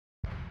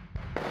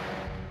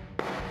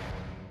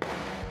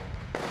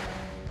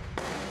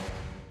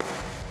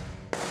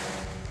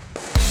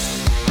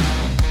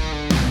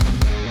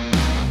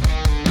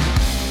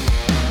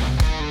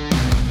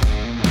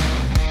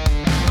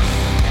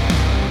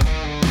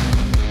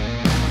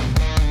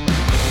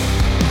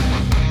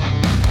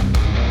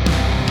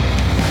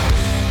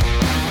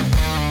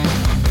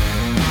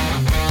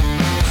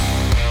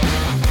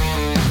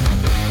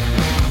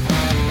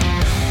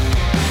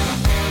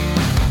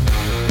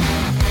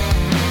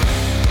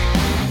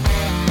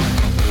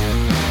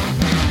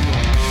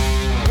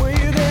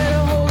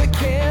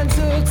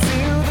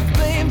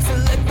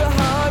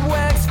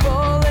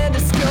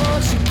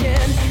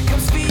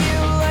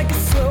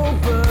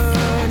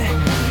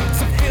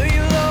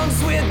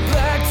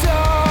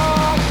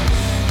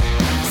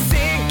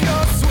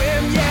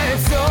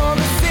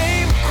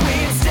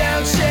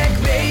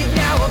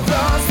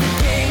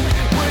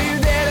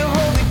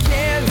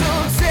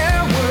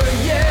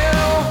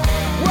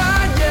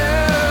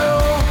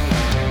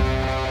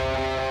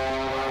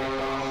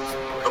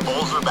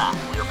we're back.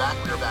 We are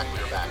back. We are back. We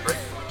are back. Right,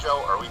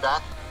 Joe? Are we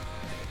back?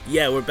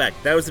 Yeah, we're back.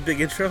 That was the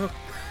big intro?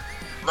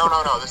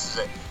 No. This is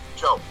it.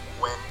 Joe,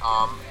 when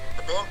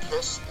the band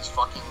Kiss is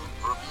fucking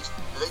groupies,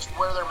 do they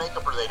wear their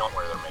makeup or they don't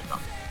wear their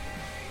makeup?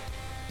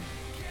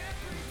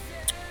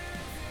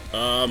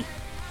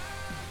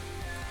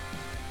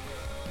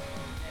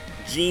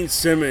 Gene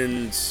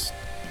Simmons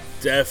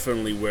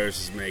definitely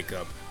wears his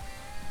makeup.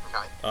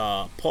 Okay.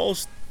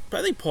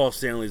 I think Paul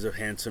Stanley's a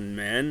handsome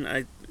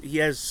man. He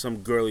has some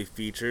girly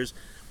features.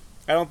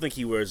 I don't think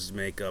he wears his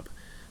makeup.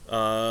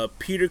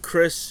 Peter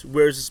Criss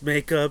wears his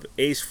makeup.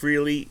 Ace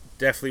Frehley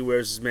definitely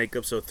wears his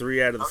makeup. So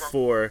 3 out of the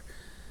 4,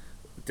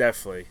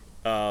 definitely.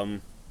 Now,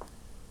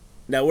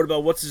 what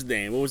about what's his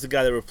name? What was the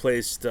guy that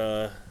replaced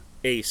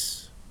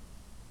Ace?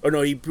 Oh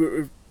no,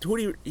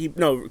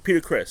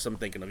 Peter Criss. I'm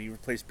thinking of. He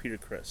replaced Peter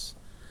Criss.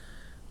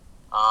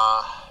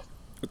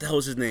 What the hell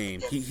was his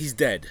name? He's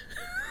dead.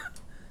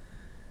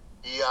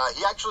 He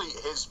actually,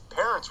 his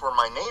parents were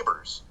my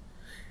neighbors.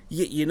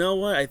 Yeah, you know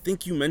what? I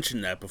think you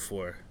mentioned that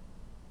before.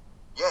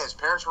 Yeah, his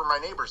parents were my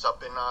neighbors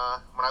up in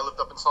when I lived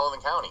up in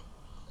Sullivan County.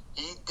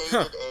 He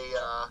dated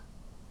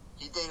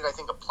I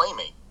think a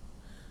playmate.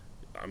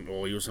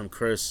 Well, he was some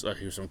Chris.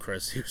 He was some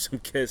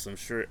Kiss. I'm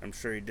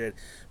sure he did.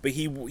 But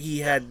he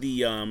had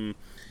the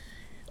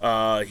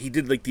he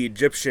did like the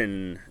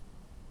Egyptian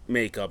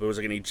makeup. It was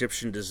like an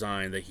Egyptian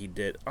design that he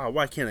did. Oh,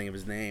 why can't I think of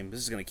his name? This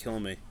is gonna kill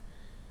me.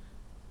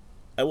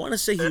 I want to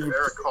say Eric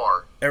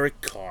Carr.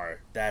 Eric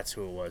Carr. That's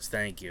who it was.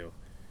 Thank you.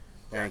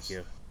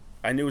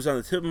 I knew it was on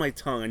the tip of my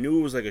tongue. I knew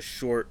it was like a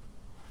short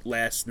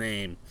last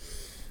name.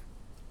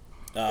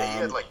 He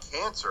had like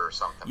cancer or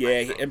something.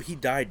 Yeah, he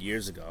died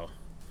years ago.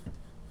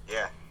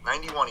 Yeah,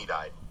 91 he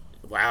died.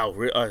 Wow,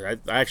 I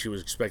actually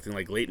was expecting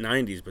like late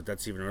 90s, but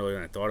that's even earlier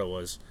than I thought it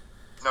was.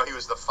 No, he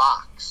was the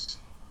Fox.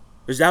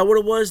 Is that what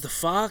it was? The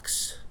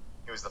Fox?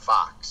 He was the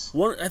Fox.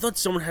 I thought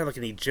someone had like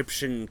an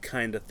Egyptian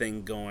kind of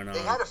thing going on.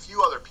 They had a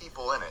few other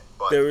people in it,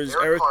 but there was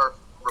Eric Carr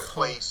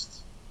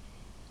replaced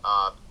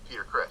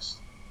Peter Criss.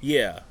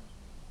 Yeah.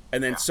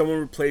 And then someone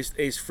replaced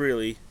Ace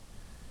Frehley.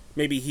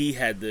 Maybe he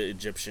had the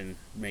Egyptian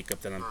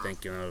makeup that I'm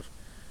thinking of.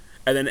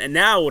 And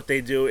now what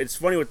they do, it's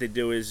funny what they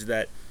do is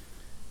that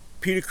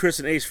Peter Criss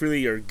and Ace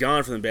Frehley are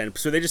gone from the band,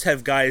 so they just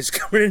have guys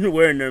coming in and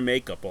wearing their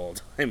makeup all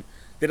the time.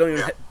 They don't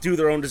even do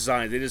their own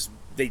design.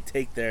 They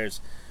take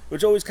theirs,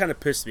 which always kind of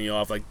pissed me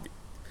off. Like,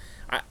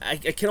 I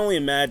can only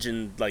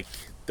imagine, like,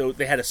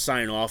 they had to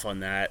sign off on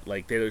that.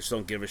 Like, they just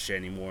don't give a shit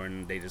anymore,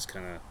 and they just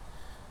kind of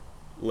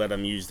let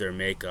them use their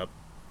makeup.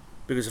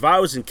 Because if I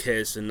was in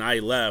Kiss and I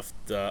left,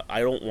 I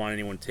don't want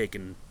anyone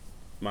taking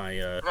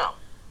my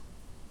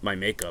my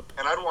makeup.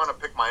 And I'd want to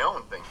pick my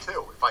own thing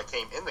too if I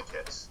came in the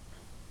Kiss.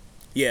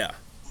 Yeah.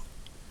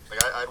 Like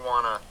I'd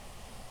want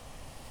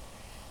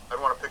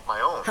to pick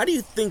my own. How do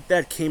you think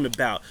that came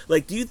about?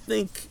 Like, do you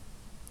think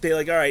they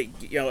all right,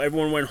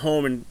 everyone went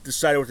home and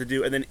decided what to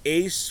do, and then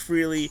Ace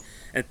Frehley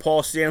and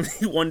Paul Stanley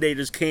one day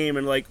just came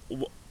and like,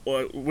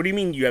 what do you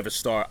mean you have a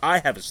star? I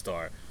have a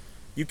star.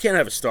 You can't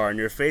have a star on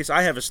your face.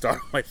 I have a star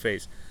on my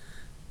face.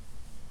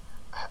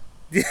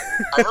 I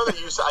know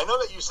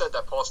that you said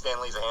that Paul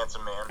Stanley's a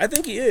handsome man. I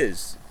think he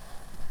is.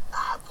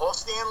 Paul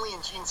Stanley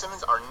and Gene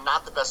Simmons are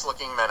not the best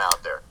looking men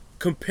out there.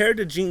 Compared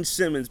to Gene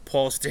Simmons,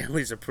 Paul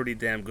Stanley's a pretty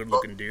damn good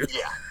looking dude.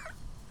 Yeah.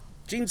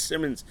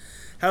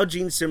 How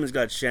Gene Simmons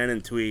got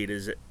Shannon Tweed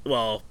is,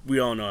 well, we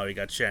all know how he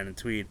got Shannon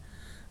Tweed.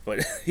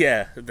 But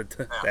yeah,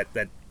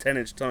 that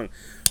 10-inch tongue.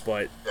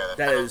 But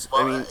that is,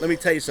 I mean, let me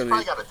tell you something.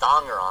 He's probably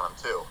got a donger on him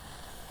too.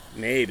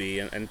 Maybe,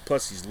 and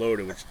plus he's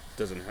loaded, which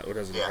doesn't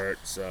hurt.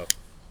 So,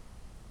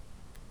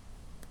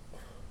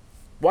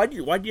 why'd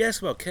you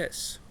ask about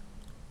Kiss?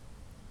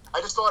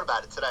 I just thought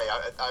about it today.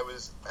 I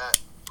was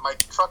my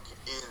truck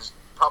is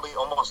probably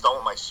almost done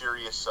with my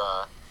Sirius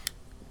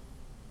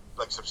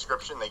like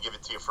subscription. They give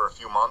it to you for a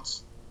few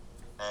months,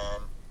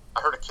 and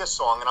I heard a Kiss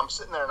song, and I'm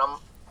sitting there and I'm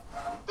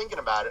thinking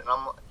about it, and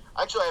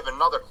I have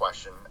another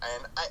question,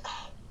 and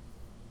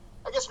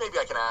I guess maybe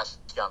I can ask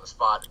you on the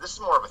spot. This is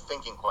more of a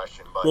thinking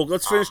question, but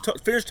let's finish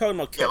talking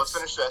about Kiss. Yeah, let's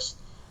finish this.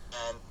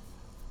 And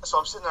so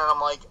I'm sitting there,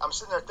 and I'm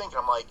sitting there thinking,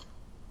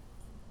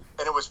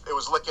 and it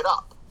was Lick It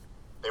Up.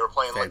 They were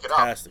playing Lick It Up.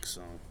 Fantastic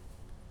song.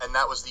 And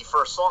that was the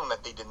first song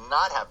that they did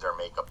not have their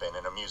makeup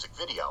in a music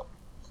video.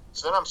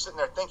 So then I'm sitting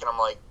there thinking,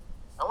 I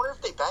wonder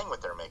if they bang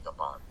with their makeup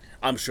on.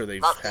 I'm sure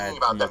they've not had thinking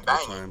about them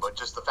banging, times. but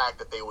just the fact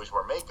that they always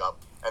wear makeup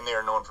and they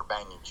are known for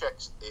banging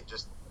chicks. It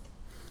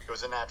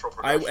was a natural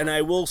progression.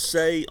 I will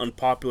say,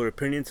 unpopular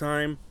opinion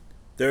time,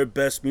 their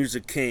best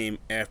music came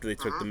after they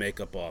took the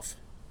makeup off.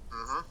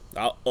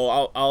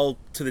 I'll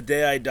to the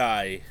day I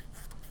die,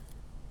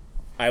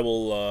 I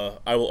will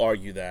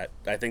argue that.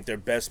 I think their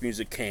best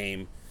music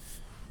came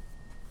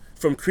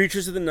from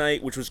Creatures of the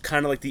Night, which was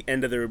kind of like the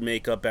end of their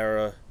makeup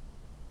era,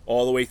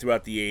 all the way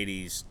throughout the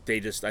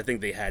 80s. I think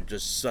they had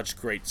just such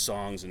great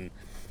songs, and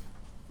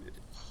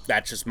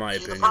that's just my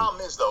opinion. The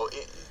problem is, though,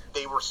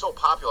 they were so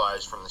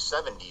popularized from the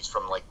 70s,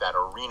 from like that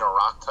arena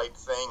rock type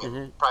thing,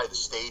 and probably the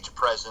stage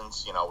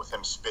presence, with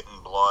him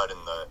spitting blood and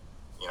the,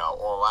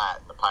 all that,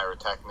 and the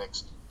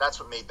pyrotechnics. That's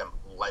what made them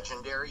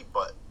legendary,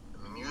 but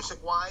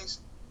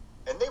music-wise,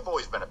 and they've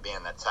always been a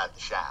band that's had the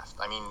shaft.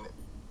 I mean,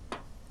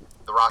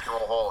 the Rock and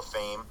Roll Hall of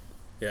Fame,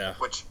 Yeah.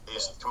 which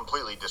is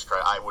completely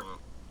discredit. I wouldn't.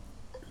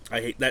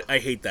 I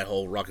hate that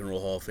whole Rock and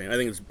Roll Hall of Fame. I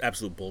think it's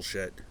absolute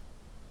bullshit.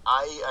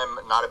 I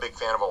am not a big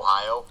fan of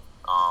Ohio.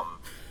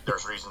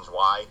 There's reasons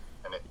why,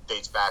 and it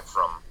dates back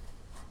from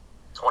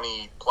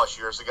 20 plus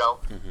years ago.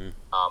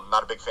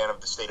 Not a big fan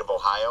of the state of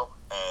Ohio,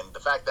 and the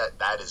fact that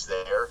that is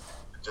there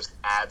just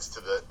adds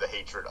to the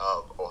hatred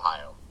of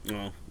Ohio.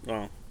 Oh,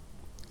 well.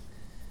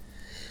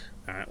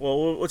 All right.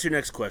 Well, what's your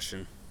next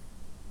question?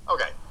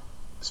 Okay.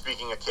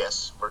 Speaking of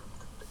Kiss, we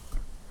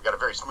got a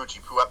very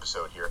smoochy poo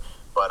episode here,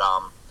 but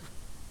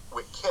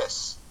with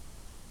Kiss,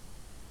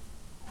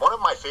 one of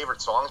my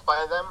favorite songs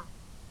by them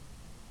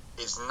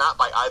is not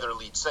by either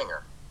lead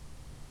singer.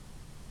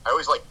 I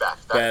always like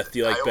Beth. Beth,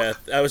 you like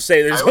Beth? I would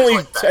say there's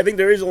only. I think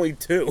there is only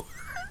two.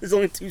 There's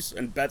only two,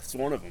 and Beth's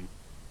one of them.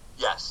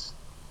 Yes,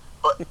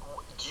 but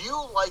do you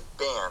like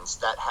bands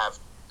that have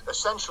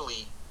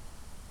essentially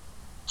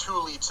two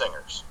lead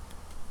singers?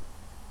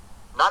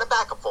 Not a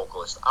backup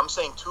vocalist. I'm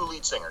saying two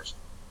lead singers.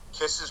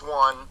 Kiss is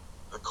one.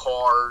 The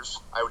Cars,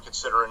 I would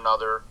consider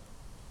another.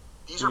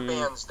 These are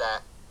bands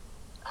that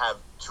have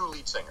two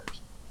lead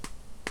singers,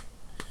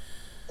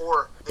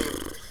 or they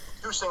have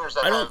two singers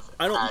that have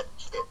had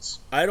kids.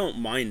 I don't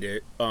mind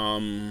it.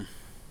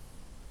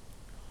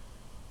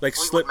 Like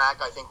Fleetwood Mac,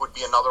 I think, would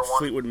be another one.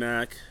 Fleetwood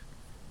Mac.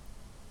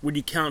 Would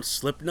you count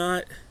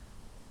Slipknot?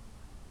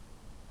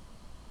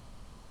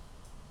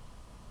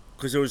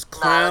 Because there was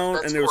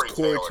Clown and there was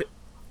Corey.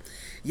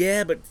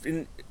 Yeah, but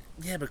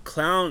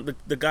Clown,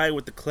 the guy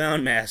with the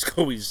clown mask,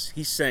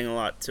 he sang a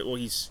lot too. Well,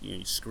 he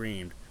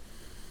screamed.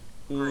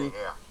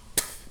 Yeah.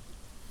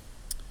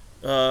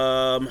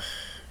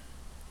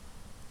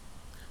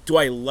 Do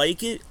I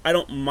like it? I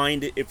don't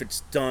mind it if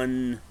it's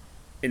done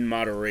in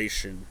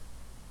moderation.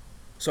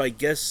 So I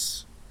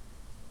guess.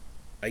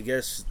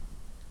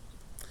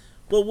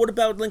 Well, what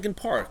about Linkin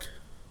Park?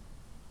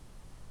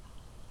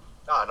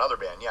 Another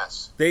band,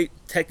 yes. They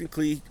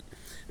technically,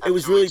 it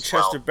was really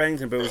Chester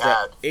Bennington, but it was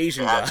that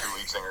Asian guy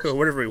or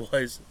whatever he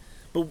was.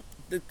 But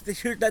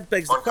that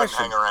begs the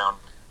question. Hang around.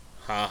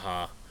 Ha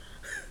ha.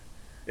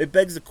 It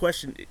begs the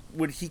question: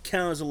 would he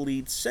count as a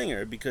lead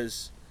singer?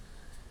 Because,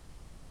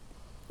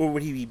 or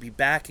would he be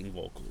backing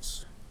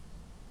vocals?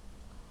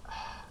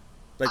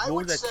 Like, what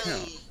would that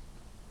count?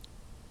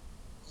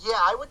 Yeah,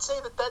 I would say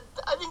that.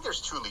 I think there's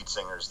two lead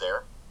singers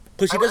there.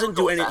 Because he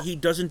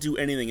doesn't do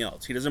anything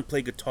else. He doesn't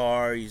play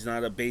guitar. He's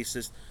not a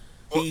bassist.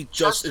 Well, he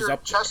just is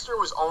up there. Chester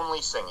was only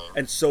singing,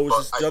 and so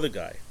was the other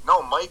guy.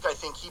 No, Mike. I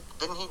think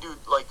didn't he do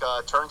like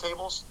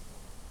turntables?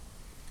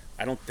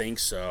 I don't think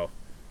so.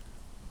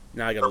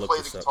 Now I gotta look this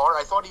up. Play the guitar.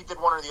 I thought he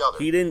did one or the other.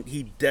 He didn't.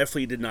 He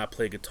definitely did not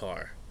play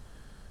guitar.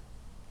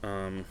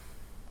 I'll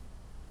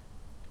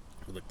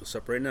look this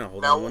up right now.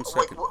 Hold on one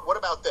second. What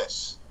about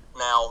this?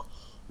 Now,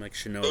 Mike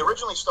Shinoda. They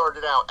originally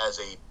started out as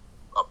a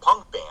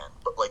punk band,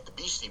 but like the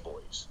Beastie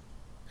Boys.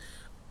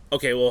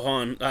 Okay, well,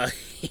 hold on.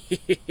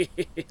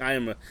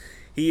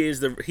 He is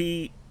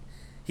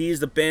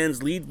the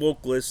band's lead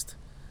vocalist,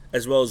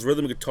 as well as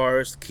rhythm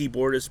guitarist,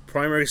 keyboardist,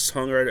 primary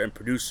songwriter, and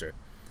producer.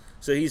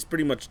 So he's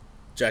pretty much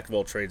jack of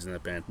all trades in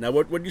that band. Now,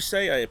 what did you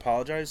say? I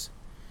apologize.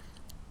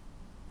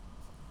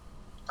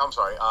 I'm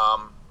sorry.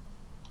 I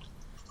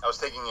was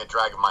taking a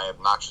drag of my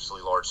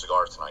obnoxiously large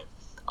cigar tonight.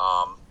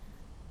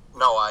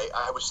 No,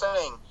 I was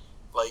saying,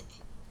 like,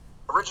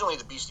 originally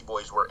the Beastie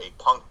Boys were a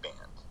punk band.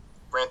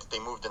 Granted, they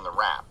moved into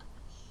rap.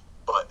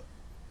 But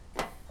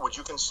would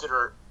you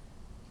consider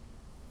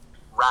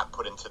rap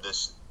put into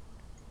this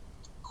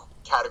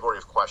category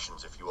of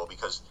questions, if you will,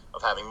 because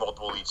of having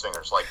multiple lead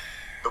singers? Like,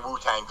 the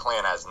Wu-Tang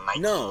Clan has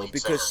 19 lead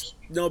singers.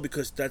 No,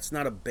 because that's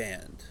not a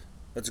band.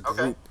 That's a group.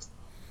 Okay.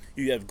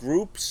 You have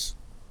groups,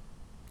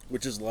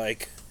 which is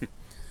like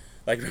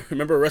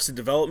remember Arrested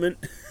Development?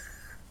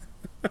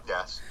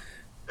 Yes.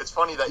 It's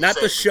funny that you not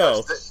say the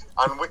show.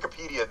 On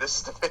Wikipedia, this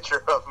is the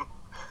picture of him.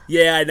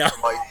 Yeah, I know.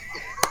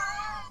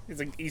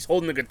 Like, he's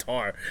holding a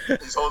guitar.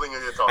 He's holding a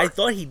guitar. I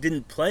thought he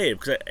didn't play it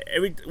because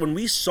when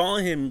we saw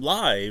him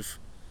live,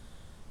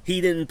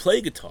 he didn't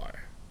play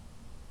guitar.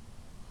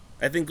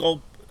 I think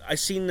I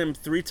seen him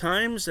 3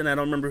 times, and I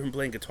don't remember him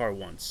playing guitar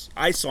once.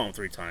 I saw him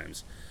 3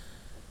 times.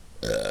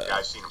 Yeah,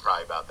 I've seen him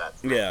probably about that.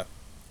 Yeah.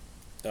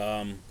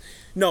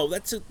 No,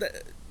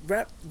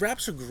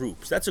 raps are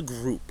groups. That's a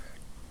group.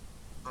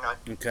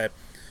 Okay.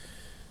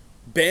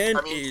 Band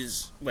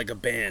is like a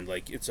band.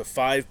 Like, it's a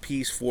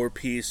 5-piece,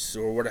 4-piece,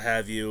 or what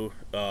have you.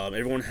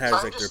 Everyone has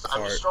their part.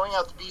 I'm just throwing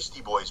out the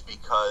Beastie Boys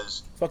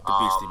because... Fuck the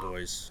Beastie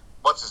Boys.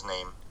 What's his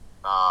name?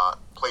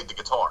 Played the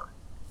guitar.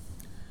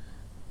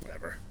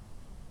 Whatever.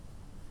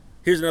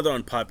 Here's another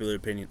unpopular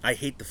opinion. I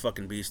hate the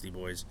fucking Beastie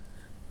Boys.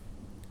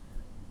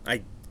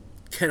 I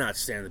cannot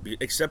stand the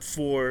Beastie... Except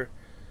for...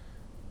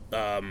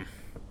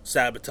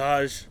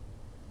 Sabotage.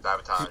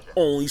 Sabotage. The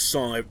only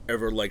song I've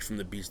ever liked from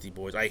the Beastie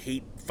Boys. I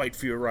hate Fight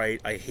for Your Right.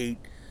 I hate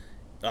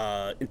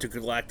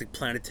Intergalactic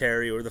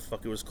Planetary, or the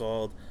fuck it was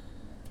called.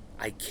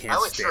 I can't stand. I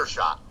like Sure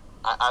Shot.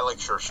 I like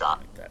Sure Shot.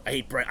 Like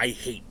that.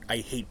 I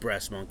hate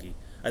Brass Monkey.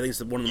 I think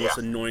it's one of the most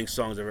annoying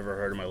songs I've ever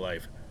heard in my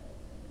life.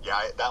 Yeah,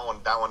 that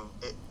one,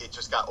 it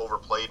just got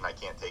overplayed, and I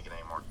can't take it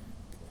anymore.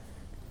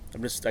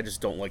 I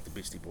just don't like the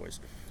Beastie Boys.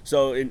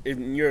 So,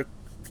 in your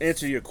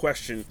answer to your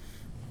question,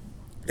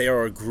 they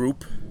are a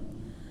group.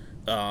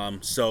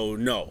 So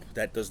no,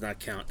 that does not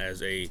count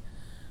as a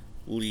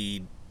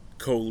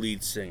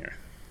co-lead singer.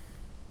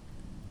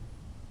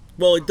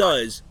 Well, it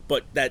does,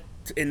 but that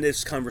in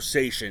this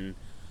conversation,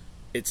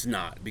 it's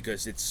not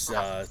because it's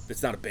not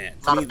a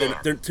band.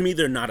 To me,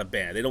 they're not a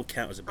band. They don't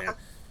count as a band.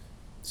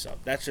 So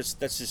that's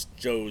just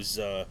Joe's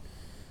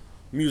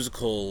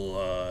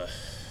musical.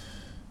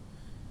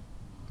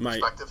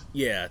 Perspective.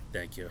 Yeah,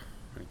 thank you.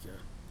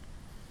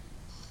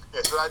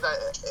 Yeah, so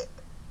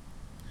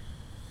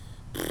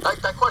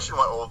that question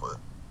went over.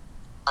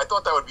 I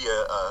thought that would be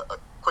a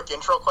quick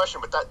intro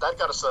question, but that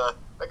got us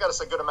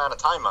a good amount of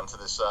time onto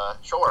this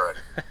show already.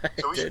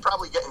 So we should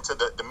probably get into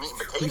the meat and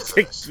potatoes of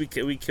this.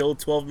 We killed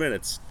 12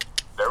 minutes.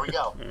 There we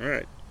go. All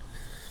right.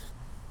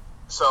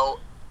 So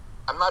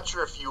I'm not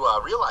sure if you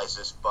realize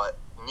this, but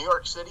New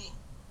York City,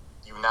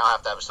 you now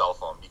have to have a cell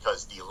phone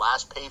because the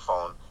last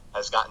payphone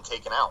has gotten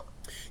taken out.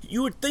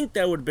 You would think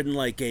that would have been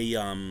like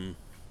a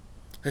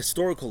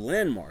historical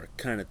landmark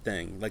kind of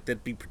thing, like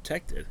that'd be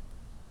protected.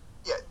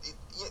 Yeah.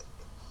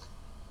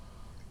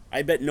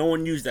 I bet no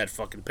one used that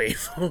fucking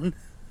payphone.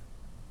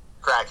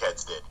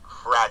 Crackheads did.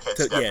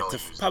 Definitely used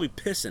it. Probably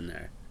piss in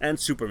there. And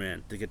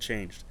Superman to get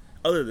changed.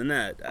 Other than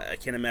that, I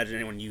can't imagine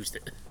anyone used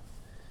it.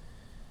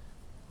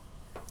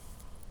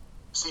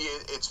 See,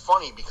 it's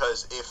funny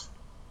because it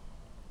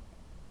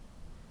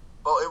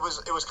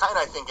was kind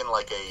of, I think, in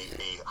like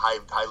a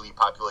highly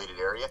populated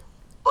area,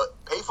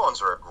 but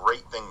payphones are a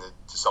great thing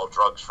to sell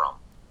drugs from.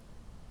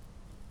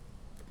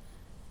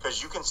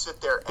 Because you can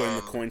sit there Put in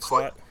the coin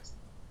slot?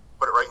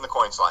 Put it right in the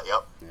coin slot,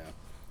 yep. Yeah.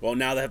 Well,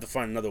 now they have to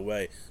find another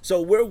way. So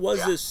where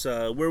was this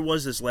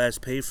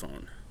last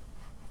payphone?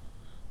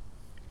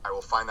 I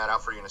will find that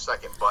out for you in a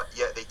second. But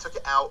yeah, they took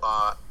it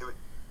out.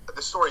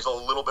 This story's a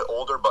little bit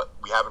older, but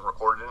we haven't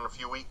recorded it in a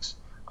few weeks.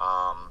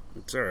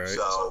 It's all right.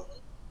 So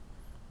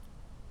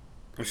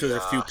I'm sure there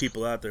are a few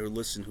people out there who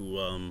listen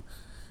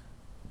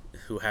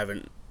who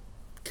haven't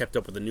kept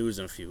up with the news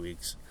in a few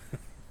weeks.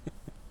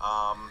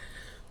 On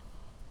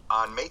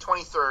May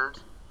 23rd,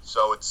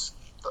 so it's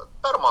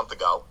about a month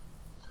ago.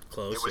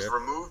 Close. It was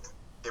removed.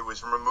 It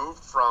was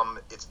removed from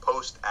its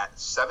post at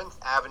 7th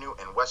Avenue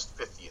and West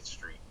 50th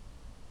Street,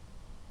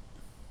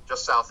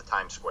 just south of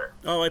Times Square.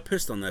 Oh, I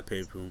pissed on that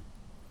payphone.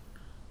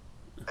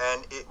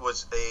 And it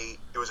was a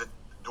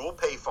dual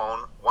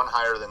payphone, one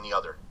higher than the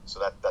other.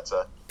 So that's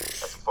a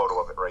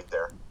photo of it right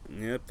there.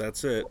 Yep,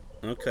 that's it.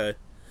 Okay.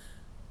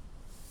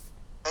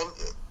 And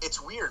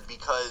it's weird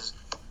because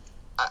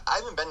I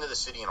haven't been to the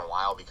city in a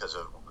while because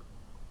of,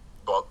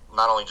 well,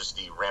 not only just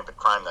the rampant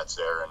crime that's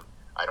there, and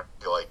I don't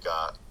feel like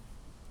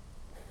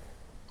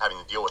having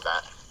to deal with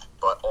that,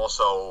 but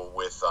also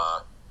with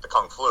the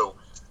Kung Flu.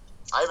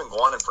 I haven't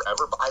gone in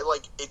forever, but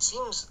it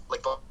seems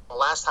like the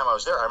last time I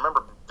was there, I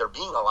remember there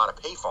being a lot of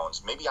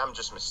payphones. Maybe I'm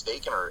just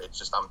mistaken, or it's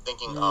just I'm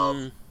thinking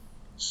of,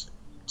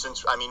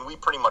 since, I mean, we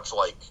pretty much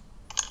I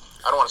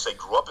don't want to say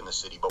grew up in the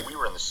city, but we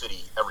were in the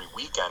city every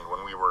weekend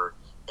when we were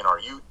in our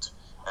youth,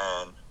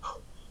 and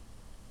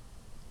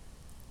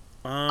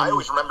I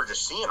always remember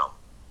just seeing them.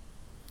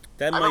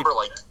 I remember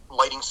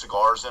lighting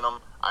cigars in them.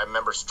 I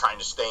remember trying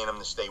to stay in them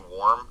to stay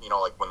warm. You know,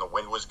 like when the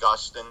wind was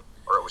gusting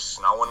or it was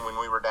snowing when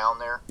we were down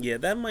there. Yeah,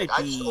 that might be.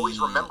 I just always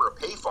remember a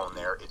payphone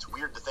there. It's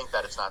weird to think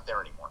that it's not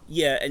there anymore.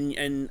 Yeah,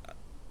 and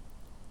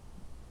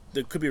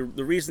there could be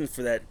the reason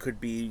for that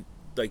could be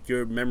like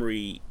your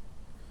memory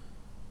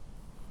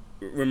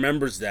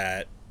remembers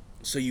that,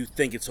 so you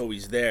think it's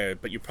always there,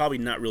 but you're probably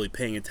not really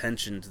paying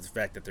attention to the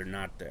fact that they're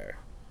not there.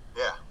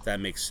 Yeah, if that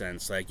makes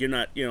sense. Like you're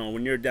not,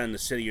 when you're down in the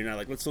city, you're not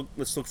like let's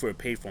look for a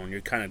payphone. You're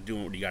kind of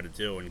doing what you got to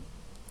do and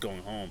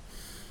going home.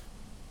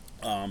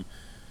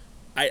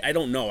 I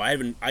don't know.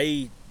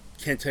 I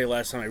can't tell you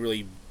last time I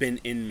really been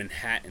in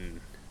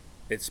Manhattan.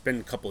 It's been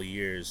a couple of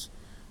years,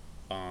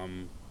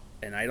 and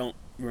I don't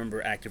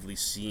remember actively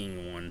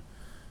seeing one.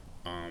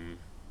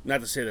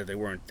 Not to say that they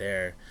weren't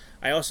there.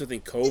 I also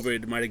think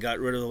COVID might have got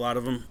rid of a lot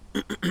of them.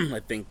 I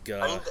think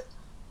that's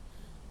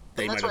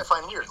what I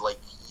find weird. Like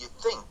you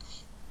think.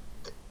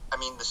 I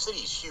mean, the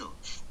city's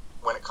huge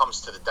when it comes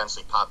to the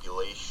densely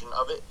population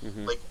of it.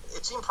 Mm-hmm. Like,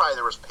 it seemed probably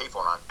there was a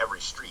payphone on every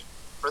street.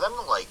 For them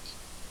to,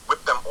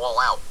 whip them all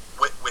out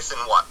within,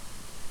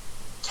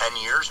 10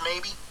 years,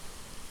 maybe?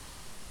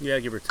 Yeah,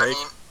 give or take. I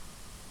mean,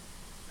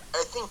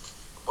 I think,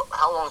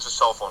 how long has a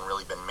cell phone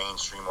really been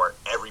mainstream where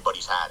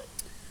everybody's had it?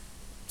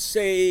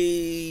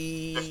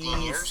 Say...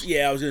 15 years?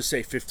 Yeah, I was going to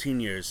say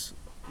 15 years.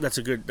 That's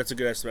a good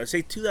estimate. I'd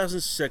say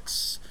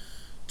 2006,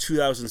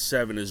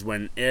 2007 is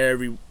when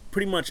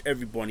pretty much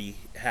everybody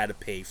had a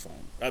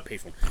payphone.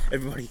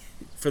 Everybody,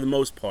 for the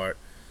most part,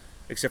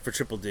 except for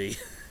Triple D,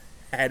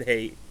 had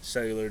a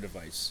cellular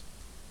device.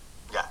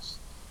 Yes.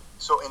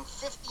 So in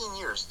 15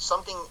 years,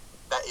 something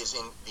that is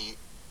in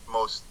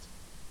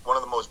one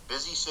of the most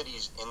busy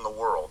cities in the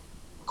world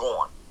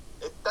gone.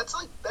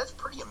 That's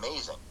pretty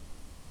amazing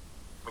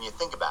when you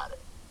think about it.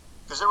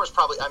 Because there was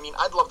probably, I mean,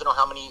 I'd love to know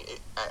how many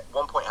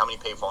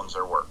payphones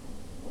there were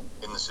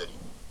in the city.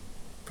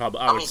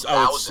 Probably, I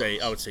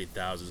would say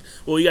thousands.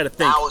 Well, you got to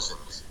think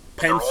Thousands.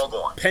 They're all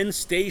gone. Penn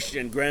Station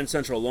and Grand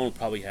Central alone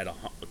probably had a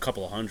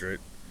couple of hundred.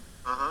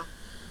 Mm-hmm.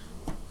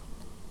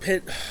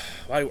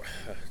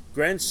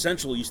 Grand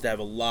Central used to have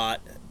a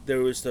lot. There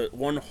was the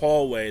one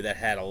hallway that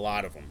had a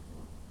lot of them.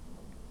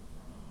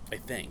 I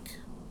think.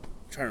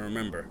 I'm trying to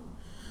remember.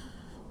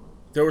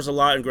 There was a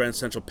lot in Grand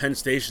Central. Penn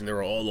Station, they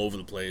were all over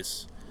the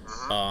place.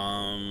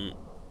 Mm-hmm.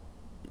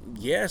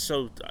 Yeah,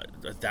 so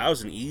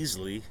 1,000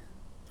 easily.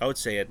 I would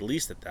say at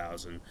least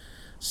 1,000.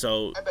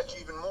 So I bet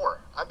you even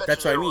more.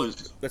 That's what I mean.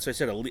 That's why I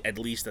said at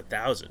least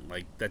 1,000.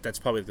 Like that's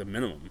probably the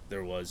minimum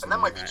there was. And that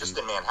might be just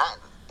in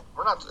Manhattan.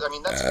 We're not. I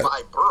mean, that's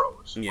 5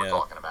 boroughs we're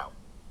talking about.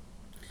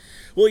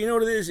 Well, you know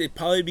what it is. It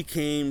probably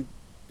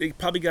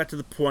got to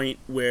the point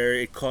where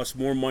it cost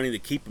more money to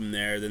keep them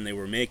there than they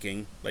were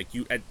making. Like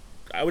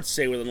I would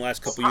say within the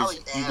last couple of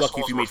years, you're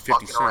lucky if you made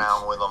 50 cents.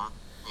 Around with them,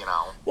 you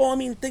know. Well, I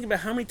mean, think about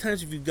how many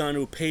times have you gone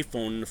to a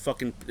payphone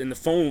and the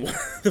phone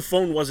the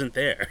phone wasn't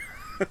there,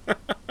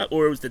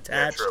 or it was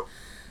detached. Yeah, true.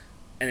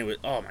 And it was,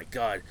 oh my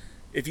god,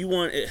 if you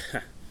want it,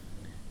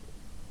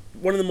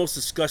 one of the most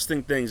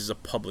disgusting things is a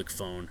public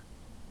phone.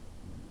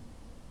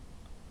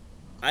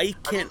 I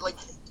can't.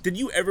 Did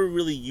you ever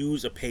really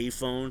use a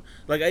payphone?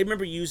 Like, I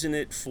remember using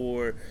it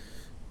for,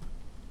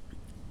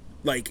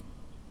 like,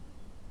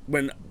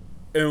 when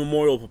in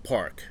Memorial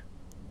Park,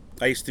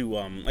 I used to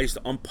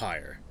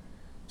umpire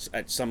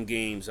at some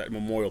games at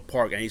Memorial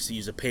Park. And I used to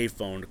use a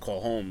payphone to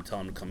call home and tell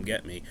them to come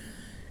get me.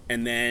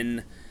 And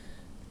then,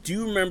 do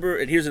you remember?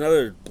 And here's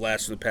another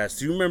blast from the past.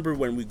 Do you remember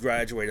when we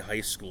graduated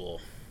high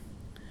school?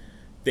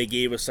 They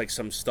gave us like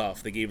some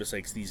stuff. They gave us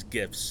like these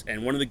gifts,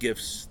 and one of the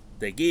gifts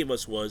they gave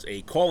us was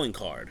a calling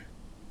card.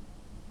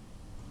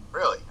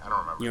 Really? I don't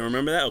remember. You don't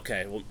remember that?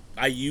 Okay. Well,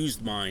 I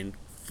used mine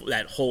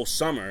that whole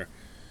summer.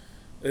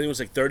 I think it was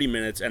like 30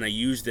 minutes, and I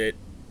used it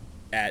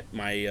at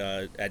my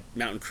at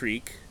Mountain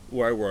Creek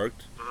where I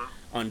worked.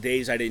 Mm-hmm. On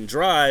days I didn't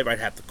drive, I'd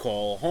have to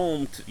call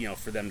home to,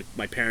 for them,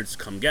 my parents to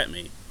come get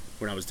me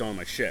when I was done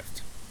my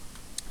shift.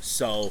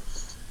 So,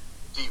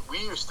 see, we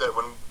used to,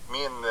 when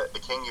me and the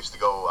King used to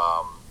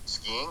go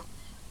skiing,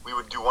 we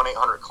would do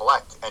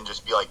 1-800-COLLECT and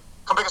just be like,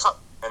 "Come pick us up,"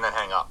 and then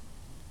hang up,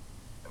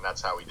 and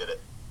that's how we did it.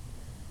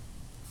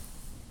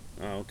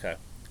 Oh, okay.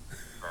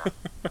 Yeah.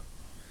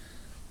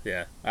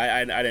 Yeah,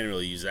 I didn't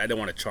really use it. I didn't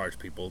want to charge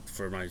people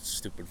for my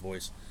stupid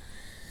voice.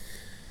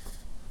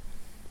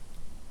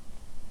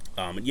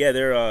 Yeah,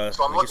 they're.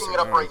 So I'm looking it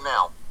up right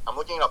now. I'm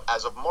looking it up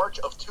as of March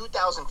of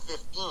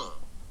 2015.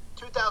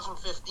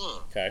 2015.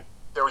 Okay.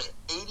 There was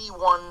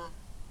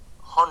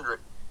 8,100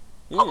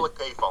 public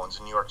payphones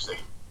in New York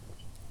City.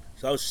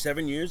 So that was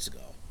 7 years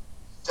ago.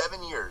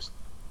 7 years,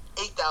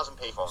 8,000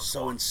 payphones.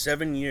 So in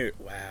 7 years,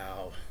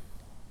 wow.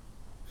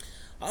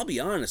 I'll be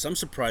honest. I'm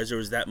surprised there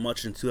was that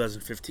much in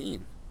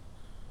 2015.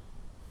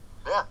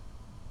 Yeah.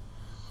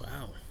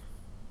 Wow.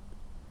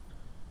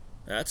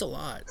 That's a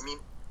lot. I mean,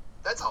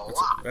 that's a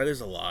lot. That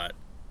is a lot.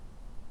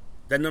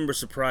 That number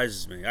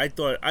surprises me. I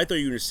thought you were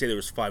going to say there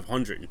was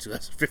 500 in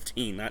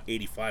 2015, not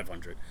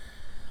 8,500.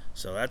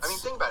 So that's. I mean,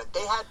 think about it.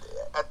 They had,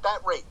 at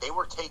that rate, they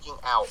were taking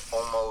out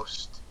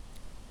almost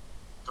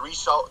three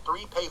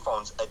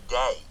payphones a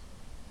day.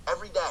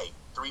 Every day,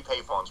 3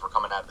 payphones were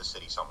coming out of the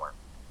city somewhere.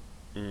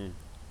 Mm.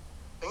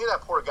 Think of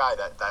that poor guy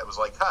that was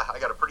like, I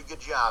got a pretty good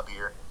job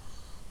here.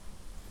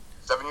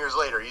 7 years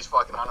later, he's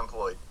fucking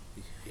unemployed.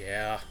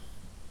 Yeah.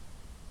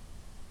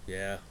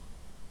 Yeah.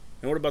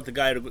 And what about the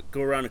guy to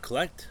go around and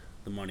collect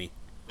the money?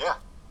 Yeah.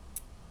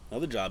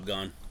 Another job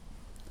gone.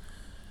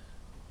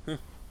 Huh.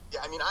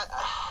 Yeah, I mean,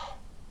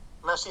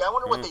 now see, I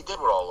wonder what they did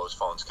with all those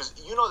phones, because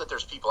you know that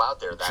there's people out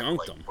there that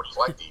would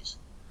collect these.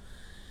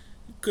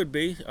 Could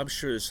be. I'm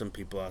sure there's some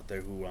people out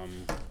there who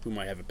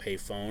might have a pay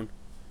phone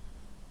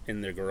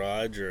in their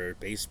garage or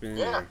basement.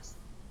 Yeah. Or...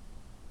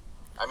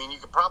 I mean, you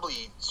could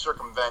probably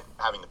circumvent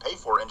having to pay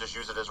for it and just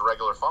use it as a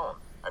regular phone.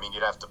 I mean,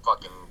 you'd have to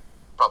fucking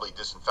probably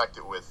disinfect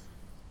it with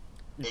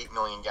 8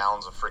 million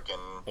gallons of freaking.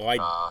 Oh, I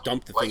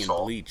dumped the thing in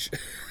bleach.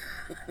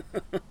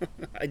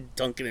 I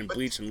dunk it in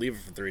bleach and leave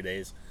it for 3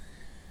 days.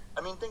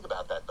 I mean, think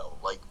about that though.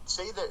 Like,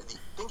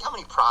 think how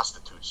many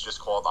prostitutes just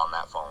called on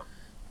that phone.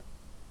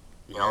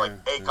 You know,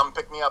 like, hey, come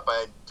pick me up.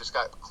 I just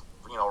got,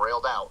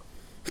 railed out.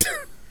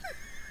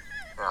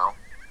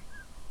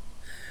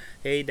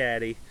 Hey,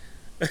 daddy,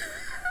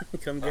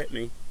 come get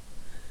me.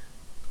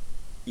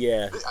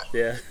 Yeah,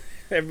 yeah.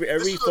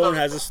 Every phone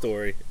has a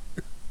story.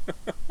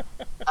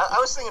 I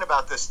was thinking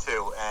about this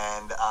too,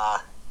 and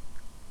I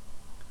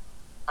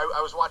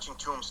was watching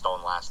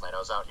Tombstone last night. I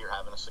was out here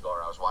having a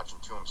cigar. I was watching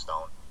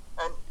Tombstone,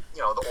 and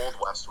the Old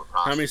West with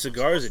prostitutes. How many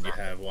cigars did you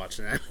have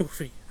watching that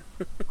movie?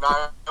 No,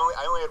 I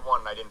only had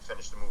one, and I didn't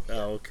finish the movie.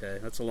 Oh, okay,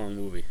 that's a long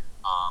movie.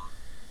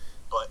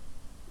 But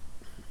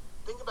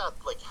think about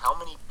how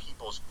many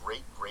people's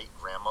great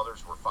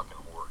grandmothers were fucking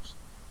whores.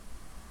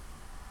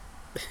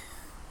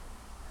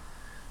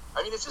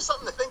 I mean, it's just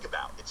something to think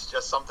about. It's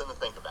just something to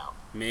think about.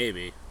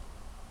 Maybe.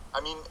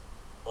 I mean,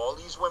 all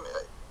these women.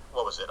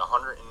 What was it?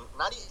 100 and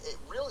not it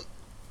really.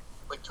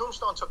 Like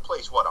Tombstone took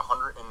place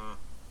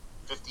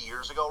 150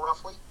 years ago,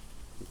 roughly.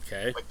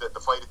 Okay. Like the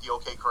fight at the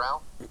OK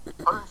Corral,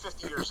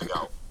 150 years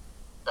ago.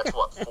 That's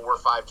 4 or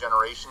 5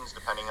 generations,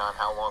 depending on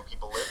how long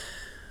people live.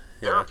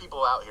 There are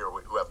people out here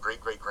who have great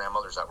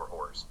grandmothers that were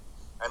whores,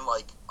 and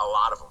like a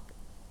lot of them.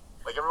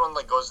 Like everyone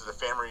like goes to the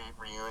family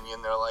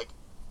reunion. They're like,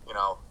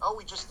 oh,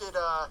 we just did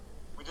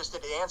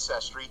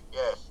Ancestry.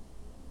 Yeah,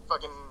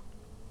 fucking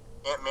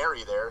Aunt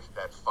Mary there,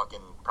 that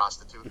fucking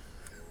prostitute.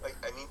 Like,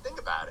 I mean,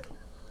 think about it.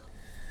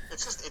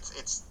 It's just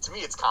it's to me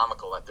it's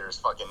comical that there's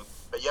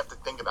that you have to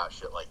think about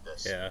shit like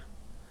this. Yeah.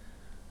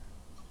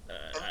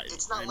 And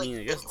it's not when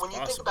you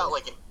think about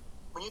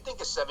when you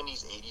think of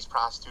 70s, 80s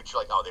prostitutes,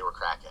 you're like, oh, they were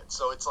crackheads.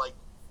 So it's like,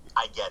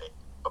 I get it.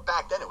 But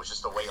back then, it was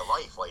just a way of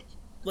life. Like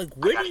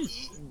where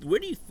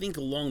do you think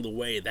along the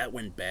way that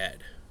went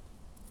bad?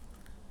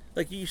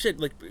 Like you said,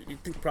 like you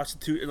think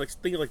prostitute, like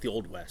think of like the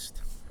Old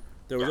West.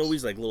 There was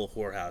always like little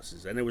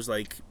whorehouses, and it was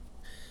like,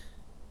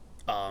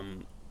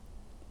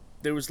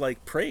 there was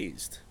like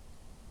praised.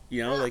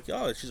 Like,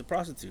 oh, she's a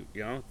prostitute.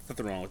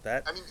 Nothing wrong with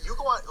that. I mean, you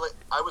go on. Like,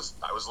 I was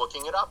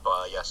looking it up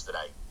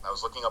yesterday. I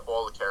was looking up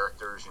all the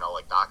characters.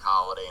 Like Doc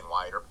Holliday and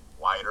Wyatt Earp.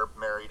 Wyatt Earp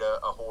married a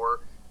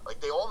whore.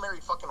 Like they all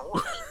married fucking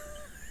whores.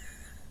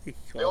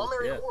 They all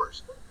married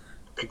whores.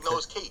 Big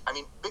Nose Kate. I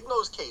mean, Big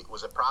Nose Kate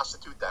was a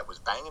prostitute that was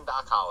banging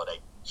Doc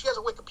Holliday. She has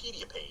a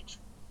Wikipedia page.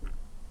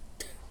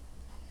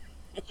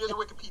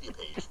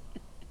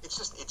 It's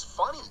just, it's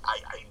funny.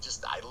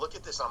 I look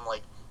at this and I'm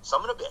like,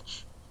 summon a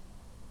bitch.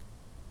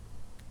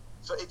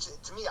 So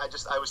to me, I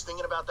was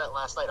thinking about that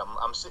last night.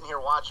 I'm sitting here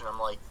watching. I'm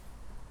like,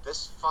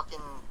 this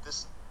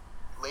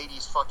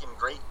lady's fucking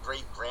great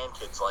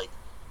grandkids, like,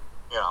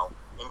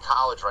 in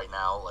college right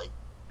now, like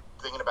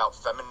thinking about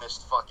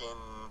feminist fucking,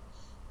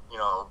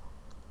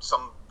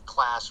 some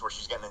class where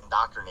she's getting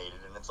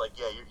indoctrinated, and it's like,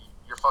 yeah,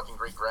 your fucking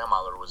great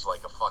grandmother was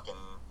like a fucking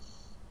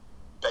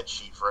bed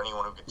sheet for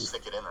anyone who could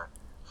stick it in her.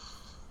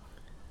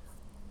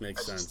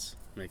 Makes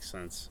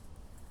sense.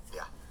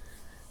 Yeah.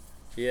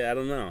 Yeah, I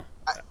don't know.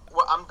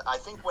 I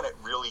think when it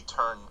really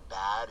turned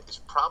bad is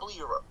probably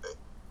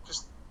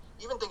just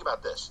even think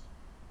about this.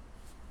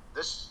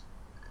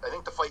 I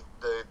think the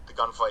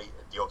gunfight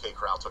at the OK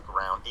Corral took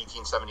around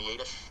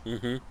 1878-ish.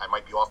 Mm-hmm. I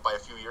might be off by a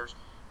few years.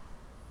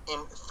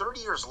 In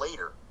 30 years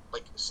later,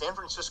 like San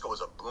Francisco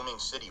was a booming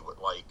city with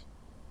like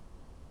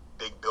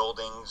big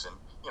buildings, and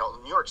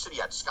New York City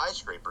had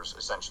skyscrapers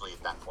essentially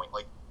at that point.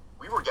 Like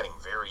we were getting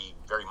very,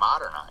 very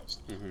modernized.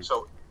 Mm-hmm.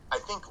 So I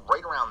think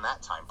right around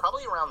that time,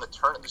 probably around the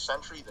turn of the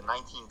century, the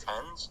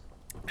 1910s,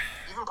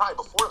 even probably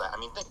before that. I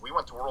mean, we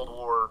went to World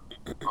War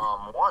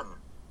I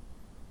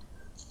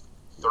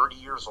 30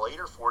 years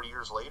later, 40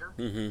 years later.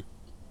 Mm-hmm.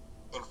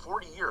 In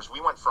 40 years,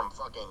 we went from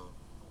fucking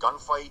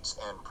gunfights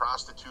and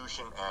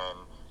prostitution and,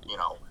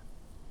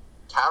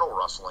 cattle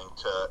rustling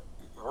to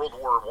World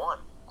War I.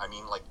 I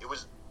mean, like,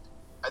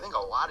 I think a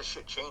lot of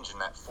shit changed in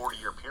that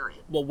 40-year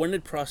period. Well, when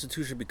did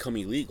prostitution become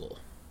illegal?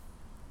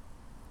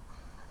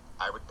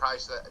 I would probably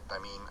say,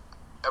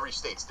 every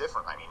state's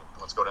different. I mean,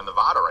 let's go to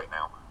Nevada right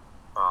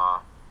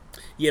now.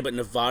 Yeah, but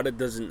Nevada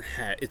doesn't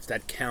have, it's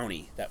that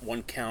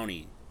one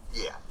county.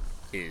 Yeah.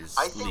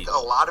 I think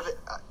legal. a lot of it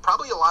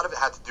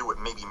had to do with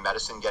maybe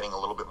medicine getting a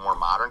little bit more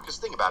modern. Because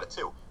think about it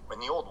too. In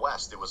the Old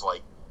West, it was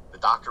like the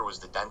doctor was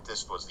the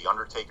dentist, was the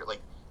undertaker.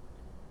 Like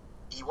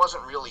he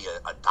wasn't really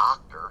a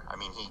doctor. I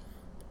mean,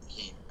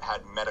 he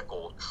had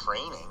medical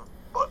training,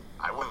 but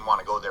I wouldn't want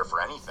to go there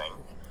for anything.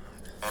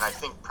 And I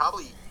think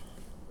probably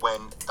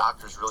when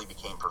doctors really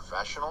became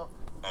professional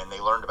and they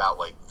learned about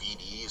like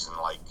VDs and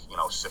like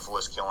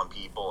syphilis killing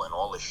people and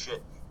all this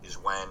shit is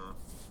when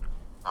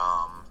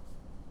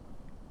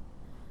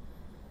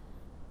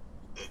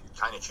it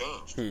kind of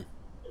changed.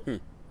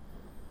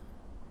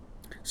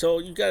 So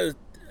you gotta,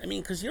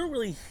 because you don't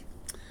really,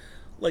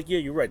 like, yeah,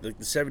 you're right. Like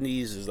the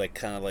 70s is like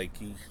kind of like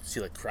you see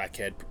like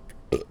crackhead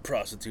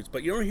prostitutes,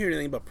 but you don't hear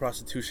anything about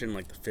prostitution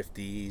like the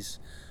 50s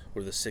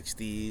or the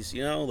 60s.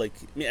 Like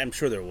I'm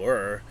sure there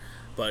were,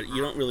 but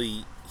you don't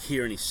really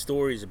hear any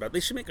stories about.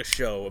 They should make a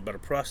show about a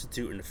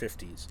prostitute in the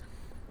 50s.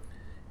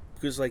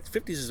 Because like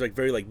 50s is like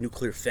very like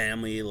nuclear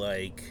family,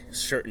 like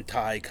shirt and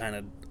tie kind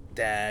of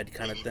dad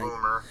kind of thing.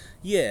 Boomer.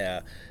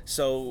 Yeah.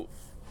 So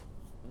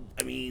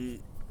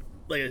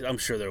like I'm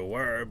sure there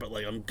were, but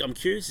like I'm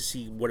curious to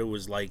see what it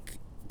was like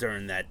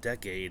during that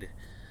decade,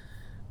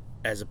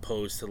 as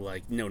opposed to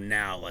like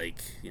now,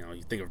 like you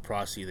think of a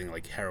prostitute, you think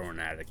like heroin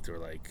addict or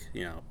like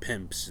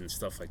pimps and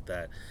stuff like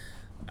that.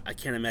 I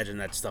can't imagine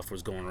that stuff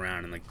was going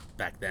around and like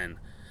back then.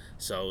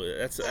 So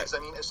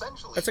essentially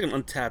that's like an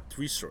untapped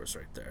resource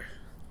right there.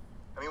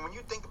 When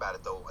you think about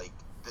it though, like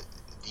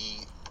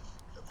the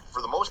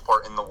for the most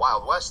part in the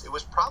Wild West, it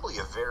was probably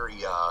a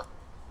very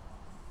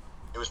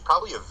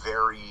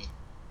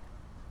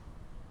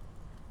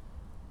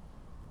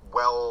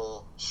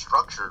well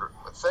structured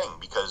thing,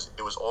 because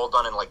it was all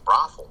done in like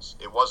brothels.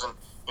 It wasn't,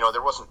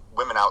 there wasn't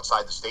women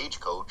outside the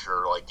stagecoach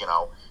or like,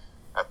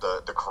 at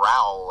the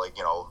corral, like,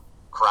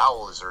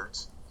 corral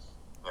lizards,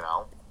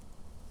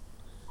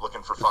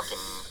 looking for fucking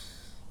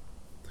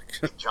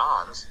Big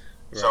Johns.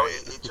 Right. So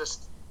it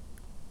just,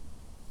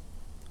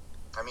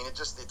 I mean, it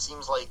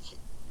seems like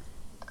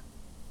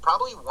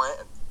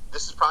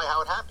this is probably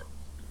how it happened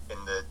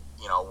in the,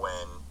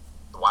 when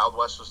the Wild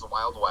West was the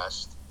Wild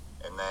West,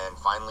 and then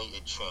finally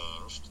it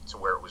changed to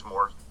where it was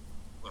more,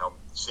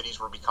 cities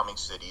were becoming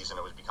cities and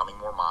it was becoming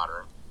more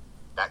modern.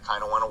 That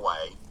kind of went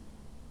away.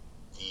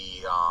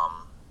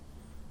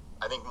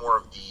 I think more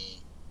of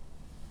the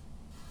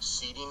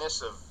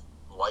seediness of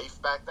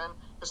life back then,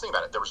 because think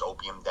about it, there was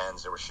opium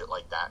dens, there was shit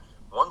like that.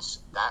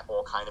 Once that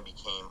all kind of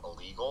became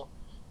illegal,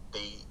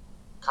 they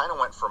kind of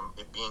went from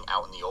it being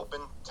out in the open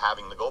to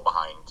having to go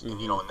behind, in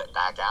the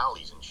back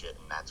alleys and shit,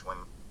 and that's when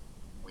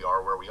we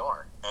are where we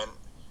are. And,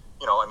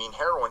 I mean,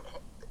 heroin,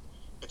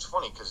 it's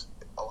funny because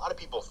a lot of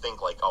people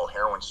think like, oh,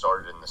 heroin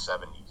started in the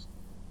 70s.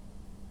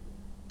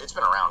 It's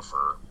been around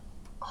for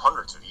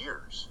hundreds of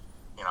years,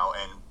 and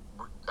I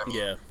mean,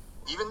 yeah.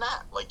 Even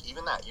that,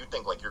 you'd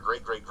think like your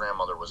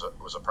great-great-grandmother was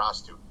a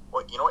prostitute.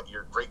 Well, you know what?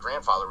 Your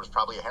great-grandfather was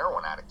probably a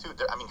heroin addict too.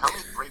 I mean, how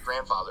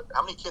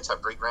many kids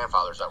have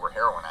great-grandfathers that were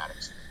heroin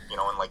addicts? And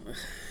like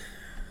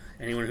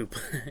anyone who,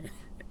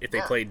 if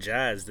they played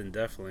jazz, then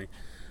definitely.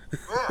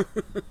 Yeah.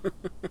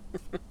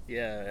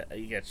 Yeah, I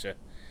getcha.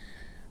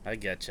 I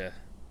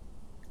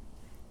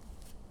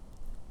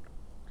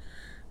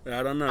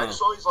don't know. I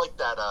just always like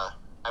that. I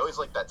always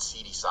like that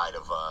seedy side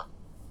of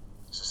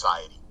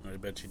society. I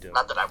bet you do.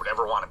 Not that I would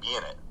ever want to be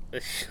in it.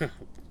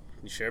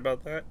 You sure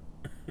about that?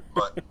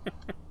 But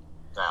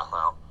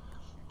no.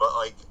 But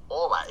like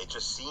all that, it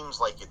just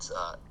seems like it's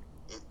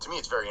to me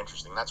it's very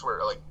interesting. That's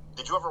where, like,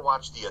 did you ever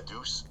watch the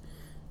Deuce?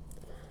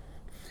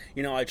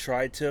 I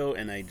tried to,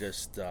 and I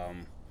just I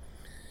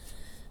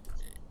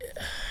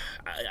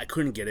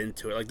couldn't get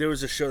into it. Like, there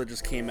was a show that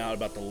just came out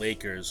about the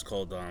Lakers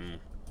called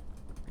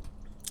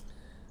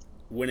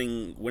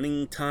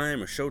Winning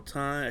Time or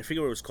Showtime. I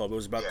forget what it was called, but it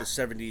was about the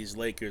 70s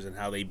Lakers and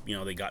how they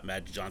got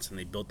Magic Johnson,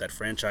 they built that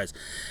franchise.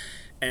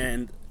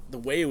 And the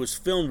way it was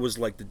filmed was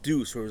like the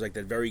Deuce, where it was like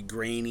that very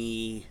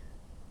grainy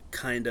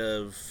kind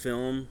of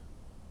film.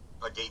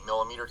 Like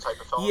 8mm type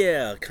of film?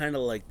 Yeah, kind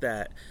of like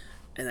that.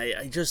 And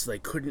I just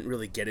like couldn't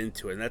really get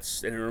into it, and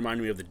it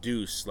reminded me of the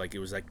Deuce. Like, it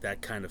was like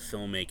that kind of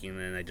filmmaking,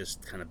 and I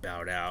just kind of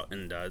bowed out.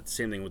 And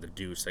same thing with the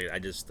Deuce. I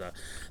just I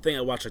think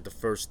I watched like the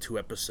first 2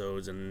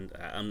 episodes, and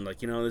I'm like,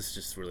 this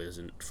just really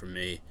isn't for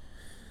me.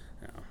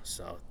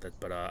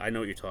 But I know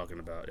what you're talking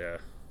about. Yeah.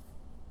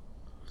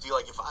 See,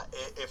 like if I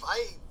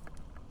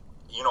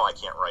I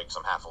can't write because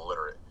I'm half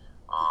illiterate.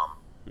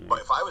 But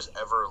if I was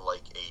ever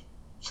like a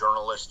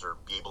journalist or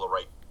be able to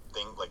write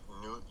like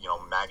new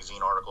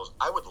magazine articles,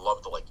 I would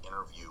love to like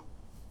interview,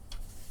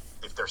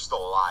 if they're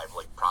still alive,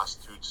 like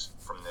prostitutes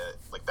from that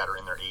are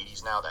in their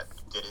 80s now that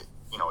did it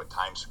at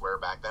Times Square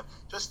back then,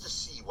 just to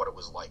see what it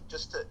was like.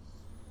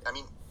 I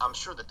mean, I'm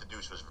sure that the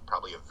Deuce was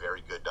probably a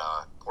very good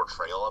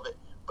portrayal of it,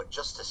 but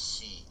just to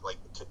see, like,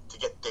 to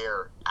get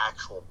their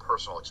actual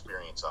personal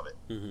experience of it.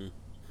 Mm-hmm.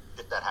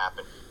 Did that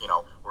happen?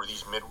 Were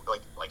these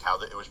like how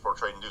it was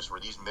portrayed in Deuce, were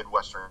these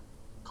Midwestern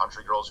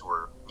country girls who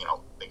were,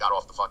 they got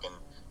off the fucking,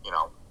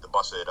 the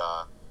bus at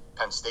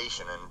Penn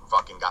Station and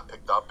fucking got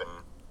picked up and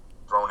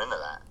thrown into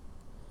that.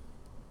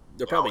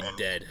 They're probably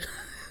dead.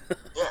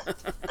 Yeah.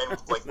 And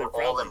like, were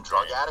all of them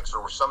drug addicts,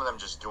 or were some of them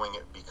just doing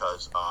it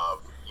because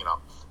of,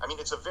 I mean,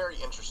 it's a very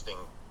interesting,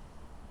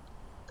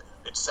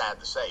 it's sad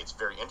to say, it's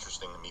very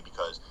interesting to me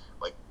because,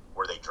 like,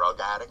 were they drug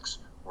addicts?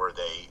 Were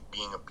they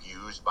being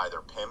abused by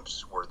their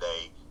pimps? Were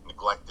they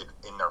neglected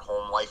in their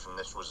home life and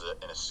this was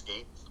an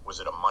escape? Was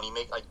it a money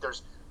make? Like,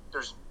 there's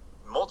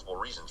multiple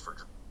reasons for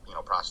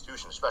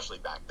prostitution, especially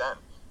back then.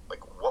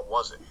 Like, what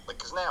was it? Like,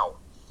 because now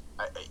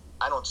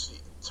I don't see.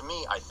 To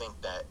me, I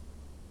think that,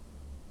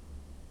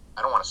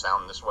 I don't want to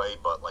sound this way,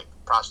 but like,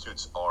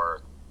 prostitutes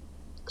are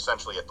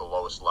essentially at the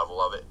lowest level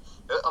of it,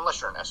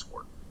 unless you're an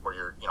escort, where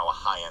you're a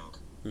high end.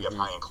 You have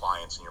high end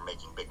clients and you're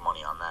making big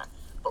money on that.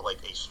 But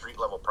like, a street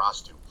level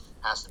prostitute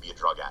has to be a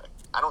drug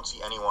addict. I don't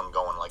see anyone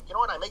going like, you know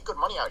what, I make good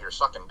money out here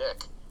sucking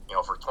dick,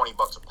 for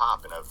 $20 a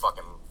pop in a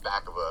fucking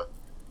back of a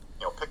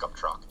pickup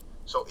truck.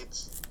 So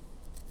it's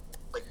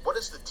like, what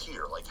is the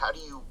tier? Like, how do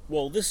you?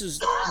 This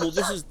is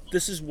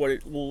what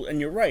it. Well,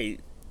 and you're right.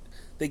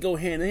 They go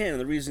hand in hand.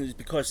 And the reason is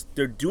because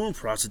they're doing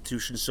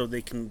prostitution so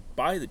they can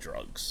buy the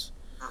drugs.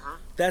 Mm-hmm.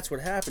 That's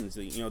what happens.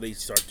 They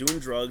start doing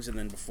drugs, and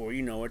then before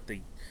you know it,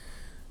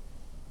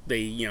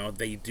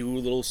 they do a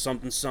little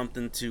something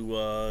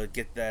to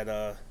get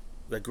that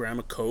gram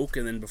of coke,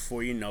 and then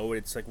before you know it,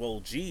 it's like, well,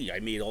 gee, I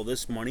made all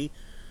this money,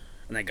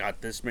 and I got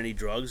this many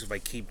drugs. If I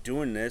keep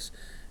doing this,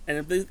 and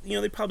if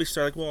they probably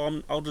start like,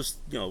 well, I'll just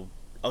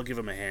I'll give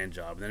them a hand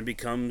job, and then it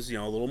becomes a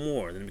little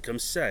more, then it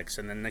becomes sex,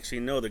 and then next thing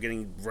you know, they're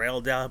getting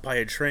railed out by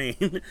a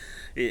train.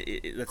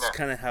 That's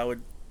kind of how it.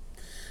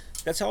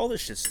 That's how all this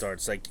shit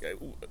starts. Like,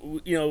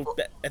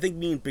 I think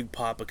me and Big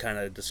Papa kind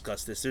of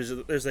discussed this. There's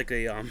a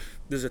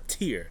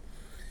tier,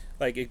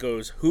 like it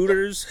goes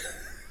Hooters,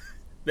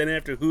 Then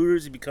after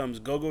Hooters, it becomes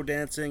go-go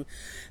dancing.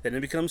 Then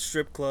it becomes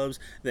strip clubs.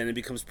 Then it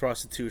becomes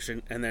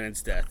prostitution, and then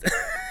it's death.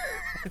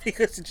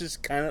 Because it's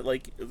just kind of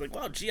like, it's like,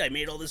 wow, gee, I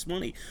made all this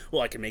money.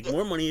 Well, I can make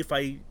more money if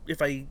I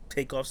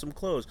take off some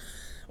clothes.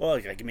 Well,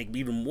 I can make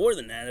even more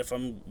than that if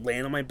I'm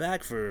laying on my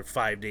back for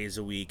 5 days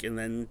a week, and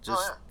then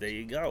just there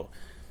you go.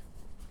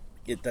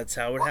 That's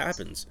how it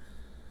happens.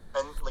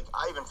 And like,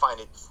 I even find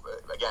it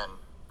again.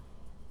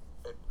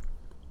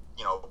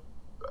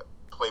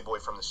 Playboy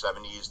from the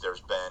 70s. There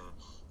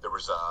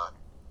was I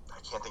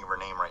can't think of her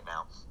name right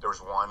now. There was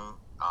one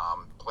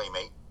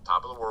playmate,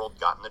 top of the world,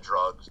 got into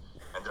drugs,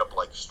 ended up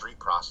like street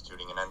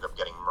prostituting, and ended up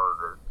getting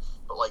murdered.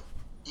 But like,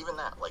 even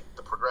that, like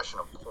the progression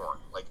of porn,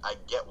 like I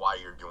get why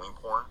you're doing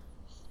porn,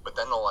 but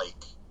then I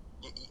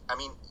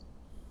mean,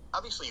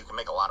 obviously you can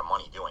make a lot of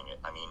money doing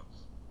it. I mean,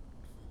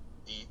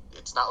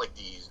 it's not like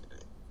these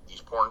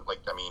porn, like,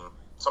 I mean,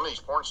 some of these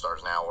porn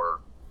stars now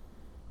are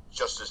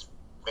just as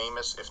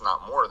famous, if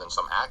not more, than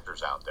some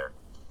actors out there.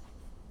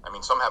 I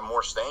mean, some have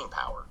more staying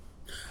power.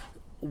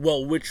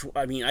 Well,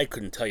 I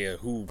couldn't tell you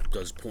who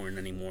does porn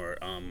anymore.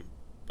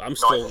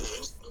 That's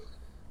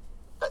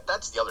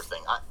the other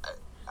thing.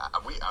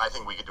 I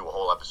think we could do a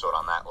whole episode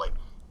on that. Like,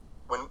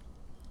 when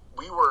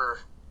we were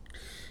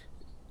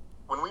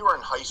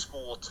in high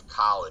school to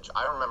college,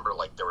 I remember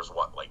like there was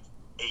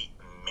 8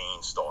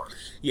 main stars.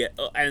 Yeah,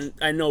 and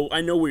I know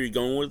where you're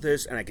going with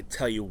this, and I can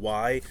tell you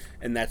why,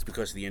 and that's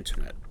because of the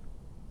internet.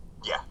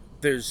 Yeah.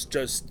 There's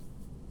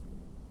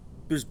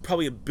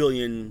probably a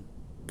billion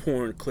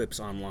porn clips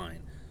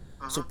online.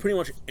 Mm-hmm. So pretty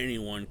much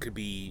anyone could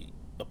be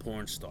a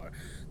porn star.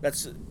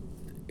 That's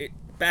it.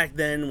 Back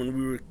then when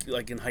we were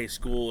like in high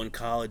school and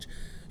college,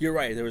 you're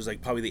right, there was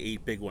like probably the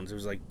 8 big ones. There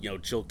was like,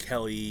 Jill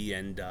Kelly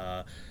and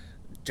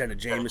Jenna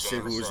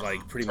Jameson, who was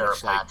like pretty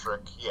much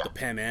Patrick, like the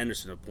Pam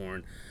Anderson of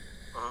porn.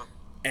 Mm-hmm.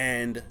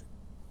 And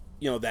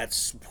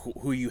that's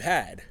who you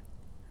had.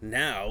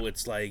 Now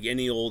it's like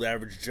any old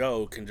average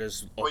Joe can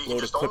just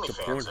upload a clip to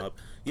Pornhub.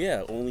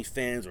 Yeah,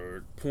 OnlyFans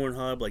or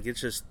Pornhub. Like,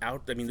 it's just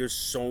out. I mean, there's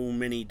so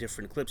many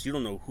different clips. You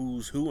don't know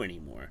who's who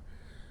anymore.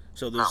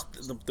 So there's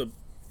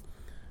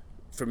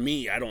for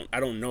me, I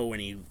don't know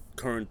any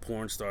current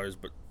porn stars,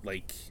 but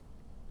like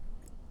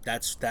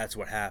that's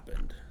what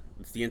happened.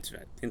 It's the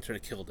internet. The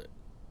internet killed it.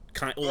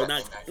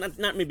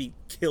 Not maybe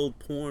killed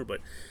porn, but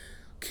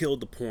killed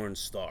the porn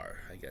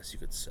star, I guess you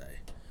could say.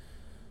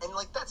 And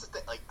like, that's the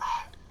thing. Like,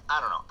 I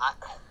don't know.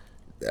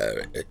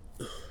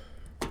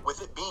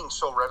 With it being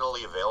so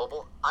readily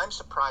available, I'm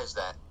surprised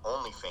that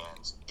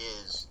OnlyFans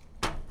is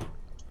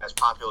as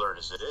popular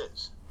as it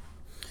is.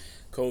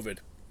 COVID.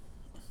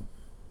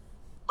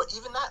 But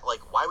even that,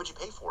 like, why would you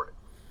pay for it?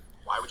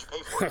 Why would you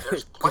pay for it?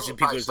 There's plenty of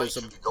private sites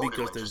you could go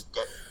to and just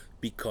get.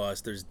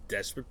 Because there's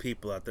desperate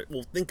people out there.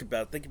 Well, think of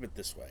it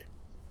this way.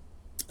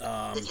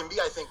 It can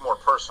be, I think, more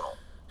personal.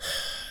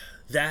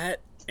 That,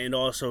 and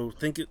also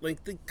think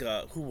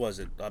who was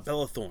it?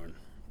 Bella Thorne.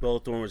 Bella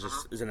Thorne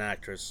is an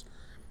actress.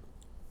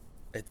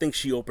 I think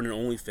she opened an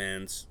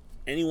OnlyFans.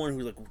 Anyone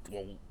who's like,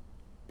 well,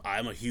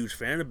 I'm a huge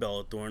fan of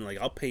Bella Thorne. Like,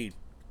 I'll pay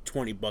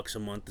 $20 a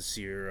month to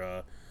see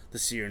her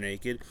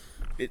naked.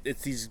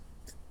 It's these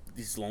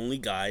lonely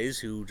guys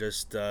who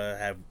just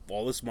have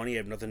all this money,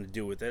 have nothing to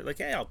do with it. Like,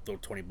 hey, I'll throw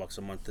 $20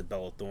 a month to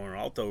Bella Thorne. Or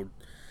I'll throw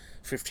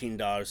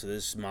 $15 to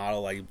this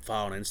model I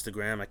follow on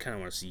Instagram. I kind of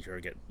want to see her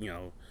get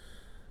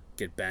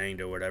banged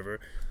or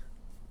whatever.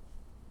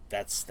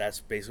 That's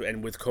basically.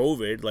 And with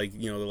COVID, like,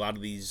 a lot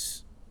of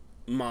these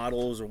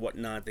models or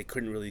whatnot, they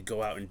couldn't really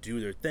go out and do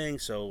their thing,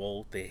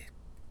 so they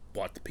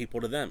bought the people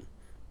to them.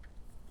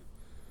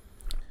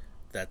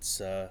 That's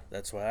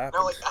what happened.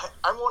 Now, like,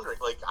 I'm wondering,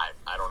 like,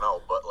 I don't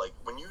know, but like,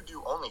 when you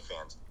do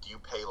OnlyFans, do you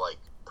pay like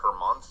per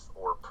month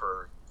or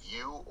per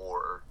view,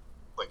 or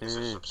like is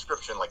it a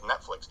subscription like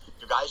Netflix?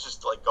 Do guys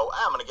just like go,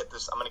 I'm gonna get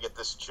this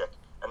chick,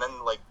 and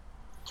then like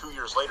 2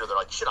 years later they're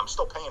like, shit, I'm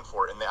still paying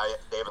for it, and they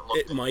haven't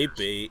looked. It might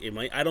be.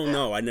 I don't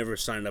know. I never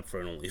signed up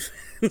for an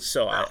OnlyFans,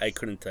 so no. I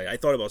couldn't tell you. I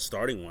thought about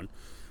starting one,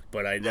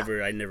 but I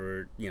never I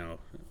never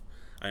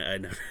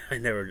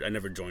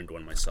joined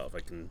one myself.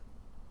 I can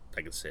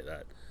say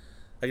that.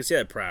 I can say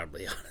that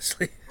proudly,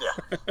 honestly. Yeah.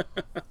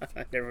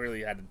 I never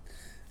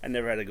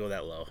had to go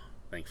that low,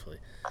 thankfully.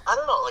 I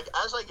don't know. Like,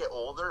 as I get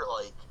older,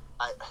 like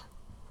I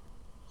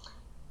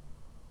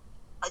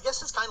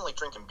guess it's kind of like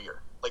drinking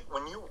beer. Like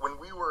when we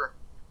were,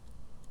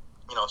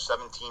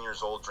 17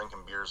 years old,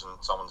 drinking beers in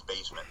someone's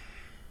basement,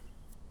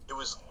 it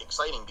was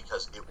exciting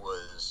because it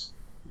was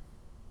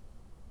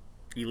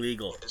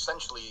illegal.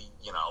 Essentially,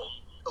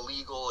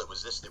 illegal. It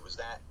was this, it was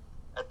that.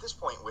 At this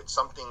point, with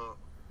something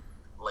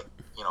like,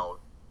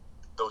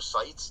 those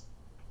sites,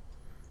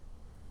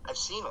 I've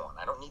seen one.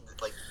 I don't need to,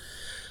 like,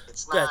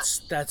 it's not.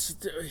 That's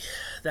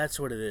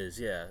what it is.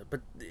 Yeah,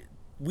 but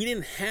we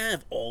didn't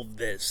have all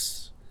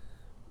this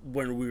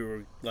when we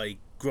were like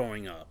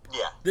growing up.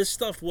 Yeah, this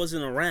stuff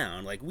wasn't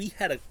around. Like, we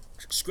had to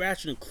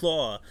scratch and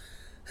claw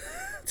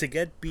to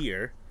get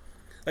beer.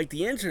 Like,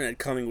 the internet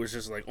coming was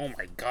just like, oh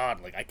my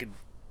god! Like, I could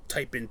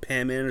type in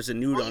Pam Anderson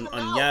nude on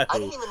Yahoo. I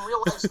didn't even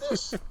realize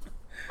this.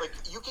 Like,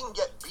 you can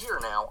get beer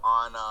now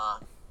on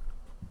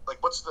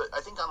like what's the?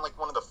 I think on like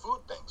one of the food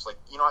things, like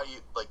you know how you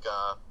like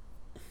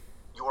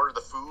you order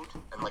the food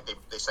and like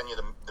they send you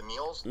the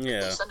meals.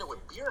 Yeah. They send it with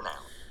beer now.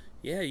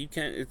 Yeah, you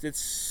can.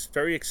 It's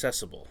very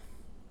accessible.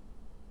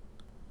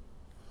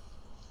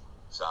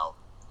 So,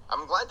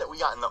 I'm glad that we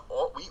got in the.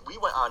 We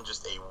went on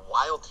just a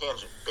wild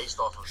tangent based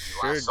off of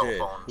the last cell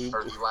phone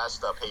or the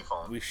last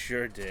payphone. We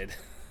sure did.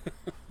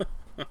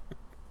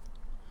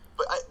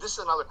 But this is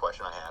another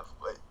question I have,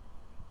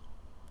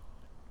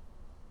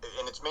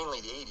 and it's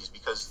mainly the '80s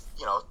because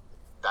you know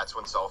that's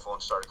when cell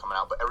phones started coming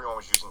out, but everyone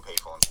was using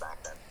payphones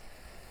back then.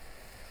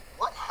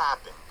 What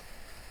happened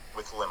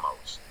with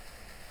limos?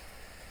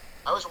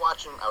 I was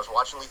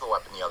watching Lethal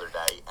Weapon the other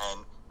day,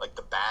 and like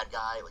the bad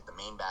guy, like the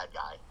main bad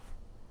guy,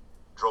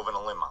 drove in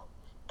a limo,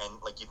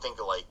 and like you think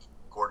of like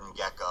Gordon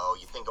Gekko,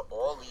 you think of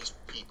all these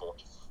people,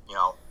 you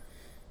know,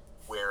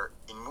 where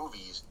in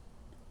movies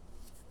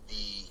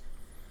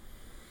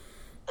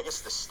I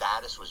guess the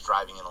status was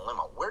driving in a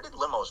limo. Where did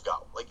limos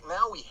go? Like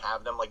now we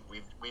have them, like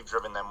we've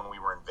driven them when we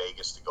were in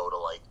Vegas to go to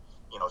like,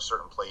 you know,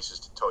 certain places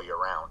to tow you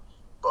around.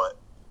 But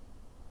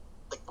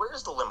like where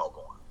is the limo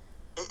going?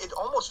 It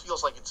almost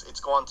feels like it's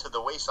gone to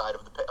the wayside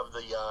of the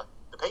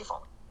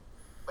payphone.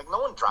 Like no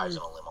one drives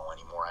in a limo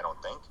anymore, I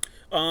don't think.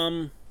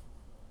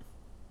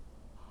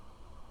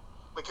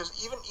 Because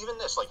even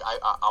this, like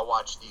I'll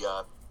watch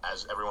the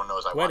as everyone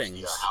knows, I watch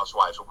the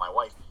Housewives with my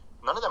wife.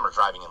 None of them are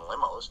driving in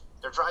limos.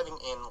 They're driving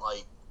in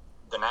like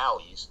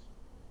Denali's.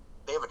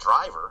 They have a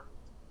driver,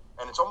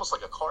 and it's almost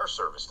like a car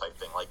service type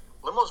thing. Like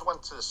limos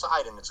went to the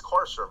side, and it's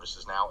car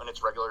services now, and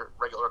it's regular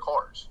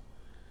cars.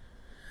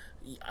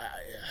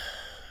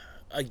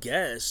 I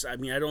guess. I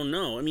mean, I don't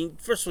know. I mean,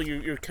 first of all,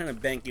 you're kind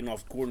of banking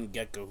off Gordon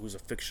Gekko, who's a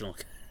fictional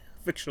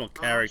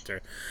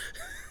character.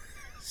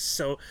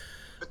 So.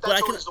 But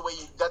that's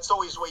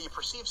always the way you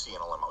perceive seeing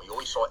a limo. You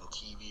always saw it in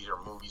TV or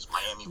movies.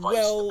 Miami Vice,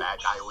 the bad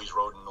guy always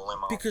rode in the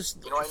limo. Because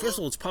first of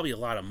all, it's probably a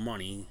lot of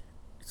money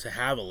to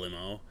have a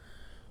limo.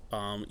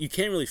 You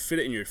can't really fit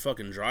it in your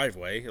fucking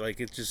driveway. Like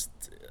it just,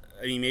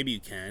 I mean, maybe you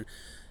can,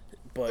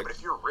 but yeah, but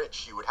if you're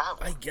rich, you would have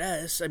one. I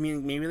guess. I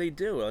mean, maybe they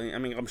do. I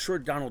mean, I'm sure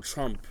Donald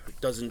Trump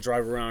doesn't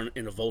drive around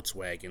in a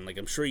Volkswagen. Like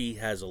I'm sure he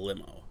has a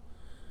limo.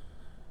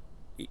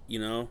 You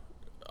know.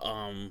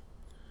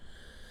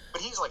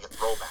 But he's like a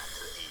throwback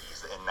to the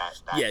 '80s in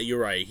that. Yeah, you're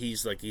right.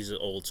 He's an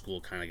old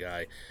school kind of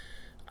guy.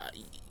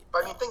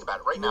 But I mean, think about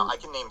it. Right now, I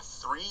can name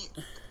three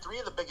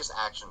of the biggest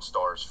action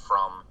stars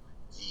from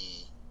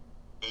the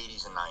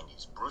 '80s and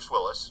 '90s: Bruce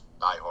Willis,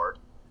 Die Hard,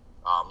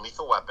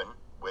 Lethal Weapon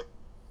with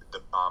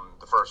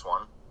the first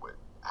one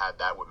had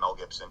that with Mel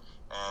Gibson,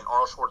 and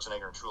Arnold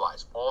Schwarzenegger in True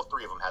Lies. All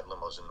three of them had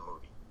limos in the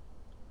movie.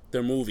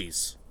 They're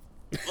movies.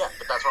 Yeah,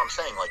 but that's what I'm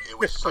saying. Like it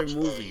was such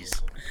movies.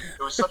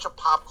 It was such a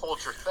pop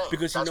culture thing.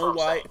 Because that's you know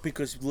why? Saying.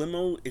 Because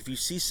limo. If you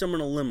see someone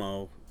in a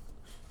limo,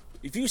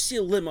 if you see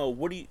a limo,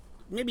 what do you?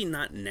 Maybe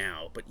not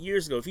now, but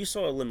years ago, if you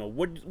saw a limo,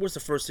 what's the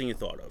first thing you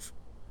thought of?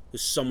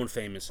 There's someone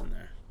famous in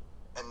there.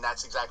 And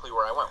that's exactly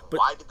where I went. But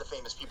why did the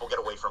famous people get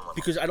away from limos?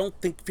 Because I don't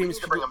think famous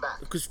people. Bring them back.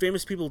 Because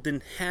famous people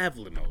didn't have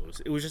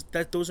limos. It was just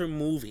that those are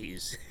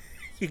movies.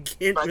 You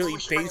can't really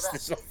base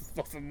this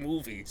off of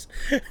movies.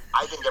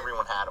 I think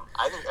everyone had them.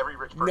 I think every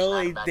rich person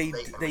had them back in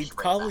the day, they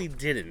probably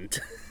didn't.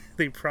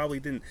 They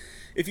probably didn't.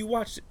 If you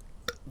watch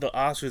the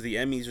Oscars, the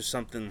Emmys, or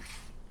something,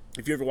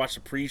 if you ever watch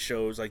the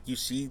pre-shows, like you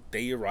see,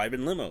 they arrive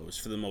in limos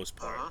for the most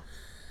part,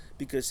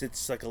 because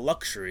it's like a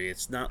luxury.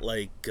 It's not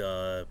like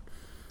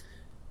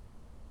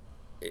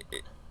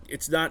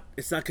it's not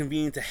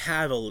convenient to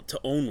have to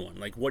own one.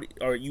 Like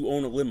you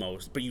own a limo,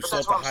 but you still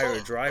have to hire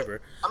a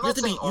driver. I'm not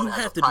saying own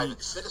as a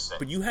private citizen.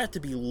 But you have to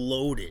be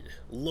loaded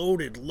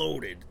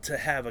to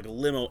have like a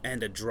limo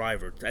and a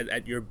driver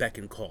at your beck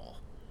and call.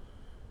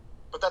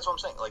 But that's what I'm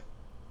saying. Like,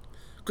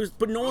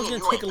 but no one's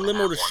gonna take a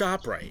limo to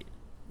ShopRite.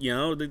 You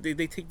know,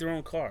 they take their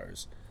own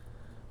cars.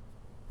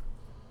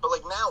 But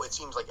like now, it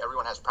seems like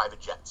everyone has private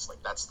jets.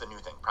 Like that's the new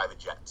thing, private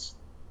jets.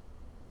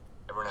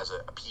 Everyone has a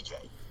PJ.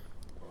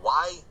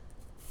 Why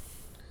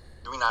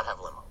do we not have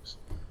limos?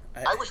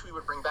 I wish we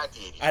would bring back the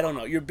 '80s. I don't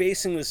know. You're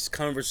basing this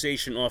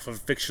conversation off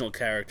of fictional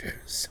characters,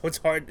 so it's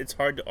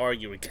hard to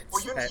argue against.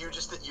 Well, that.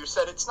 you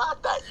said it's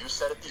not that. You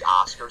said at the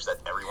Oscars that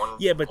everyone.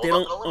 Yeah, but they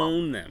don't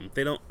own them.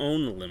 They don't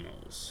own the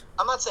limos.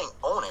 I'm not saying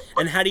own it.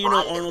 And how do you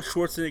know Arnold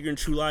Schwarzenegger in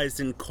True Lies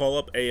didn't call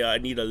up I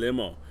need a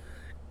limo,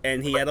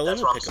 and he had a limo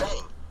pickup? That's what I'm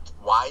saying.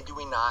 Why do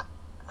we not?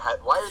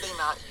 Why are they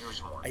not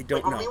used more? I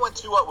don't know.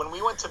 When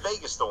we went to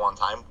Vegas the one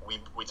time,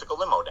 we took a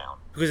limo down.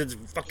 Because it's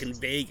fucking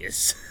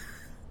Vegas.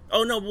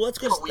 Oh no! Well, that's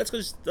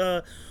because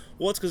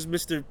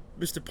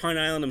Mr. Pine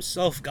Island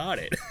himself got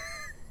it.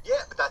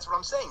 Yeah, but that's what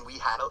I'm saying.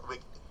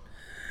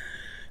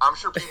 I'm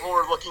sure people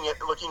were looking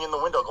in the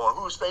window, going,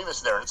 "Who's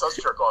famous there?" And it's us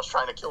jerk-offs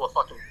trying to kill a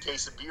fucking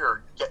case of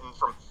beer, getting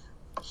from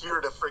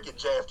here to freaking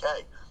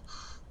JFK.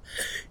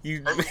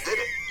 And we did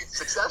it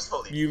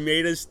successfully. You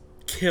made us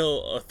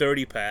kill a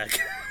 30-pack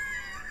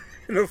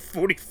in a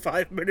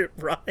 45-minute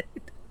ride.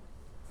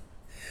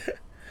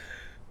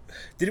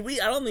 Did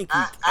we? I don't think we...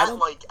 At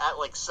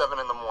like 7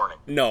 in the morning.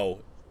 No,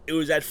 it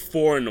was at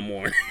 4 in the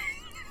morning.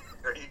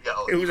 There you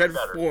go. It was Even at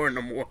better. 4 in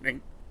the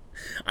morning.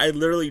 I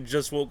literally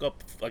just woke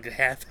up like a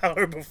half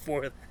hour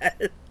before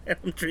that, and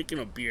I'm drinking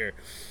a beer.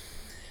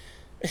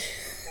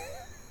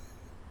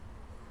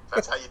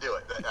 That's how you do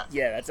it.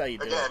 Yeah, that's how you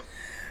do Again, it.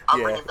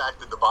 I'm bringing back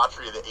the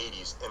debauchery of the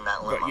 '80s in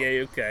that limo. But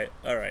yeah, okay,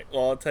 all right.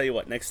 Well, I'll tell you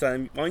what. Next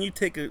time, why don't you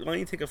take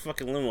a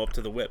fucking limo up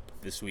to the Whip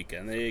this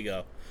weekend? There you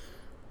go.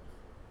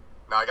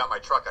 Now I got my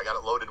truck. I got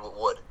it loaded with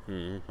wood.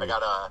 Mm-hmm.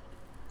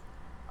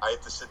 I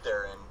had to sit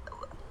there and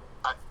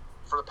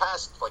for the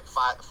past like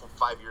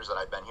five years that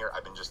I've been here,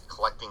 I've been just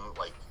collecting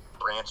like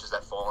branches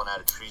that fallen out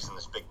of trees in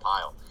this big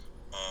pile,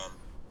 and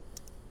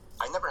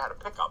I never had a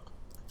pickup,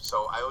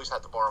 so I always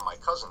had to borrow my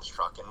cousin's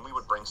truck, and we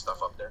would bring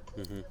stuff up there.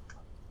 Mm-hmm.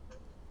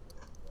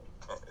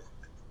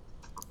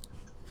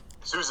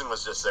 Susan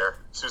was just there.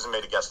 Susan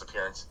made a guest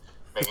appearance,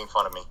 making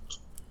fun of me.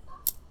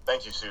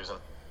 Thank you, Susan.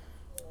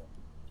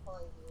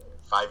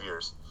 5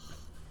 years.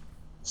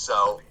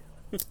 So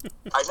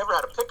I never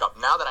had a pickup.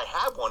 Now that I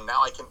have one,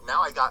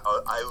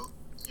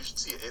 you should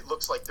see it. It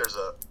looks like there's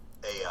a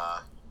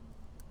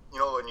you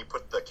know when you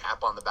put the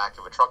cap on the back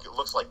of a truck, it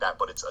looks like that,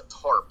 but it's a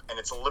tarp, and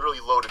it's literally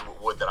loaded with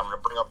wood that I'm going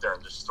to bring up there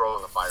and just throw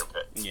in the fire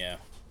pit. Yeah.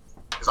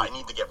 Because I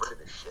need to get rid of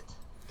this shit.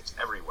 It's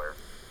everywhere.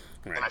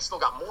 Right. And I still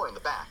got more in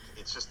the back.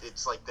 It's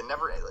like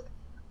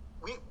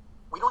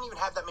we don't even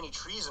have that many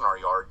trees in our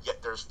yard,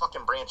 yet there's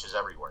fucking branches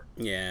everywhere.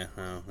 Yeah,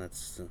 well,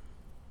 that's...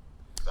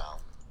 So...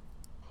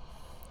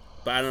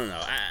 But I don't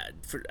know.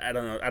 I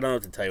don't know. I don't know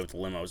what to tell you with the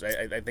limos.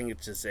 I think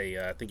it's just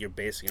I think you're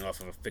basing it off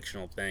of a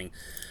fictional thing.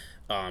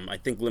 I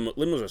think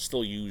limos are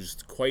still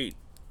used quite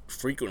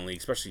frequently,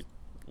 especially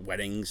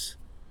weddings.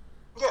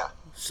 Yeah.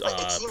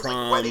 It seems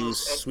proms, like weddings,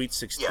 sweet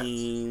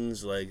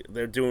 16s, like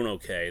they're doing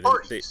okay.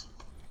 Parties.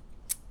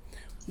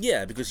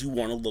 Yeah, because you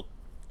want to look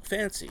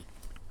fancy,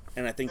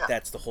 and I think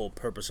that's the whole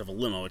purpose of a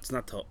limo. It's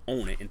not to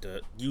own it and to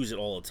use it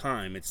all the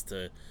time. It's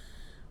to,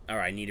 all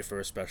right, I need it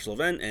for a special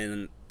event,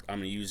 and I'm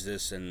gonna use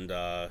this and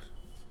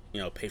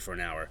pay for an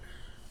hour,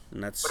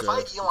 and that's. But if I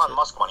had Elon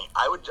Musk money,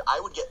 I'd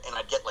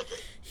get like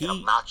an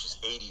obnoxious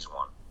 '80s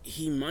one.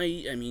 He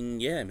might. I mean,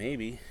 yeah,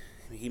 maybe.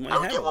 He might. I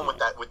would get one with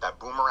that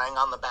boomerang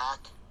on the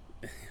back.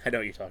 I know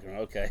what you're talking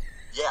about. Okay.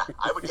 Yeah,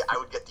 I would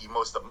get the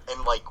most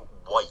in like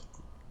white,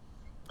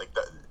 like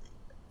the.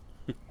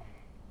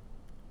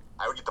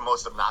 I would get the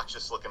most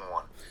obnoxious looking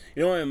one.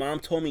 You know what my mom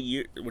told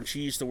me when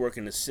she used to work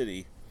in the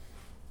city.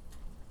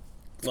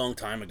 Long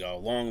time ago,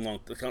 I'm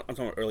talking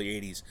about early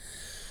 80s.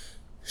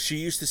 She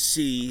used to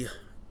see,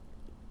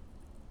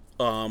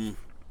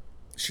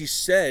 she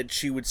said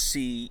she would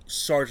see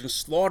Sergeant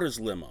Slaughter's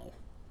limo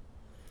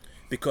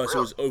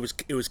because really?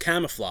 it was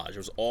camouflage. It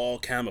was all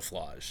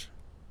camouflage.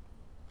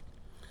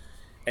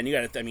 And you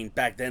got to, I mean,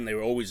 back then they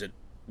were always at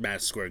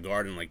Madison Square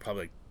Garden, like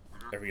probably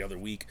every other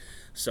week.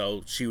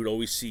 So she would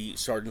always see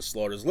Sergeant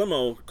Slaughter's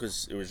limo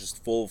because it was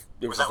just full of...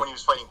 Was that when he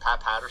was fighting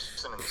Pat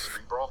Patterson in the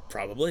street brawl?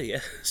 Probably, yeah.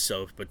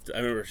 So, but I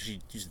remember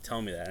she used to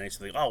tell me that, and I used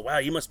to think, oh, wow,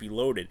 you must be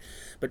loaded.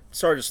 But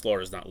Sergeant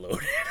Slaughter's not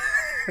loaded.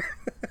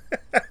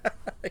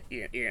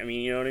 yeah, I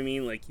mean, you know what I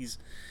mean? Like,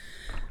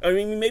 I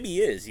mean, maybe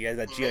he is. He has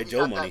that G.I.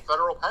 Joe money. That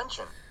federal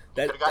pension.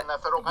 He could have gotten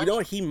that federal pension. You know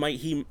what?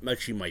 He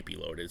actually might be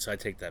loaded, so I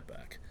take that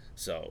back.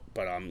 So,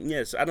 but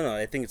yes, I don't know.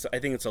 I think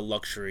it's a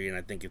luxury, and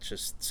I think it's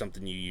just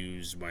something you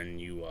use when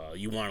you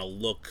want to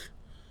look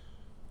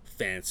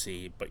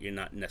fancy, but you're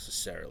not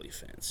necessarily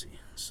fancy.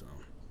 So,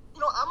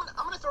 I'm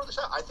gonna throw this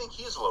out. I think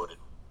he is loaded.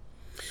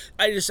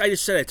 I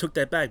just said I took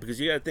that back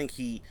because you got to think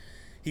he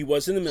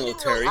was in the military.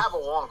 He didn't really have a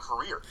long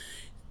career.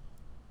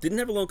 Didn't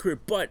have a long career,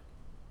 but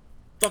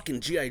fucking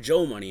G.I.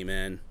 Joe money,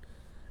 man.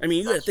 I mean,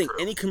 you got to think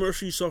any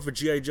commercial you saw for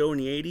G.I. Joe in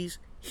the 80s,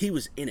 he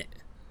was in it.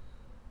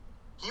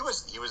 He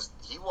was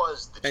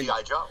the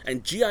G.I. Joe.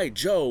 And G.I.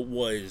 Joe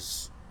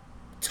was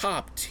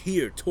top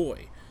tier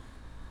toy.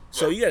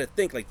 So you got to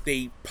think, like,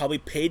 they probably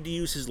paid to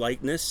use his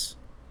likeness.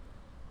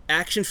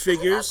 Action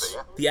figures,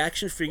 the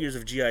action figures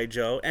of G.I.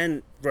 Joe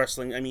and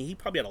wrestling. I mean, he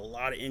probably had a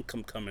lot of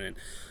income coming in.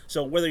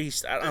 So whether I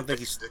don't think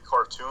he's the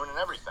cartoon and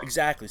everything.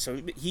 Exactly.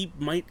 So he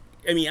might.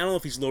 I mean, I don't know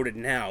if he's loaded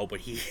now,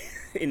 but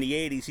in the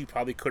 80s he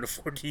probably could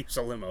afford to use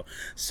a limo.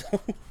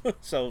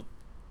 So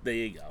there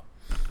you go.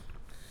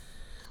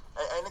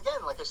 And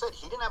again, like I said,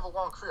 he didn't have a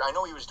long career. I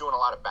know he was doing a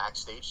lot of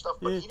backstage stuff,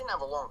 but he didn't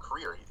have a long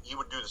career. He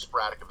would do the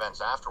sporadic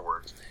events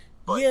afterwards.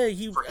 But yeah,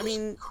 he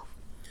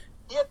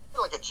had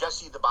like a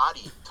Jesse the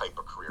Body type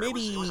of career.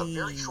 Maybe it was a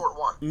very short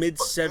one.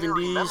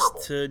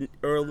 Mid-70s to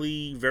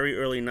very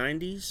early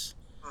 90s,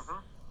 mm-hmm.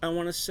 I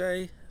want to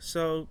say.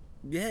 So,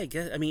 yeah,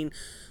 I mean,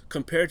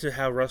 compared to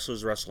how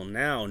wrestlers wrestle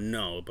now,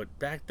 no. But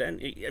back then,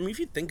 I mean, if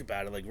you think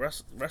about it, like,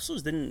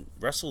 wrestlers didn't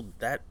wrestle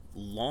that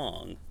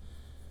long.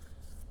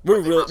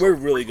 We're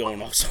really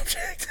going off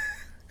subject.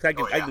 I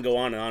can go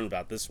on and on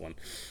about this one.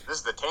 This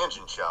is the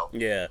tangent show.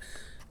 Yeah.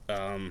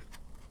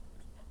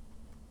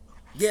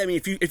 Yeah, I mean,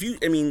 if you,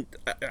 I mean,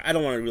 I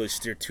don't want to really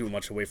steer too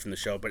much away from the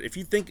show, but if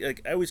you think,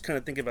 like, I always kind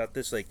of think about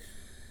this, like,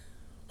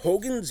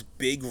 Hogan's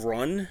big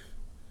run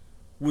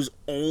was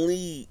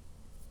only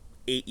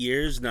 9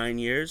 years.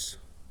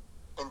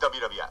 In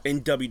WWF.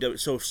 In WWF.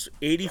 So,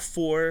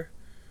 84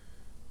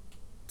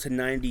 to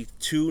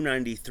 92,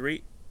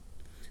 93.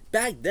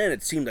 Back then,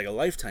 it seemed like a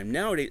lifetime.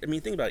 Nowadays, I mean,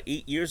 think about it,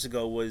 8 years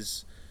ago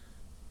was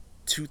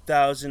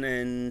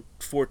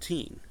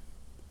 2014.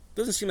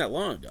 Doesn't seem that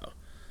long ago.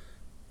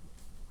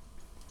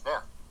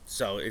 Yeah.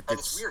 So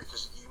it's weird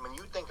because when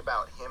you think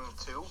about him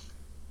too,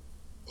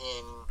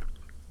 in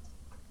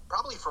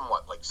probably from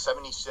what, like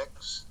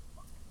 76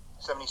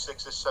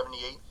 to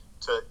 78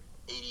 to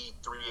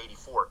 83,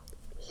 84,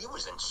 he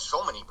was in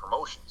so many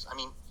promotions. I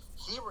mean,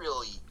 he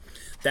really...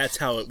 That's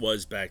how it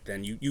was back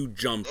then. You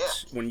jumped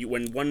when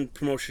one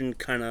promotion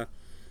kind of...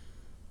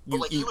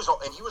 he was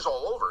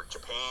all over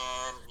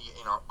Japan,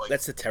 like...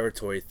 That's the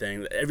territory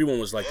thing. Everyone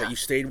was like that. You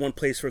stayed one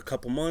place for a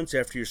couple months.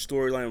 After your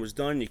storyline was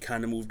done, you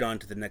kind of moved on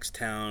to the next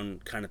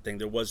town kind of thing.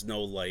 There was no,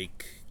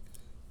 like...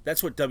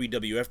 That's what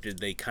WWF did.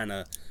 They kind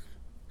of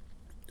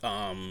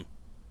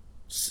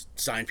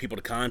signed people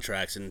to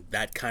contracts, and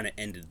that kind of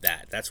ended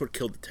that. That's what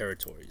killed the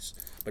territories.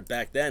 But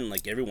back then,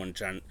 like, everyone...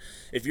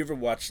 If you ever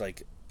watched,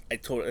 like... I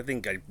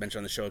think I mentioned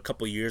on the show a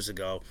couple years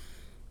ago,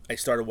 I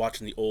started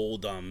watching the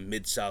old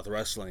Mid-South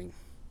Wrestling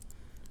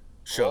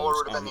shows. Waller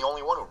would have been the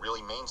only one who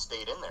really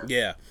mainstayed in there.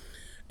 Yeah.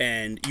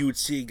 And you would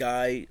see a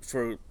guy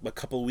for a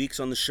couple of weeks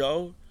on the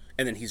show,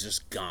 and then he's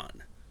just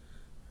gone.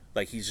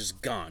 Like, he's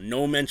just gone.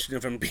 No mention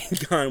of him being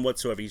gone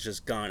whatsoever. He's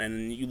just gone. And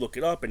then you look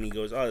it up, and he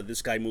goes, oh,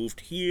 this guy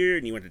moved here,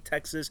 and he went to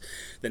Texas.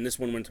 Then this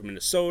one went to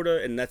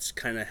Minnesota, and that's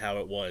kind of how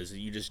it was.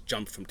 You just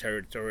jumped from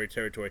territory to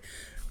territory.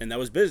 And that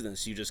was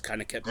business. You just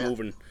kind of kept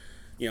moving.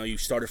 You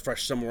started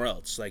fresh somewhere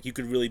else. Like, you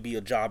could really be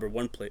a jobber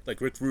one place. Like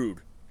Rick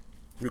Rude.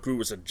 Rick Rude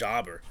was a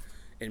jobber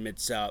in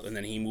Mid-South, and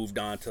then he moved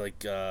on to,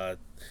 like, I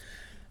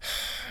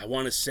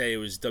want to say it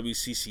was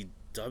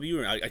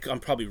WCCW.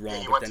 I'm probably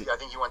wrong. Yeah, I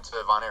think he went to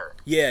Von Erich.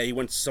 Yeah, he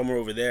went somewhere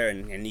over there,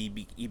 and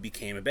he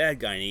became a bad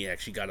guy, and he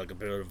actually got, like, a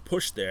bit of a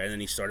push there, and then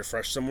he started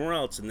fresh somewhere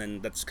else, and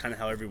then that's kind of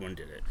how everyone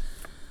did it.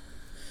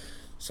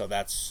 So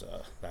that's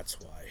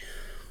why.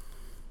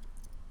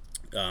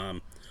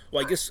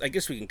 Well, I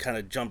guess we can kind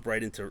of jump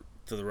right into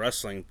the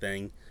wrestling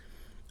thing.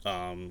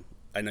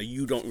 I know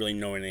you don't really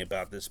know anything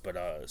about this,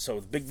 but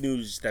so the big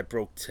news that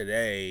broke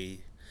today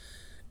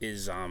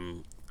is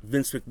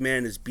Vince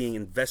McMahon is being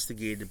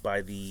investigated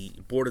by the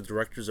board of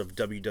directors of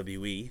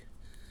WWE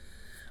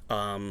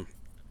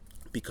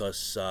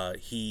because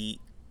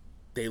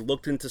they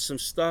looked into some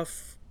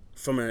stuff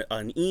from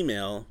an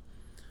email.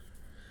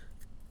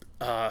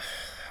 How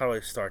do I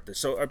start this?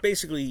 So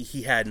basically,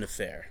 he had an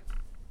affair.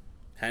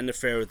 Had an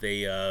affair with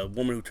a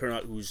woman who turned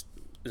out who was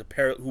a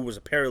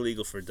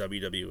paralegal for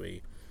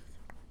WWE.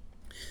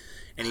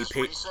 And is he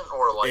paid. Recent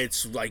or like?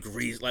 It's like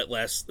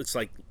It's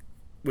like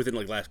within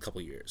like last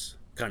couple of years,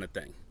 kind of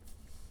thing.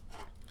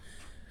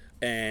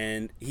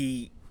 And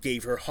he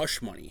gave her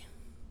hush money,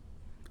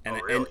 and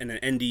an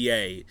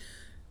NDA.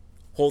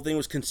 Whole thing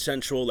was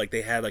consensual, like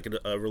they had like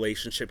a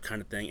relationship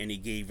kind of thing. And he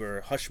gave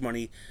her hush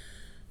money.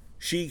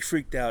 She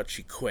freaked out.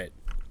 She quit.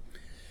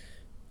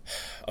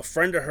 A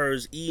friend of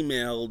hers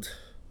emailed,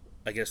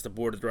 I guess, the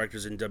board of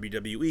directors in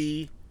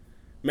WWE,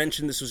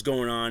 mentioned this was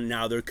going on.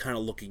 Now they're kind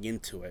of looking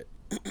into it.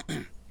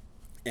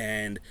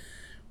 And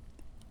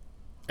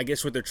I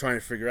guess what they're trying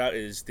to figure out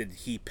is, did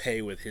he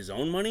pay with his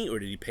own money or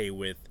did he pay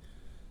with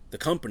the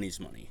company's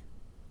money?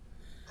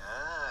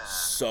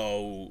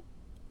 So,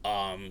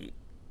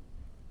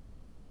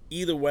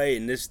 either way,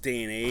 in this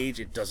day and age,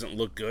 it doesn't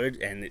look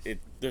good. And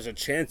there's a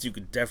chance you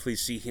could definitely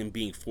see him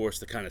being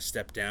forced to kind of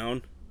step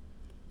down.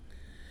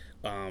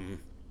 And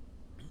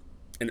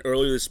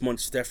earlier this month,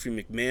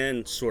 Stephanie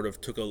McMahon sort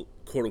of took a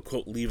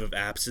quote-unquote leave of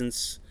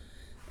absence,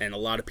 and a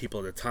lot of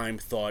people at the time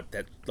thought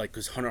that, like,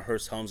 because Hunter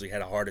Hearst Helmsley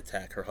had a heart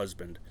attack, her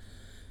husband.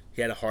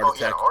 He had a heart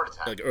attack.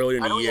 Like, earlier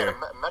in the year. He had a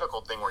medical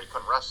thing where he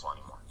couldn't wrestle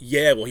anymore.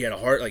 Yeah, well, he had a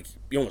heart, like,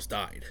 he almost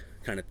died,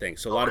 kind of thing.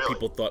 So a lot of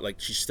people thought,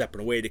 like, she's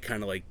stepping away to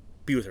kind of, like,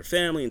 be with her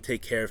family and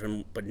take care of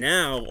him. But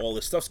now, all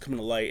this stuff's coming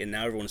to light, and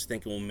now everyone's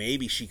thinking, well,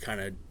 maybe she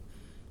kind of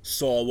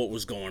saw what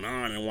was going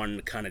on and wanted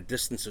to kind of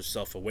distance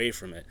herself away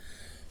from it.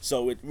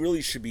 So it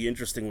really should be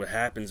interesting what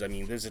happens. I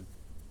mean, there's a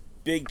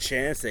big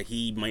chance that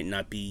he might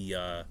not be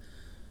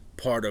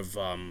part of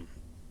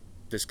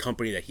this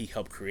company that he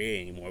helped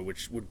create anymore,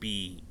 which would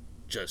be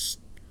just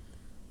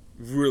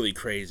really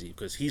crazy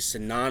because he's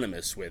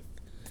synonymous with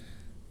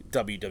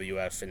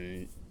WWF,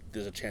 and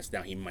there's a chance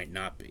now he might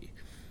not be.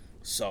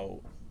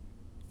 So,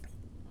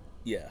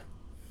 yeah.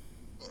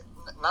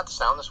 Not to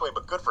sound this way,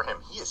 but good for him.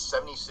 He is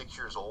 76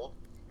 years old,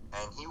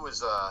 and he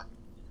was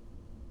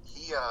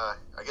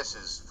I guess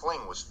his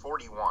fling was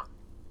 41.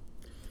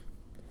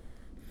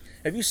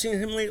 Have you seen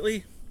him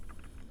lately?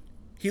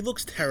 He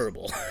looks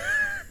terrible.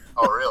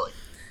 Oh, really?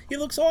 He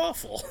looks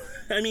awful.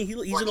 I mean,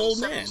 he's an old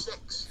 76.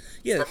 Man.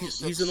 Yeah,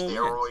 he's an old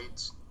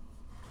steroids. Man.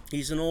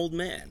 He's an old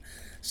man.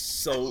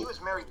 So and he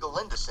was married to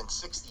Linda since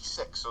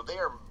 66, so they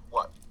are,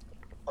 what,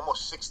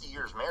 almost 60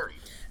 years married.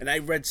 And I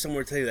read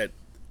somewhere today that,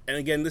 and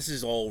again, this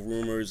is all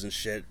rumors and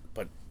shit,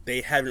 but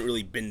they haven't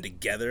really been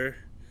together.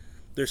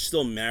 They're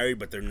still married,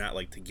 but they're not,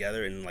 like,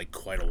 together in, like,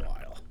 quite a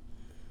while.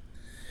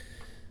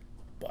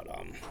 But,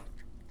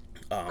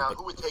 now,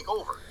 who would take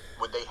over?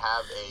 would they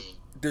have a?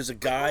 There's a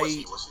guy.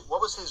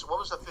 What was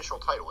the official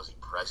title? Was he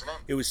president?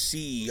 It was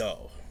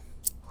CEO.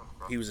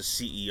 He was a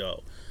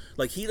CEO.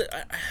 Like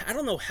I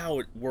don't know how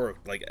it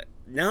worked. Like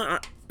now,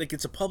 like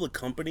it's a public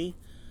company,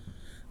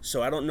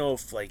 so I don't know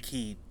if like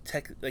he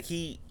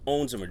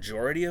owns a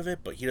majority of it,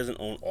 but he doesn't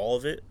own all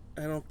of it.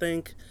 I don't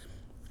think.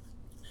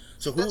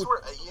 So that's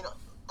where,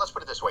 let's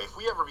put it this way: if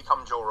we ever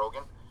become Joe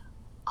Rogan,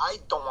 I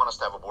don't want us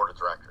to have a board of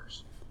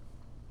directors.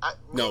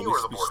 No, you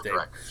were the board of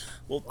directors.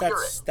 Well,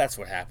 that's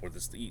what happened with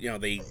this.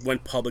 They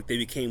went public. They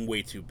became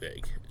way too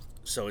big.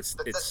 So it's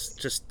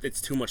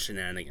too much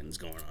shenanigans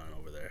going on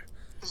over there.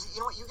 Because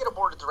you know what, you get a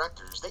board of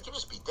directors, they can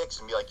just be dicks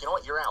and be like, you know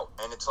what, you're out.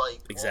 And it's like,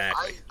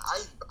 exactly.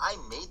 Well, I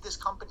made this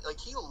company. Like,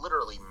 he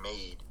literally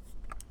made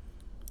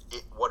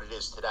it what it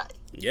is today.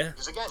 Yeah.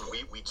 Because again,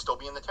 we'd still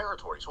be in the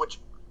territories, which,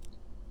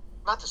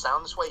 not to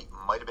sound this way,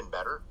 might have been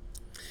better.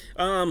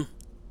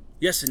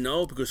 Yes and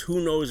no, because who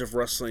knows if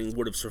wrestling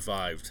would have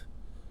survived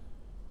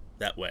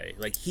that way.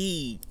 Like,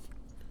 you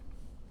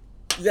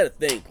gotta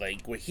think,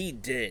 like, what he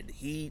did,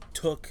 he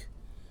took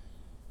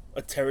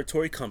a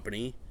territory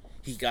company,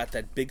 he got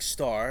that big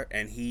star,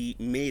 and he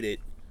made it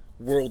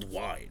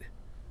worldwide.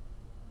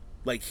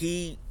 Like,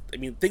 think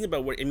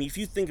about if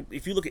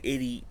you look at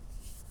the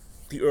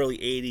early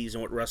 80s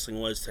and what wrestling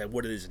was to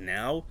what it is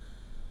now,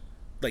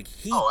 like,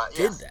 he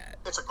did that.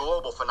 It's a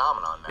global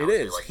phenomenon now. It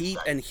is. He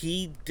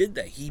did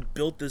that. He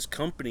built this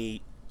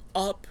company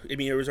up. I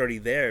mean, it was already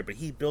there, but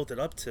he built it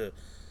up to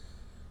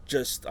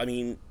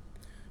WWE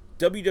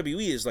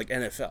is like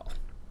NFL.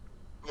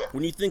 Yeah.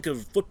 When you think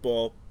of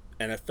football,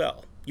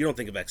 NFL. You don't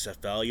think of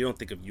XFL. You don't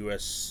think of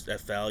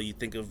USFL. You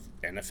think of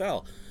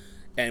NFL.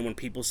 And when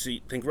people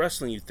think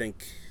wrestling, you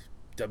think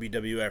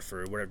WWF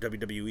or whatever,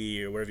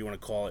 WWE or whatever you want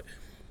to call it.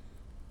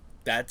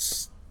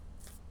 It's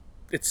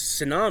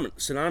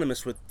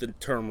synonymous with the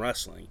term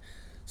wrestling.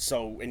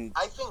 So,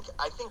 I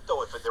think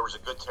though, if there was a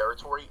good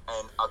territory,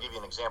 and I'll give you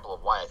an example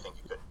of why I think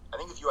you could. I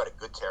think if you had a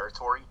good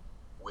territory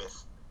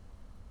with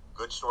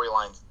good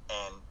storylines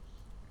and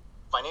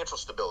financial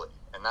stability,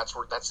 and that's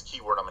the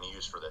key word I'm going to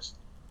use for this.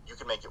 You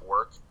can make it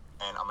work,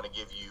 and I'm going to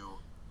give you,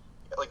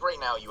 like right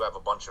now, you have a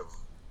bunch of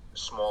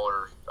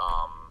smaller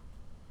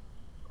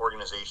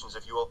organizations,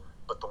 if you will,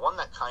 but the one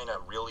that kind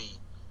of really,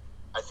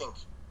 I think,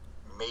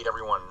 made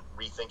everyone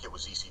rethink it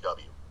was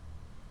ECW.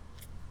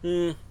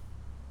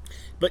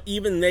 But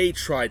even they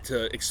tried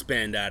to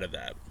expand out of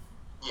that.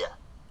 Yeah.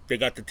 They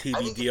got the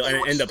TV deal, and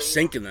it ended up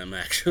sinking them,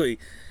 actually.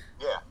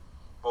 Yeah.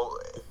 Well,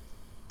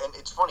 and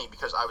it's funny,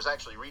 because I was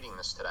actually reading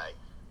this today.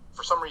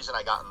 For some reason,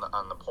 I got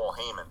on the Paul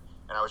Heyman,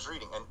 and I was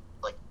reading, and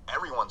like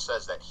everyone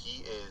says that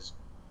he is,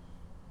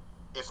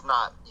 if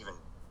not even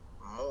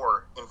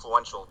more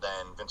influential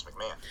than Vince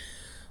McMahon.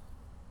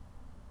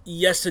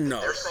 Yes and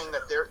no. They're saying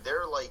that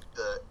they're like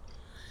the.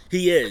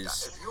 He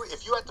is.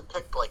 If you had to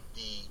pick like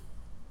the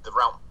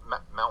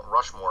Mount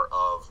Rushmore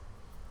of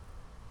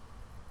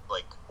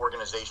like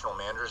organizational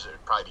managers, it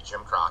would probably be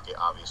Jim Crockett,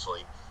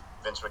 obviously,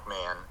 Vince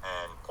McMahon,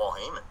 and Paul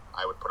Heyman.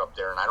 I would put up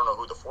there, and I don't know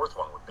who the fourth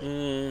one would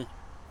be.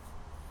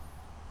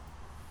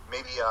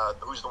 Maybe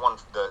who's the one?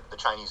 The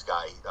Chinese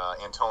guy,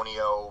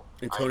 Antonio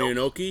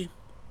Inoki,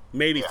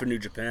 maybe for New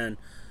Japan.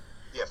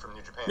 Yeah, from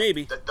New Japan.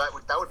 Maybe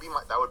that would be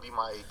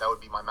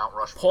my Mount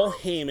Rushmore. Paul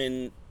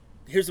Heyman.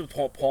 Here's what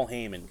Paul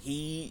Heyman.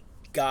 He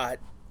got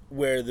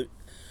where the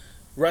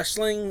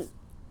wrestling,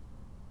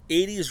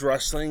 80s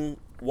wrestling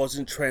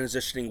wasn't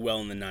transitioning well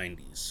in the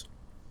 90s.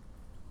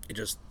 It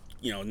just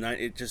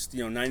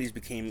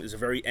 90s is a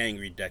very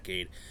angry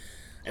decade.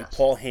 And yes.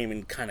 Paul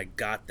Heyman kind of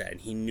got that,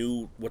 and he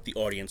knew what the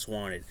audience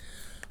wanted.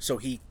 So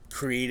he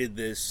created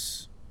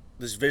this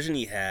vision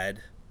he had.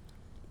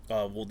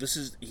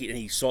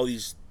 He saw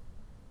these.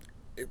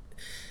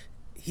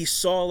 He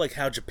saw like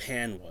how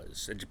Japan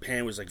was, and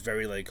Japan was like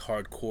very like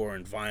hardcore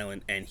and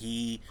violent, and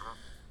he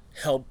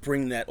helped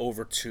bring that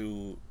over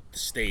to the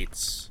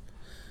States.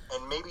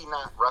 And maybe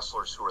not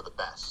wrestlers who are the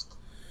best,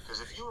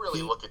 because if you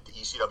really look at the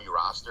ECW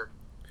roster.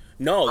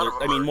 No,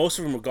 most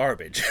of them are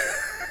garbage.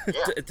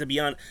 Yeah. to be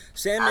honest,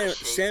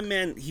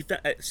 Sandman, he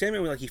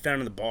found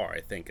in the bar. I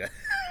think,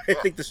 I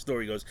think the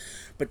story goes,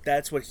 but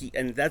that's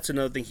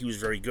another thing he was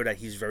very good at.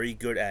 He's very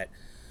good at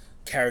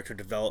character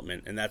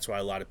development, and that's why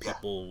a lot of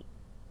people,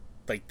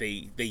 like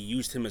they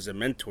used him as a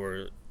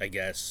mentor, I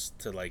guess,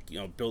 to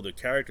build their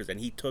characters. And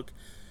he took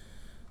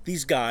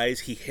these guys,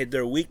 he hid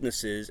their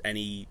weaknesses, and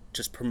he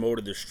just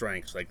promoted their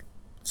strengths. Like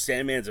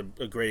Sandman's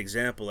a great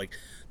example. Like,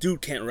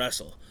 dude can't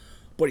wrestle,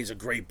 but he's a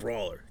great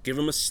brawler. Give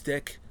him a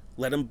stick,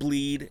 let him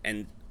bleed,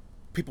 and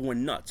people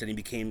went nuts, and he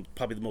became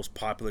probably the most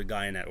popular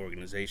guy in that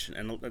organization.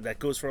 And that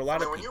goes for a lot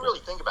of people. When you really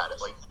think about it,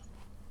 like,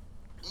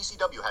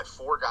 ECW had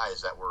 4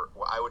 guys that were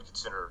what I would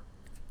consider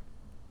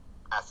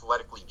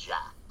athletically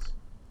jacked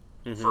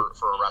for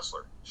a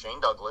wrestler. Shane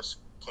Douglas,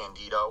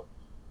 Candido,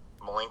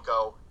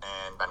 Malenko,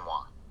 and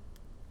Benoit.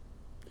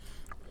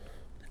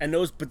 And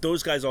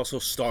those guys also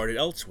started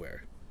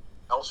elsewhere.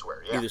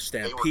 Yeah. Either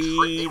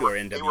Stampede or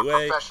NWA. They were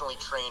professionally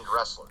trained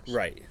wrestlers.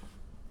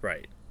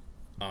 Right.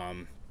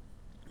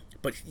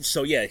 But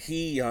so yeah,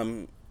 he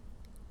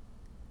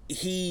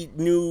he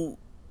knew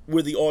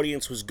where the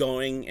audience was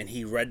going, and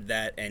he read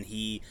that, and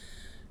he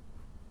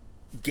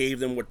gave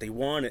them what they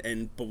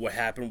wanted. But what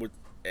happened with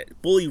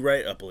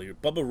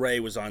Bubba Ray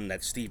was on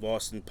that Steve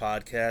Austin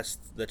podcast,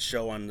 that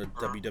show on the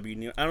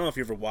WWE. I don't know if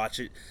you ever watch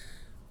it.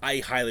 I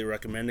highly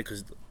recommend it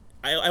because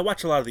I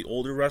watch a lot of the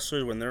older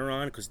wrestlers when they're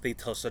on because they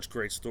tell such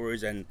great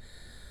stories. And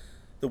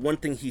the one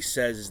thing he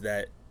says is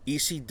that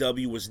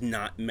ECW was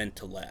not meant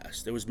to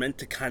last. It was meant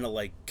to kind of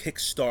like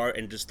kickstart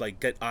and just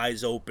like get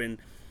eyes open,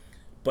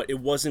 but it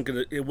wasn't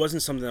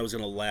something that was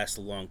gonna last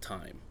a long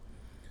time.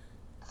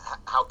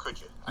 How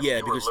could you? Yeah,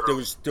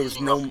 because there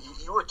was no.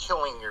 You were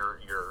killing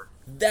your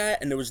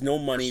that, and there was no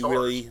money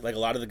really. Like a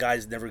lot of the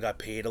guys never got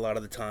paid a lot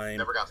of the time.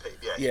 Never got paid.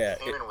 Yeah.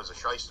 Heyman was a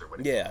shyster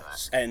when it came to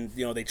that. And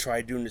they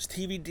tried doing this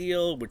TV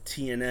deal with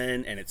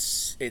TNN, and it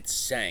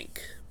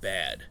sank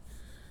bad.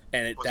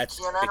 And it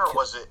TNN or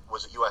was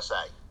it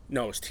USA?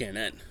 No, it was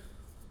TNN.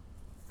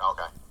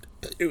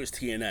 Okay. It was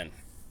TNN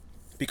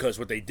because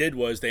what they did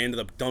was they ended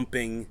up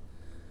dumping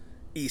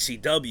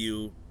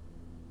ECW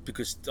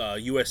because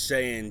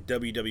USA and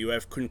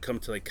WWF couldn't come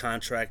to like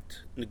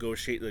contract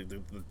negotiate. Like, the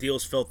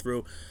deals fell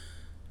through.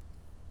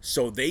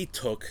 So they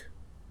took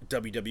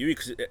WWE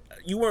because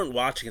you weren't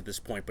watching at this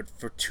point, but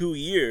for 2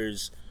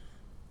 years,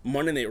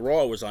 Monday Night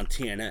Raw was on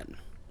TNN.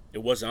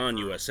 It wasn't on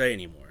USA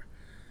anymore.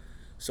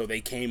 So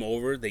they came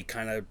over. They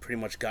kind of pretty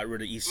much got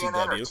rid of ECW.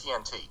 TNN or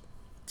TNT?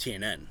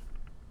 TNN.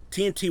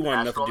 TNT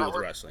wanted nothing to do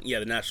with wrestling. Yeah,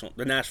 the national.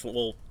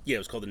 Well, yeah, it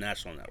was called the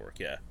National Network.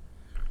 Yeah.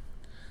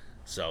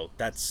 So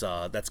that's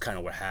kind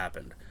of what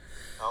happened.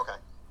 Okay.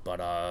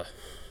 But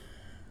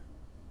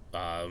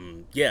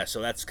yeah.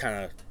 So that's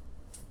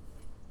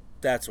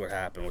what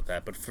happened with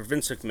that. But for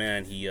Vince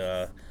McMahon,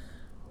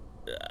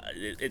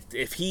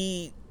 if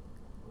he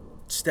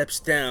steps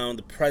down,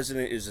 the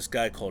president is this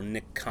guy called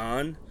Nick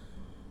Khan,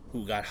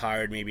 who got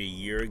hired maybe a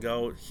year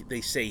ago. They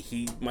say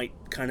he might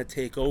kind of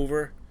take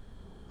over.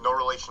 No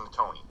relation to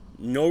Tony.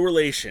 No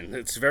relation.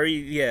 It's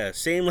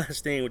same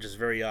last name, which is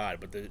very odd,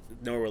 but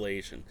no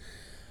relation.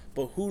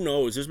 But who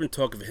knows? There's been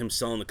talk of him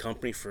selling the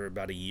company for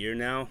about a year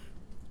now.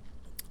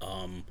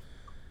 I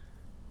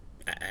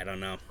don't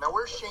know. Now,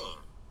 where's Shane?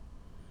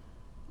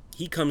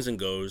 He comes and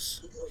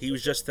goes. He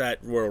was just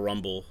at Royal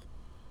Rumble.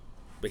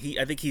 But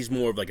I think he's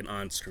more of like an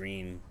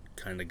on-screen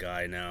kind of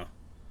guy now.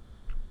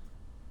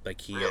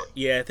 Like really?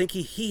 Yeah, I think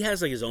he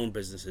has like his own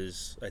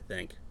businesses, I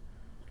think.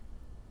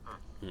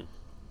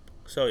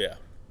 So yeah.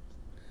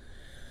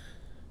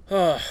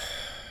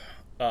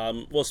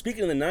 Well,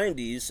 speaking of the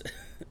 90s,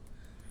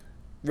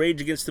 Rage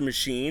Against the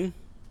Machine,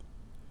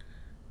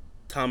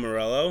 Tom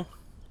Morello.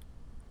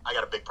 I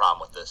got a big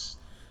problem with this.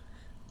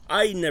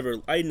 I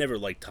never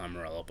liked Tom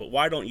Morello, but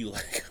why don't you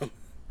like him?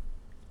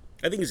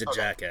 I think he's a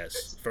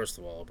jackass, first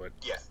of all, but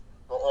yeah,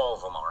 well, all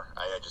of them are.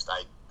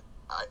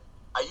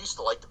 I used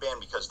to like the band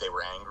because they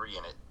were angry,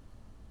 and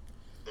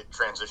it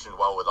transitioned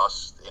well with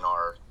us in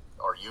our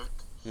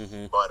youth.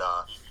 Mm-hmm. But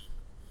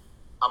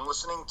I'm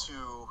listening to,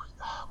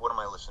 what am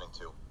I listening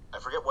to? I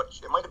forget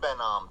it might have been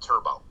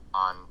Turbo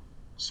on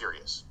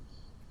Sirius.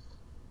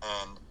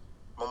 And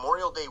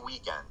Memorial Day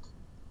weekend,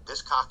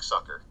 this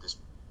cocksucker, this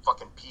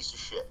fucking piece of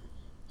shit,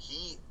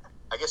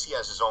 I guess he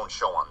has his own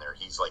show on there.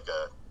 He's like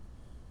a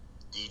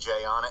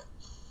DJ on it.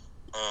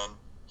 And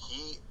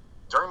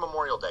during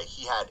Memorial Day,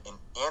 he had an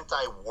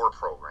anti-war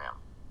program.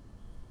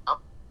 I'm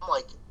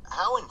like,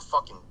 how in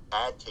fucking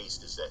bad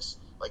taste is this?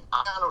 Like,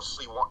 I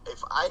honestly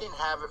if I didn't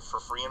have it for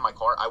free in my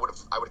car, I would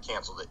have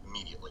canceled it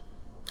immediately.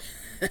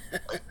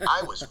 Like,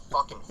 I was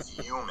fucking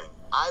fuming.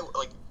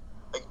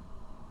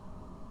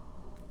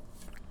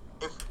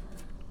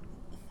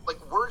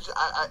 Words,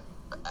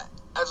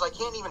 as I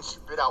can't even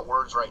spit out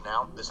words right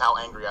now, is how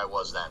angry I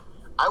was then.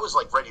 I was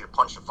like ready to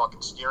punch the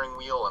fucking steering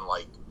wheel, and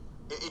like,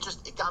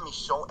 it got me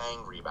so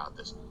angry about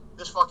this.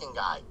 This fucking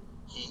guy,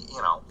 he's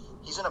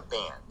in a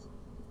band,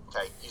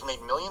 okay? He's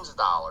made millions of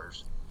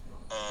dollars.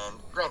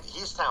 And granted,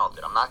 he's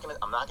talented. I'm not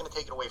gonna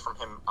take it away from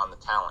him on the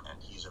talent end.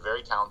 He's a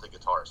very talented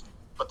guitarist.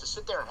 But to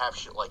sit there and have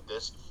shit like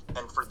this,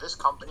 and for this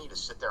company to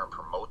sit there and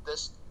promote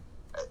this,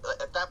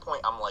 at that point,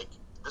 I'm like,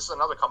 this is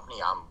another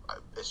company.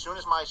 As soon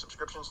as my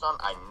subscription's done,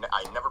 I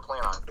never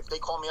plan on. If they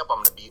call me up,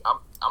 I'm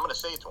gonna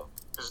say it to them,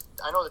 because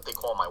I know that they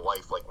call my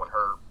wife like when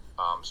her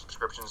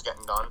subscription's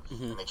getting done,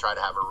 mm-hmm. and they try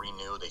to have her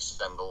renew. They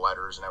send the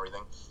letters and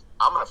everything.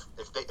 I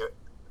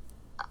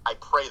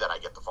pray that I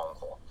get the phone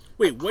call.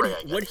 Wait,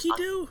 what he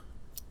do?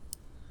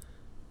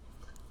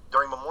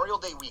 During Memorial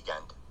Day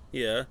weekend,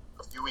 yeah,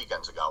 a few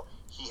weekends ago,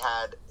 he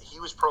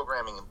was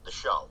programming the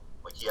show.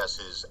 Like, he has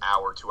his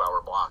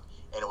 2-hour block,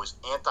 and it was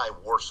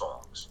anti-war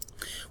songs.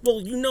 Well,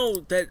 you know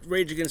that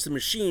Rage Against the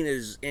Machine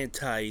is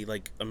anti,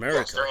 like, America.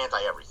 Yes, they're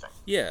anti-everything.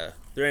 Yeah,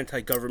 they're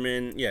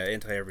anti-government,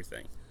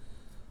 anti-everything.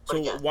 So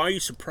again, why are you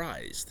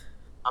surprised?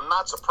 I'm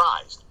not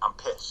surprised. I'm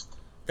pissed.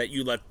 That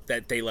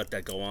they let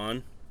that go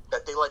on?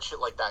 That they let shit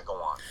like that go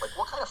on. Like,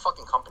 what kind of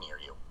fucking company are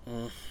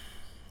you?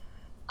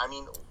 I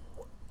mean,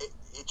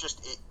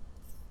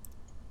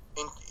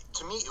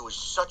 to me, it was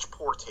such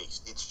poor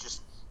taste. It's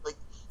just, like,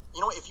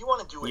 if you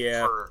want to do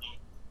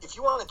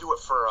it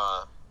for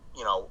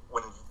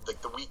when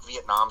like the week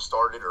Vietnam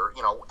started, or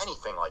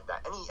anything like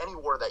that, any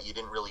war that you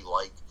didn't really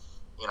like,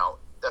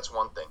 that's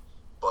one thing.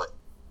 But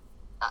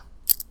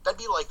that'd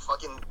be like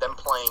fucking them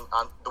playing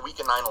on the week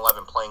of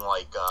 9/11, playing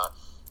like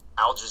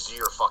Al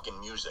Jazeera fucking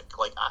music.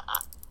 Like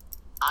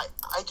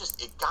I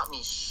just, it got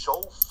me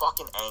so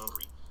fucking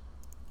angry.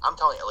 I'm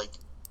telling you, like,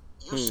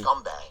 you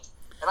scumbag.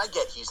 And I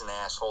get he's an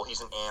asshole, he's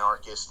an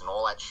anarchist and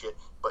all that shit,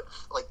 but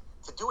like,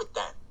 to do it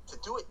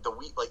the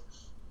week, like,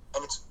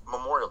 and it's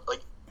Memorial, like,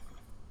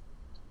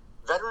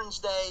 Veterans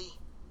Day,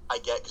 I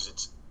get, because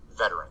it's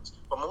veterans.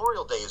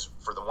 Memorial Day is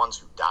for the ones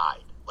who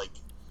died. Like,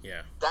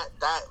 yeah,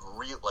 that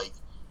real, like,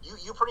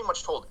 you pretty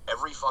much told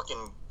every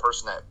fucking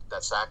person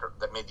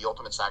that made the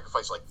ultimate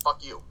sacrifice, like,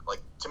 fuck you.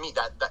 Like, to me,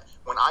 that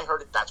when I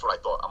heard it, that's what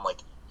I thought. I'm like,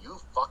 you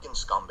fucking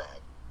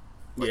scumbag.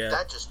 Like,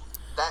 yeah.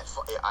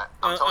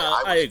 I'm telling you,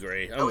 I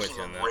agree. I'm with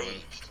you on that one.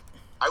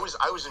 I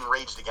was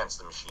enraged against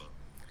the machine.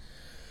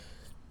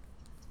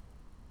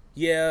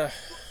 Yeah.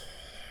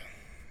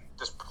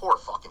 Just poor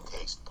fucking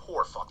taste.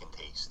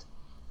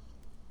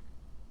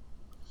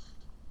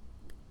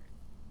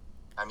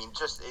 I mean,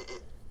 just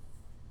it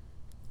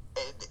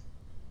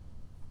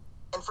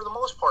and for the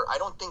most part, I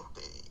don't think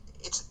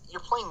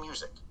you're playing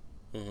music.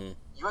 Mm-hmm.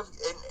 And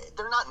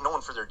they're not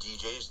known for their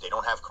DJs. They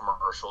don't have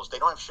commercials. They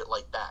don't have shit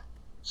like that.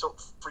 So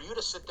for you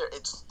to sit there,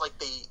 it's like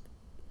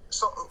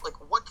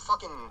what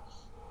fucking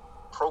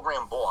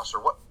program boss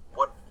or what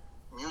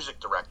music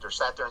director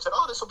sat there and said,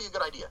 "Oh, this will be a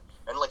good idea,"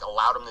 and like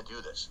allowed him to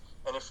do this.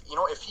 And if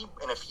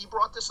he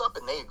brought this up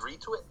and they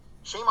agreed to it,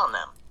 shame on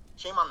them.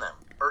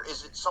 Or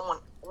is it someone?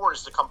 Or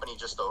is the company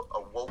just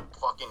a woke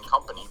fucking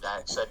company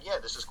that said, "Yeah,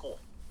 this is cool"?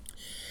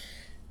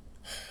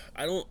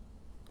 I don't.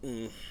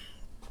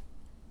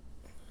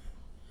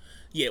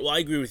 Yeah, well, I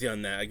agree with you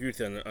on that. I agree with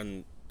you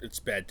on its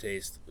bad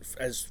taste.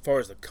 As far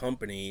as the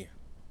company,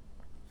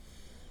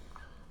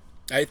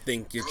 I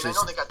think it's I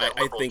know they got that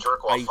liberal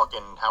jerk off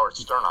fucking Howard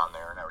Stern on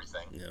there and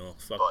everything.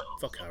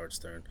 Fuck Howard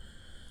Stern.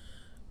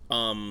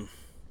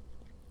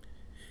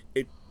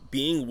 It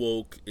being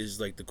woke is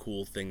like the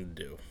cool thing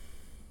to do.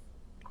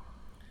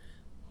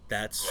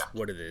 That's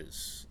what it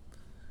is,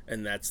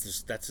 and that's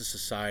the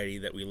society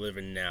that we live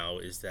in now.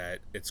 Is that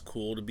it's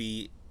cool to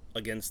be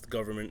against the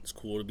government. It's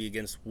cool to be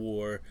against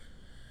war,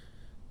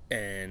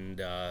 and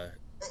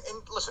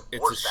listen,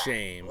 it's a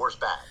shame. War's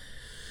bad.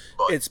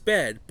 But it's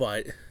bad,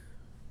 but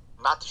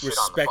not to shit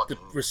on the fucking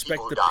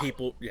respect people the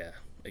people. Yeah,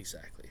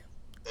 exactly.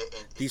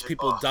 These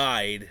people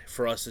died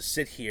for us to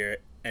sit here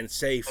and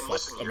say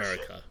 "fuck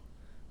America."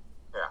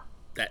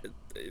 Yeah.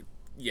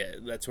 Yeah,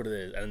 that's what it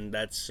is, and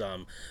that's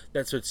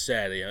what's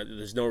sad.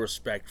 There's no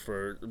respect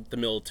for the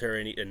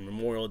military and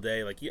Memorial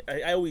Day. Like,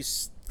 I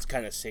always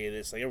kind of say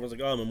this. Like, everyone's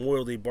like, "Oh,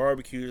 Memorial Day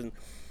barbecues," and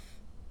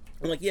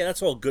I'm like, "Yeah,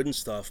 that's all good and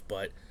stuff,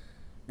 but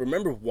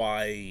remember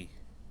why."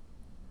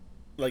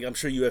 Like, I'm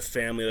sure you have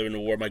family that were in the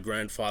war. My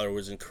grandfather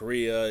was in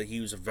Korea. He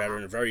was a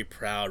veteran, a very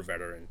proud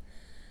veteran.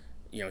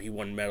 He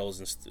won medals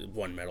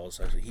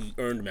He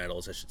earned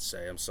medals, I should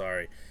say. I'm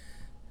sorry.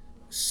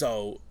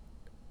 So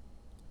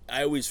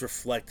I always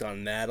reflect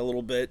on that a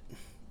little bit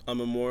on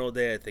Memorial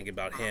Day. I think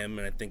about him,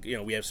 and I think,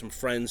 we have some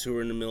friends who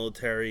are in the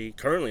military,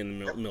 currently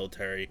in the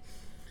military.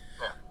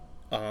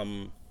 Yeah.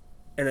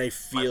 And I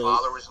feel... My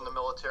father was in the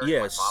military.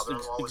 Yes, my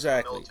father-in-law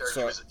exactly. was in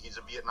the military. He's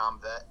a Vietnam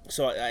vet.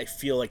 So I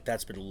feel like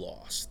that's been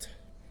lost.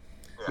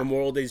 Yeah.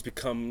 Memorial Day's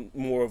become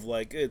more of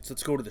like,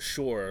 let's go to the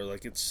shore.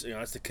 Like, it's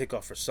the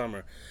kickoff for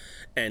summer.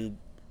 And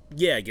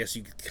yeah, I guess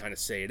you could kind of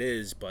say it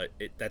is, but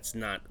that's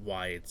not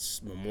why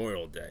it's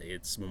Memorial Day.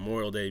 It's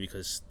Memorial Day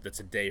because that's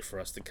a day for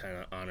us to kind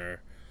of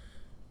honor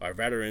our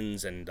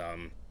veterans and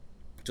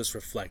just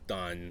reflect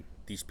on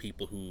these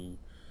people who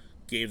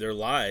gave their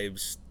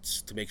lives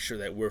to make sure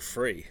that we're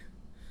free.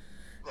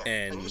 Yeah.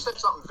 And you said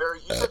something very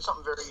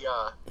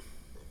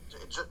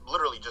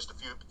literally just a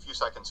few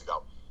seconds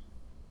ago.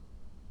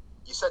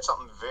 You said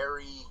something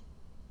very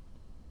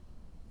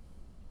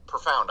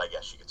profound, I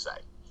guess you could say.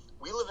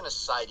 We live in a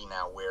society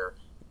now where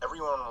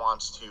everyone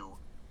wants to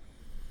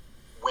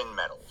win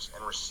medals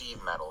and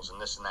receive medals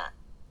and this and that.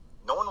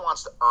 No one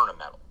wants to earn a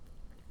medal,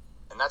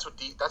 and that's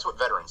what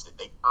veterans did.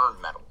 They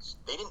earned medals.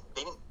 They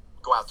didn't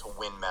go out to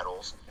win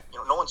medals.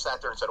 No one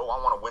sat there and said, "Oh,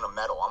 I want to win a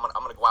medal. I'm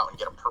gonna go out and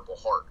get a Purple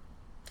Heart."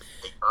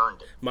 They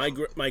earned it. My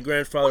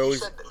grandfather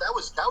always said that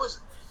was.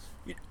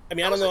 I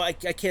mean, I don't know. I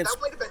can't.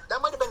 That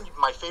might have been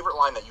my favorite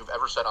line that you've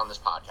ever said on this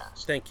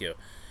podcast. Thank you.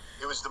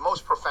 It was the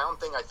most profound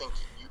thing I think.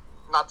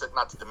 Not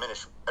to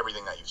diminish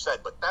everything that you've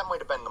said, but that might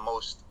have been the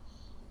most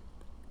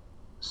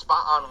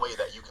spot on way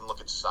that you can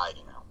look at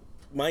society now.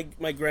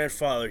 My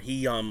grandfather,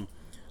 he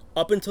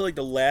up until like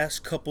the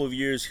last couple of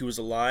years he was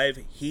alive,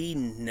 he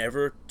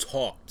never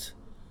talked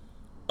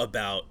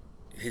about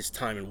his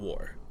time in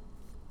war,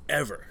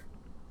 ever.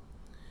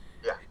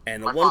 Yeah,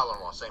 and my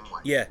father-in-law, same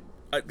way. Yeah,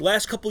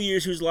 last couple of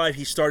years he was alive,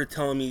 he started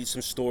telling me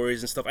some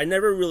stories and stuff. I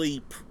never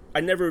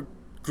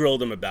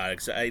grilled him about it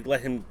because I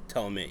let him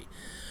tell me.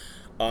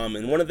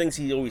 And one of the things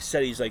he always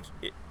said, he's like,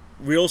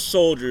 real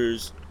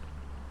soldiers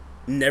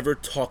never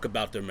talk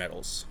about their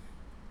medals.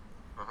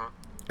 Mm-hmm.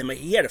 And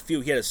he had a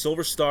few. He had a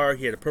Silver Star.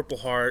 He had a Purple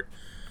Heart.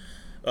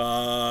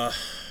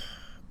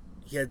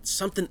 He had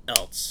something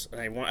else,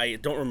 and I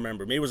don't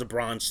remember. Maybe it was a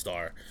Bronze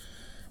Star.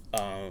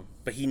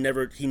 But he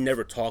never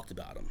talked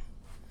about him.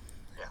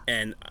 Yeah.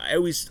 And I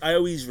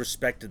always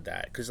respected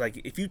that, because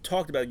like if you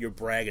talked about it, you're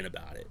bragging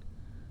about it.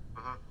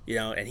 Mm-hmm. You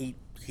know, and he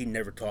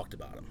never talked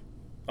about him.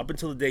 Up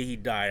until the day he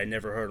died, I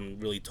never heard him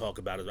really talk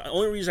about it. The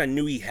only reason I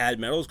knew he had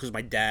medals because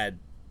my dad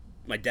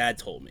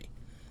told me.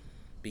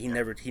 But he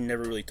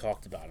never really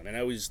talked about him, and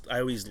I always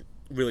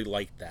really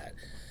liked that.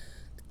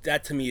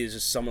 That to me is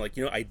just something like,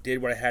 I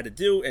did what I had to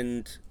do,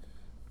 and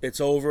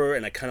it's over,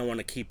 and I kind of want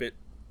to keep it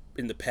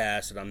in the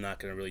past, and I'm not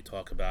going to really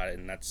talk about it,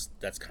 and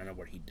that's kind of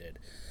what he did.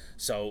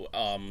 So,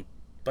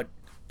 but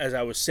as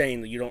I was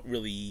saying, you don't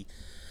really,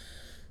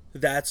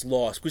 that's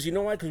lost, because you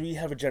know why? Because we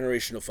have a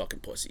generation of fucking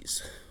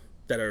pussies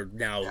that are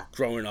now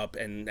growing up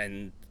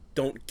and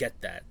don't get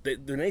that.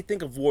 When they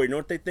think of war, you know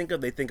what they think of?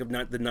 They think of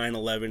not the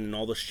 9/11 and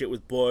all the shit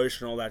with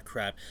Bush and all that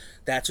crap.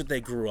 That's what they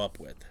grew up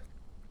with.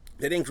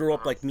 They didn't grow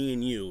up like me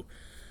and you,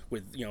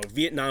 with,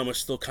 Vietnam was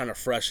still kind of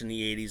fresh in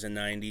the 80s and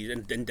 90s,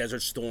 and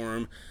Desert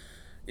Storm.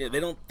 Yeah,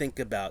 they don't think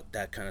about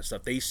that kind of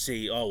stuff. They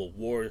see, oh,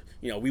 war,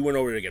 we went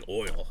over to get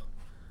oil.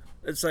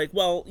 It's like,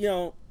 well,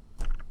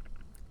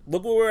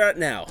 look where we're at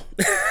now.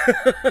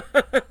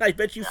 I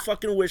bet you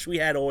fucking wish we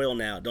had oil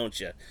now, don't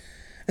you?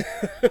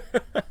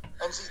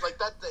 And see, like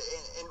that,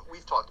 and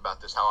we've talked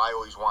about this, how I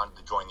always wanted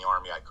to join the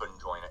Army. I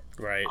couldn't join it.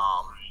 Right.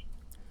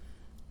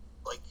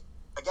 Like,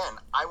 again,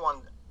 I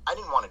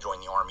didn't want to join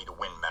the Army to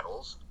win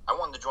medals. I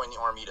wanted to join the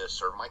Army to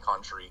serve my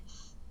country.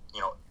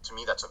 To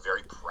me, that's a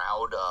very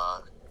proud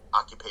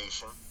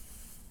occupation.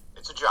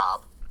 It's a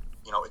job.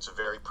 It's a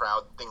very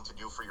proud thing to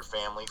do for your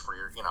family, for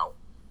your,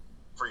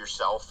 for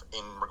yourself,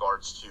 in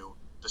regards to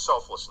the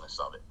selflessness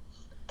of it.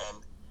 And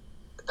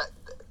that,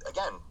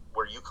 again,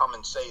 where you come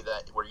and say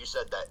that, where you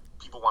said that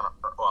people want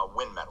to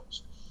win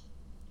medals,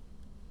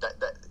 that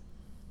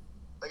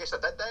like I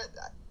said,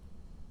 that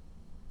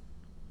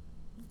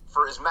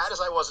for as mad as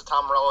I was at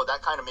Tom Morello,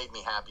 that kind of made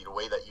me happy the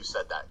way that you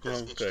said that,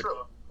 because it's good.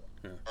 true.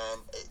 Yeah.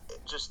 And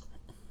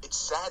it's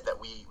sad that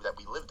we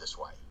live this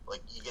way.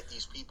 Like, you get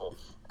these people,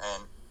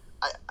 and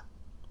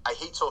I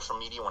hate social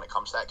media when it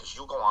comes to that, because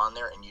you'll go on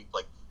there and you,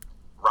 like,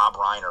 Rob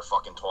Reiner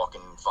fucking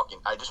talking fucking.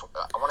 I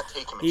want to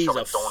take him and shove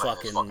a donut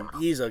in his fucking mouth.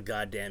 He's a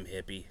goddamn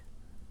hippie.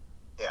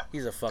 Yeah,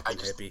 he's a fucking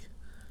hippie.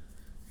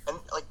 And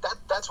like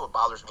that's what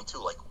bothers me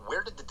too. Like,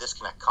 where did the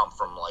disconnect come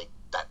from? Like,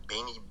 that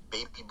baby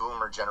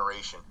boomer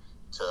generation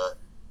to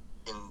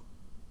in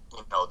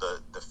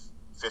the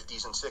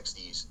 50s and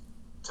 60s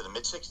to the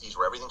mid 60s,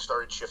 where everything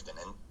started shifting.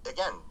 And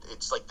again,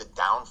 it's like the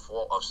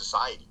downfall of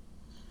society.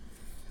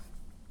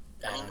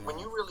 I mean, when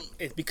you really,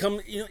 it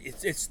becomes,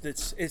 it's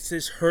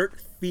this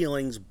hurt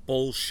feelings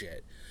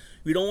bullshit.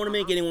 You don't want to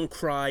make anyone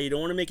cry. You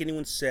don't want to make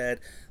anyone sad.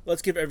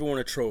 Let's give everyone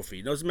a trophy.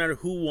 It doesn't matter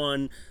who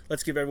won.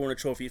 Let's give everyone a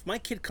trophy. If my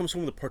kid comes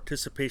home with a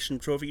participation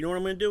trophy, you know what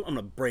I'm going to do? I'm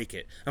going to break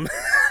it. I'm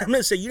going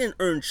to say, you didn't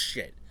earn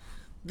shit.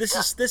 This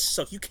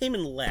sucks. You came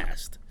in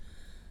last.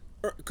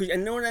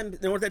 And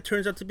know what that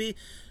turns out to be?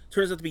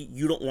 Turns out to be,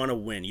 you don't want to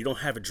win. You don't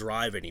have a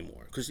drive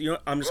anymore. Because,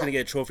 I'm just going to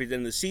get a trophy at the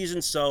end of the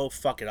season, so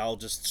fuck it. I'll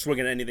just swing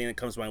at anything that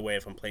comes my way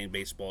if I'm playing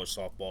baseball or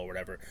softball or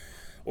whatever.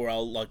 Or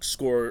I'll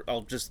score.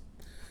 I'll just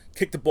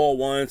kick the ball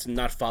once and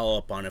not follow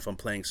up on it if I'm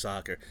playing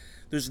soccer.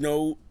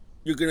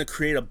 You're going to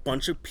create a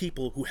bunch of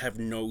people who have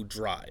no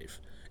drive.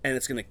 And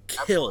it's going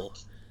to kill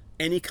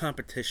any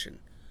competition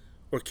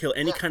or kill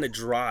any kind of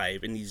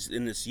drive in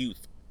this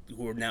youth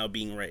who are now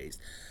being raised.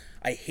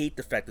 I hate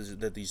the fact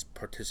that these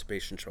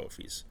participation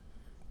trophies.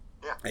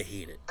 Yeah, I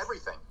hate it.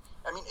 Everything.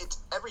 I mean, it's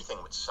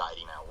everything with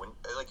society now. When,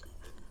 like,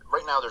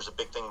 right now, there's a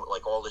big thing with,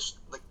 like, all this.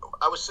 Like,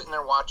 I was sitting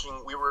there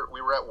watching. We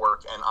were at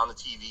work, and on the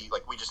TV,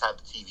 like, we just had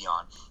the TV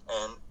on,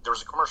 and there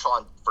was a commercial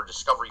on for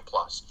Discovery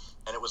Plus,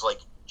 and it was like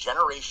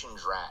Generation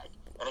Drag,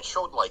 and it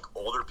showed like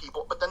older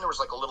people, but then there was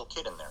like a little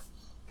kid in there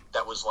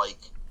that was like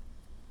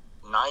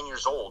 9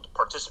 years old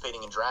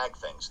participating in drag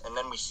things, and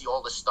then we see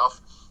all this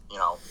stuff,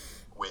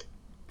 with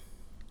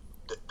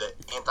the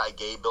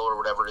anti-gay bill or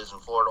whatever it is in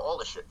Florida, all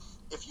this shit.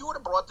 If you would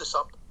have brought this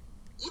up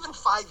even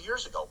 5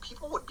 years ago,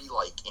 people would be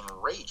like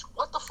enraged.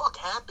 What the fuck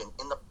happened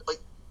in the, like,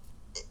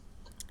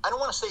 I don't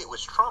want to say it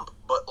was Trump,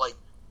 but like,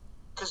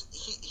 because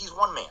he's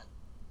one man,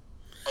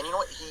 and you know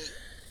what,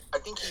 I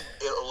think he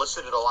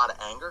elicited a lot of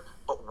anger.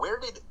 But where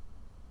did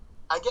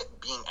I get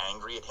being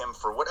angry at him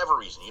for whatever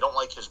reason? You don't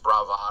like his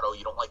bravado,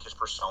 you don't like his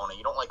persona,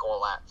 you don't like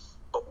all that.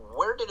 But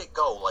where did it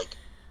go? Like,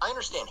 I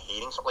understand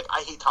hating something. Like,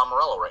 I hate Tom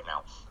Morello right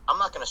now. I'm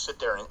not going to sit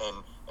there and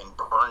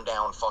burn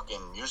down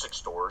fucking music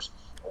stores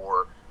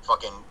or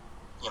fucking,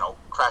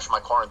 crash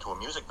my car into a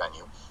music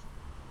venue.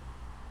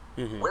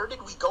 Mm-hmm. Where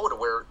did we go to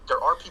where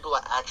there are people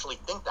that actually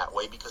think that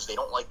way because they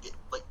don't like it?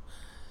 Like,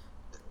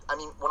 I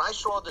mean, when I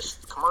saw this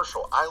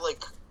commercial, I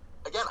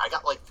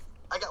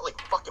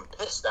got fucking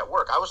pissed at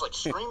work. I was like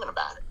screaming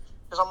about it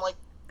because I'm like,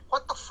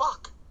 what the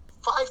fuck?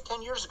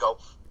 5-10 years ago,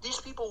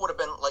 these people would have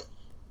been like,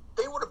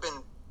 they would have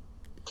been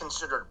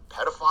considered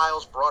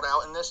pedophiles brought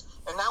out in this,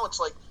 and now it's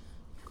like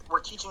we're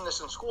teaching this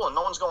in school, and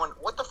no one's going,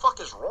 what the fuck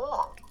is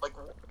wrong? Like,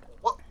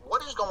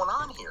 what is going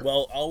on here?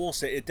 Well, I will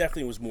say it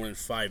definitely was more than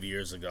 5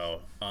 years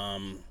ago.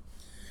 I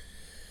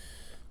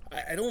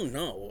don't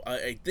know.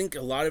 I think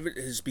a lot of it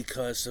is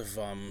because of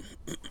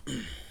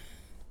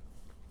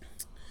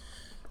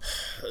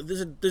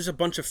there's a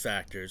bunch of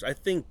factors. I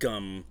think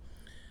the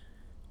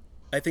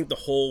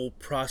whole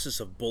process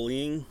of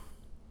bullying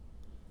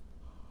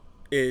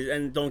is,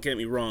 and don't get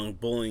me wrong,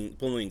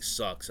 bullying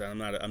sucks. I'm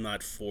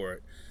not for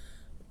it,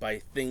 but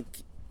I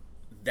think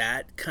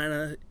that kind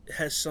of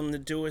has something to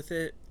do with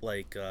it.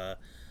 Like I'm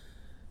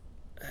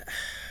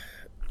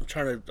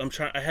trying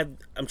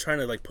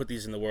to like put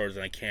these into words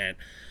and I can't.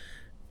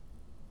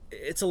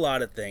 It's a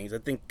lot of things. I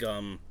think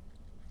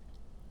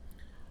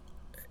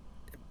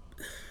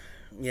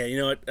yeah, you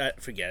know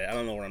what? Forget it. I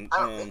don't know what I'm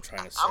trying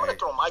to say. I'm going to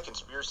throw my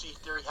conspiracy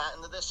theory hat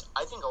into this.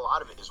 I think a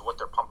lot of it is what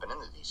they're pumping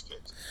into these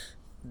kids.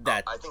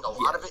 I think a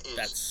lot of it is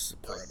that's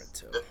part of it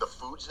too. The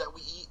foods that we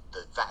eat,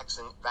 the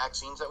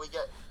vaccines that we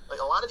get. Like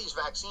a lot of these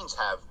vaccines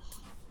have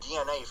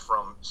DNA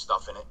from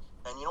stuff in it.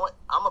 And you know what?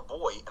 I'm a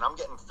boy, and I'm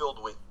getting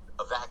filled with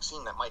a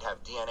vaccine that might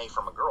have DNA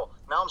from a girl.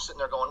 Now I'm sitting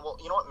there going, well,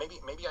 you know what?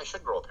 Maybe I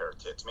should grow a pair of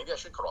tits. Maybe I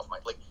should cut off my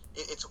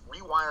it's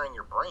rewiring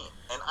your brain.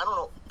 And I don't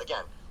know.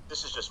 Again,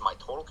 this is just my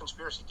total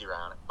conspiracy theory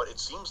on it, but it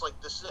seems like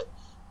this is it.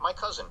 My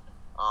cousin,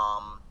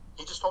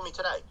 he just told me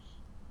today,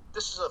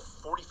 this is a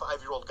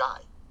 45-year-old guy.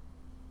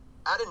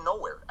 Out of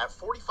nowhere, at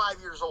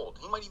 45 years old,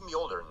 he might even be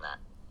older than that.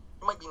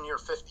 He might be near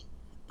 50.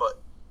 But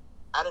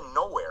out of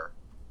nowhere,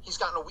 he's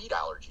gotten a wheat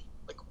allergy.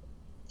 Like,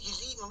 he's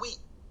eaten wheat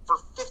for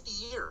 50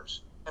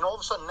 years. And all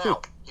of a sudden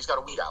now, he's got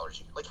a wheat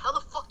allergy. Like, how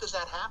the fuck does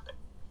that happen?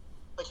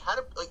 Like, I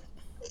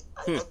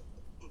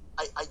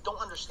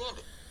don't understand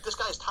it. This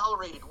guy's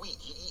tolerated wheat.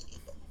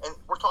 And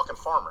we're talking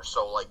farmers.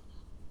 So, like,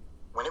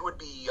 when it would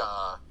be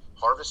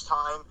harvest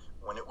time,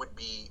 when it would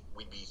be,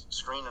 we'd be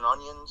screening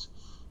onions,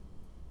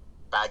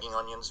 bagging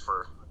onions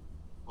for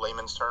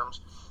layman's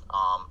terms.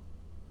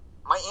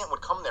 My aunt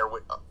would come there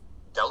with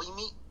deli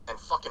meat and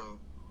fucking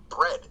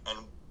bread, and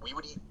we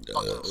would eat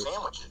fucking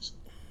sandwiches.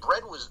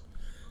 Bread was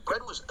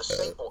a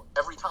staple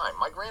every time.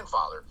 My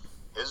grandfather,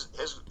 his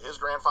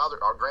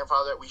grandfather, our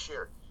grandfather that we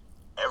shared,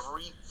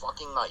 every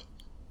fucking night,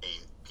 a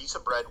piece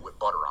of bread with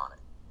butter on it.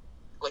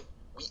 Like,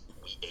 we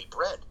ate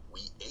bread.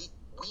 We ate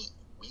wheat.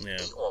 We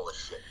ate all this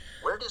shit.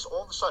 Where does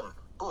all of a sudden,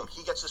 boom,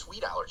 he gets this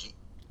wheat allergy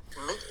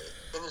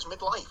in his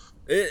midlife?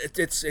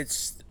 It's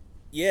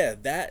yeah,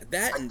 that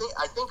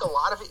I think a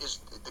lot of it is,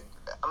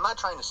 I'm not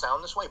trying to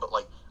sound this way, but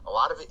like a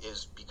lot of it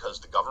is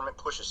because the government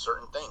pushes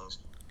certain things.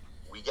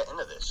 We get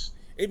into this.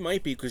 It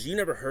might be because you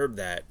never heard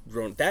that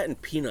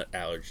and peanut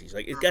allergies.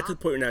 Like, it got to the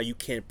point where now you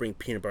can't bring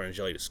peanut butter and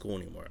jelly to school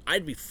anymore.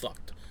 I'd be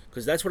fucked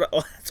because that's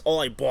all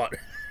I bought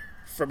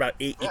for about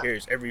 8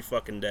 years every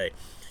fucking day.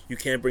 You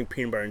can't bring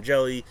peanut butter and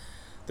jelly.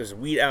 There's a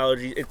wheat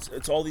allergy.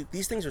 It's all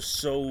these things are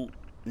so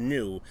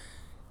new.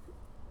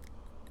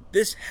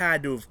 This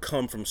had to have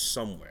come from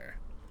somewhere,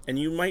 and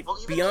you might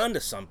be onto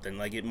something.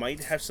 Like, it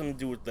might have something to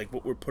do with like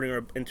what we're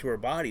putting into our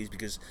bodies.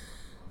 Because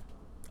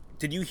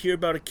did you hear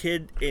about a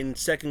kid in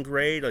 2nd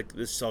grade like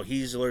this? So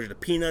he's allergic to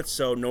peanuts,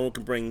 so no one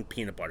can bring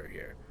peanut butter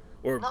here.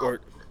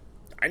 Or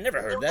I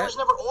never heard that. There was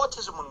never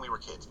autism when we were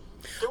kids.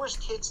 There was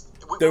kids.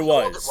 There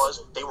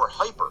was. They were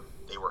hyper.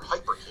 They were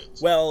hyper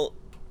kids. Well,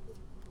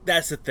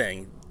 that's the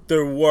thing.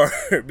 There were,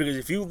 because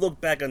if you look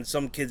back on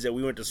some kids that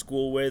we went to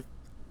school with,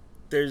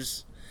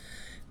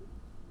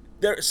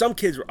 some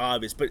kids were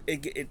obvious, but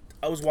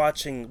I was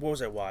watching. What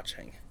was I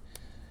watching?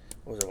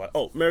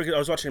 Oh, I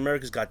was watching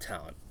America's Got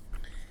Talent,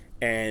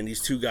 and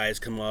these two guys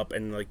come up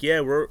and like,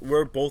 yeah,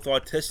 we're both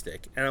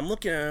autistic, and I'm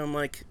looking at him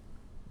like,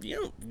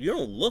 you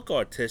don't look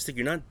autistic.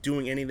 You're not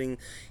doing anything.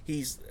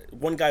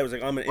 One guy was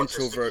like, I'm an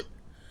introvert.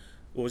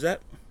 What was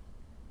that?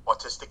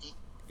 Autistic-y?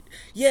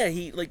 Yeah,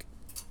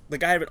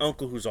 I have an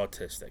uncle who's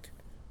autistic,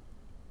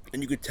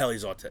 and you could tell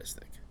he's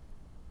autistic.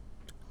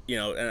 You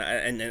know,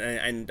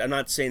 and I'm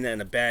not saying that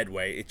in a bad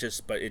way.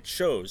 But it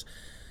shows.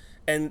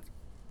 And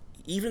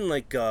even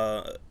like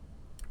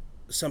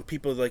some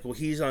people are like, well,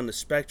 he's on the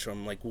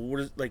spectrum. Like,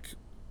 well,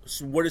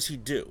 what does he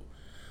do?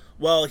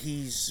 Well,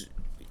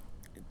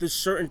 there's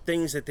certain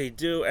things that they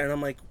do, and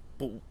I'm like,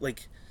 but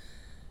like,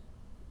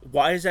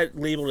 why is that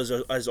labeled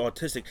as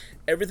autistic?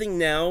 Everything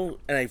now,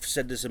 and I've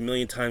said this a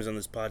million times on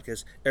this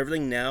podcast,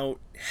 everything now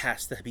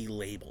has to be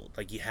labeled.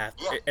 Like,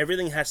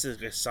 everything has to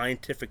have a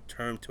scientific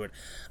term to it.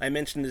 I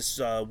mentioned this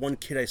one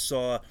kid I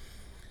saw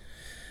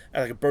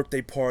at like a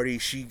birthday party.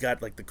 She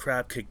got like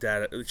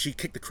she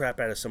kicked the crap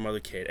out of some other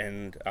kid,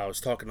 and I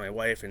was talking to my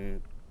wife,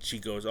 and she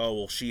goes, oh,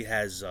 well, she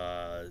has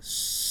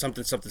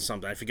something.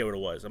 I forget what it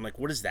was. I'm like,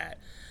 what is that?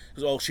 She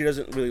goes, oh, she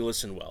doesn't really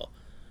listen well.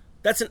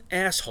 That's an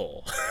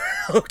asshole.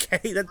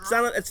 Okay,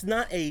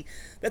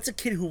 that's a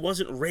kid who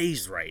wasn't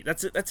raised right.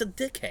 That's a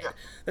dickhead. Yeah.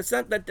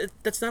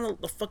 That's not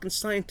a fucking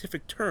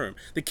scientific term.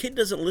 The kid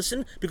doesn't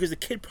listen because the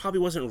kid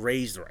probably wasn't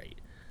raised right.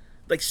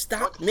 Like,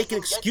 stop making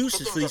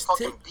excuses for these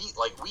kids. Beat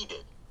like we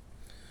did.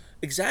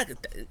 Exactly,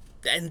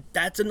 and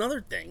that's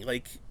another thing.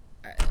 Like,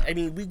 I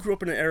mean, we grew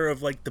up in an era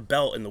of like the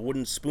belt and the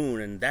wooden spoon,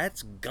 and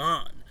that's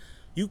gone.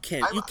 You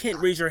can't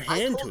raise your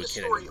hand to a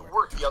kid anymore. I told this story at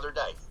work the other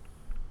day.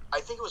 I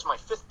think it was my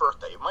 5th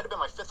birthday. It might have been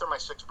my 5th or my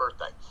 6th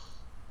birthday.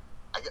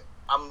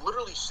 I'm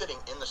literally sitting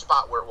in the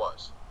spot where it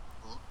was.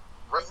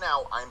 Right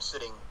now, I'm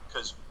sitting,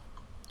 because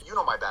you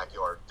know my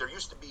backyard. There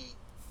used to be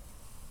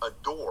a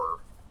door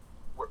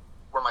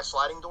where my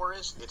sliding door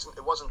is.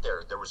 It wasn't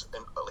there. There was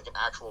an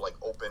actual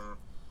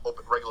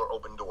regular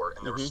open door,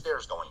 and there were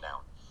stairs going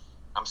down.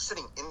 I'm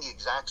sitting in the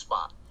exact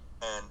spot,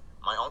 and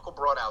my uncle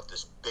brought out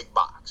this big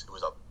box. It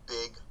was a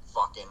big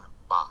fucking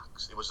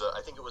box.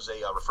 I think it was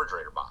a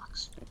refrigerator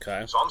box.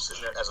 Okay. So I'm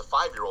sitting there as a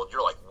 5-year-old.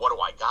 You're like, what do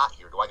I got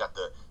here? Do I got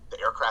the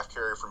aircraft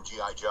carrier from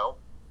G.I. Joe?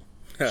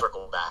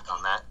 Circle back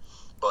on that.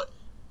 But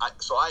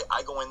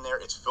I go in there.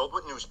 It's filled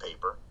with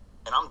newspaper,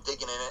 and I'm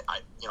digging in it.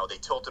 They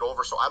tilt it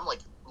over, so I'm like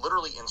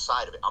literally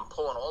inside of it. I'm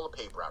pulling all the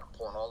paper out.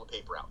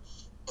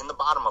 In the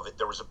bottom of it,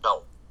 there was a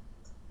belt,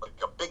 like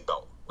a big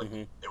belt.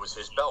 It was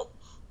his belt,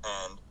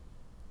 and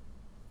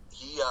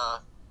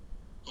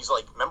he's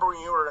like, remember when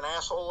you were an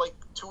asshole like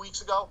 2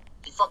 weeks ago?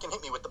 He fucking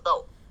hit me with the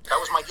belt. That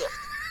was my gift.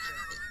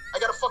 I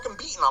got a fucking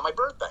beating on my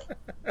birthday.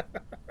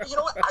 But you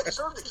know what? I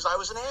deserved it because I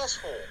was an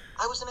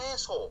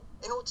asshole.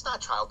 You know, it's not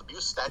child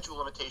abuse. Statute of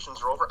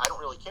limitations are over. I don't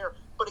really care.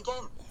 But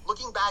again,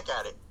 looking back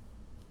at it,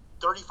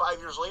 35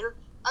 years later,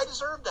 I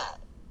deserved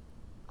that.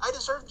 I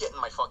deserved getting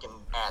my fucking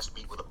ass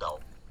beat with a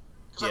belt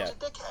because I was a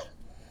dickhead.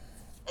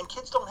 And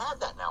kids don't have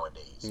that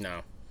nowadays.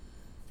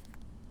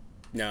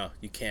 No,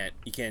 you can't.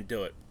 You can't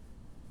do it.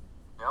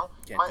 You know,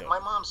 my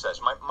mom says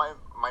my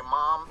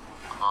mom,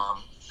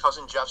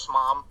 cousin Jeff's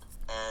mom,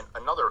 and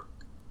another.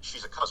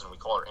 She's a cousin. We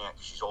call her aunt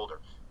because she's older.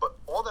 But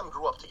all of them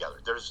grew up together.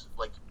 There's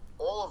like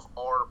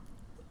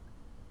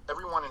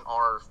everyone in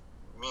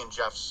me and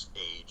Jeff's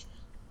age,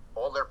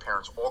 all their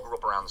parents all grew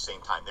up around the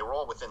same time. They were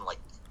all within like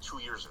 2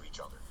 years of each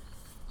other.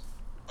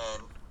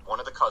 And one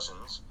of the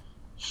cousins,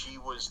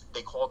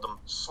 they called them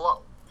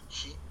slow.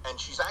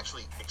 She's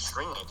actually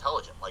extremely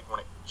intelligent. Like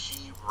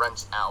she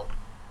rents out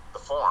the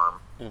farm.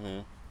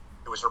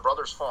 It was her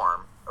brother's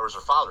farm, or it was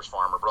her father's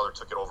farm. Her brother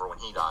took it over when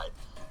he died,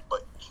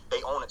 but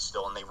they own it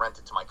still, and they rent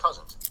it to my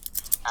cousins.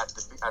 At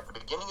the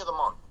beginning of the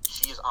month,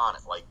 she is on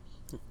it. Like,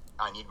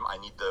 I need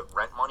the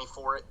rent money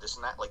for it, this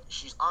and that. Like,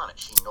 she's on it.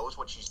 She knows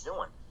what she's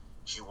doing.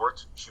 She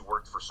worked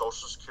for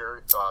Social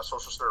Security,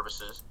 social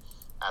services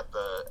at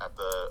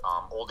the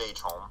old age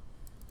home.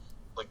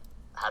 Like,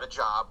 had a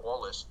job,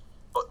 all this,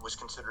 but was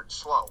considered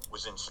slow.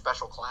 Was in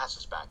special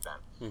classes back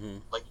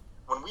then. Like,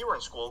 when we were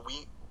in school,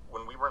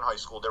 when we were in high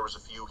school, there was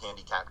a few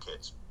handicapped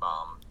kids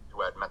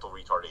who had mental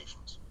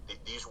retardations.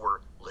 These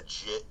were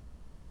legit,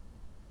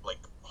 like,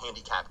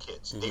 handicapped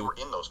kids. They were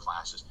in those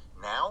classes.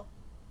 Now,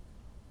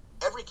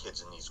 every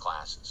kid's in these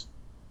classes.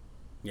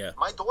 Yeah.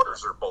 My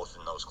daughters are both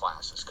in those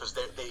classes because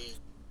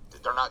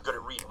they're not good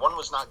at reading. One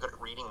was not good at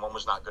reading. One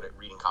was not good at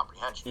reading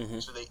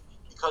comprehension. So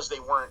because they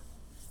weren't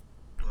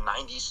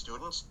 90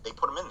 students, they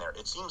put them in there.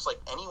 It seems like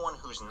anyone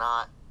who's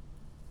not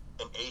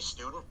an A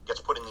student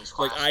gets put in these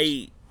classes.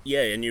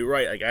 And you're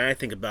right. Like, I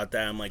think about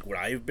that. I'm like, would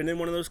I have been in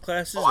one of those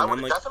classes? Oh, I would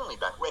have definitely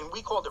been. And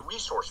we called it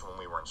resource when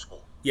we were in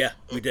school. Yeah,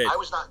 we did. I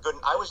was not good.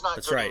 In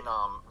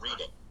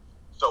reading.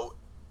 So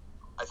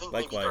I think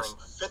maybe during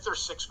 5th or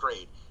 6th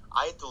grade,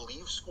 I had to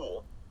leave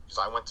school because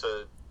I went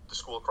to the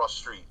school across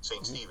the street,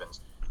 St.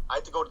 Stephen's. I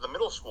had to go to the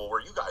middle school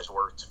where you guys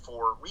worked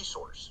for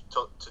resource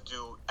to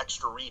do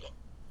extra reading.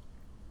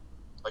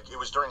 Like, it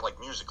was during like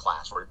music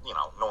class where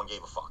no one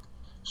gave a fuck.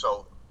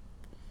 So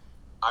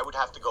I would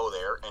have to go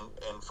there,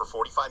 and for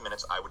 45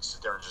 minutes, I would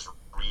sit there and just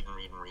read.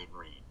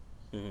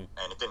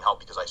 And it didn't help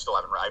because I still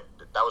haven't read.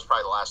 That was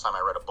probably the last time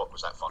I read a book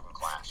was that fucking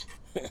class.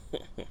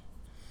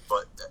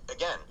 But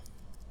again,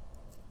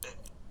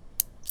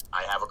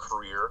 I have a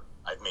career.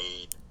 I've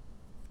made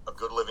a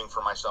good living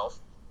for myself.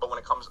 But when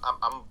it comes,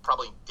 I'm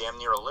probably damn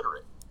near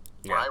illiterate.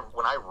 Yeah.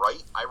 When I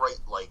write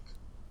like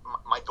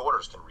my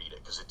daughters can read it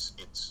because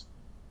it's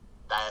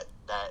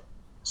that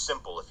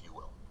simple, if you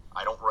will.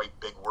 I don't write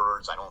big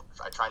words.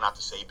 I try not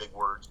to say big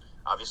words.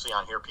 Obviously,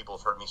 on here, people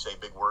have heard me say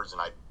big words,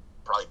 and I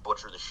probably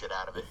butcher the shit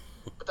out of it.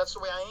 But that's the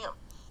way I am.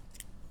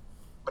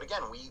 But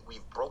again,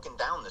 we've broken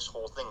down this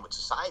whole thing with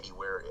society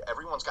where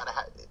everyone's got to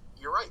have.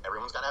 You're right.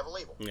 Everyone's got to have a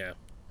label. Yeah.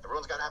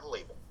 Everyone's got to have a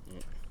label.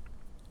 Mm.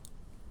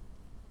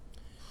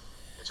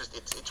 It's just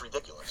it's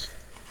ridiculous.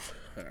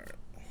 All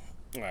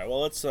right.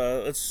 Well, let's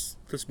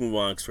move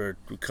on because we're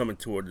coming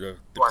toward the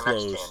our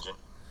close.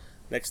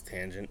 Next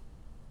tangent.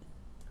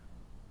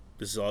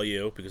 This is all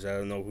you because I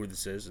don't know who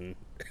this is and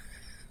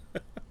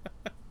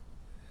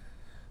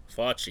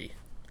Fauci.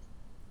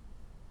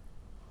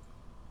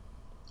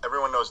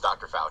 Everyone knows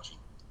Dr. Fauci.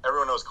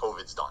 Everyone knows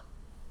COVID's done.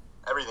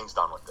 Everything's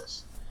done with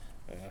this.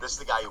 Yeah. This is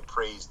the guy who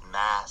praised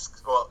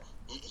masks. Well,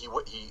 he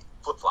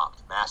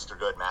flip-flopped. Masks are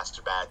good, masks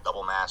are bad,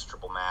 double mask,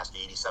 triple mask,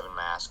 87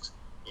 masks.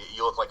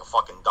 You look like a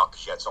fucking duck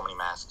because you had so many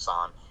masks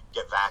on.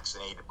 Get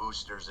vaccinated,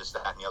 boosters, this,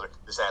 that, and the other.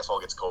 This asshole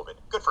gets COVID.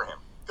 Good for him.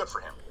 Good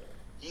for him.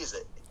 He is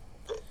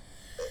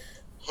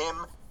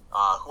him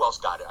Who else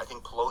got it? I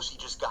think Pelosi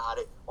just got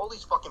it. All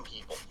these fucking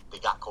people, they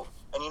got COVID.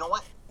 And you know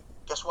what?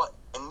 Guess what?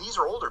 And these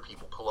are older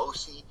people.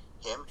 Pelosi,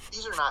 him.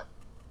 These are not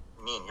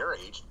me and your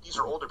age. These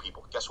are older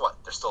people. Guess what?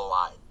 They're still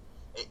alive.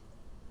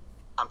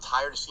 I'm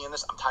tired of seeing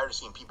this. I'm tired of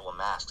seeing people in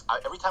masks.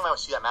 Every time I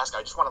see that mask,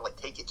 I just want to like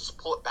take it, just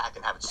pull it back,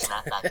 and have it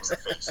snap back in your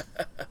face.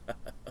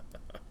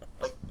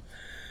 Like,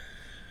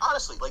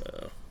 honestly, like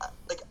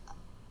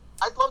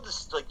I'd love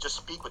to like just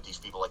speak with these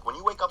people. Like, when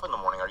you wake up in the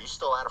morning, are you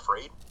still that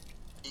afraid?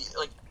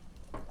 Like,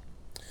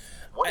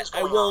 what is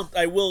going on?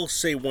 I will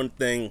say one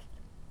thing.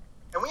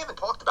 And we haven't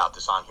talked about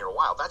this on here a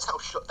while. That's how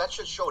that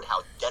just showed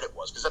how dead it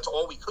was, because that's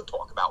all we could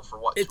talk about for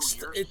what 2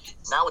 years.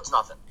 Now it's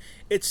nothing.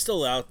 It's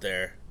still out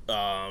there.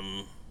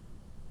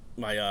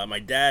 My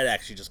dad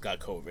actually just got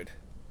COVID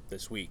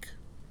this week,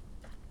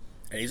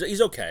 and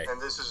he's okay. And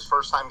this is his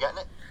first time getting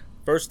it.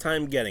 First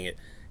time getting it,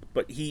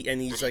 but did he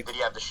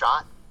have the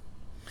shot?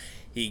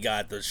 He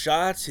got the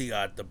shots. He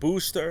got the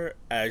booster.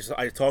 I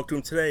talked to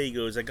him today. He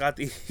goes, I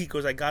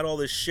got all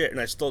this shit, and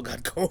I still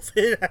got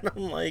COVID. And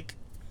I'm like,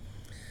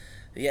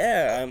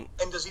 yeah.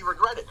 And does he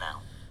regret it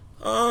now?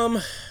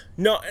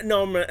 No, and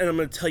I'm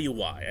gonna tell you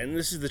why. And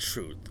this is the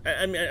truth.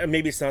 I mean,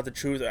 maybe it's not the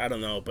truth. I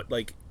don't know, but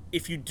like,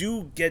 if you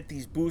do get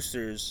these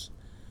boosters,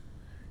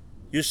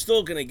 you're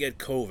still gonna get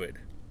COVID.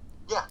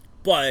 Yeah.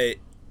 But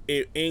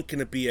it ain't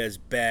gonna be as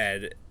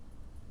bad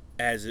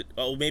as it.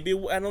 Oh, maybe,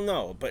 I don't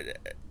know, but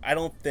I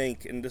don't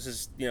think. And this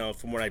is,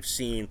 from what I've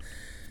seen,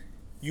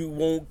 you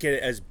won't get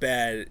it as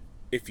bad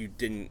if you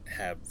didn't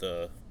have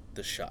the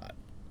shot.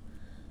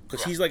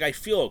 Because he's like, I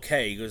feel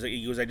okay. He goes,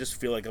 I just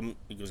feel like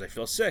I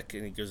feel sick,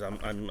 and he goes,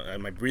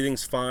 my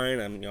breathing's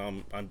fine.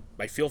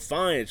 I feel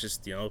fine. It's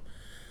just, I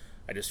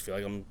just feel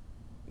like I'm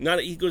not.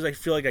 He goes, I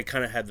feel like I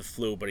kind of had the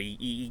flu, but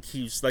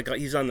he's like,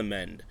 he's on the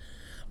mend.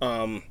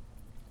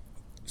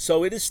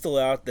 So it is still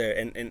out there,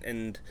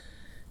 and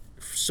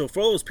so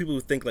for all those people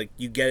who think like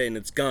you get it and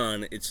it's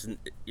gone, it's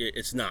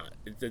not.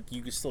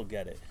 You can still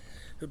get it,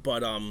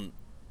 but in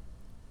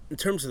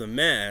terms of the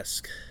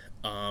mask,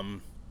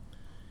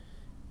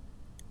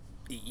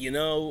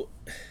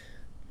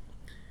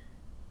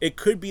 it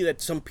could be that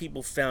some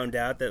people found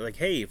out that, like,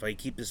 hey, if I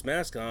keep this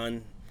mask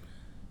on,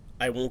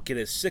 I won't get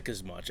as sick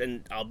as much.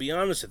 And I'll be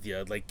honest with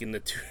you, like, in the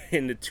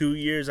 2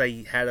 years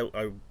I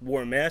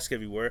wore a mask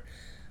everywhere,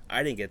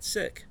 I didn't get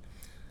sick.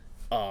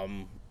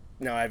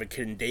 Now I have a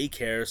kid in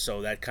daycare,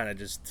 so that kind of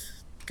just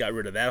got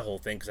rid of that whole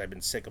thing, because I've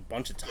been sick a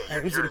bunch of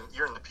times. Yeah,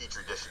 you're in the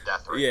petri dish of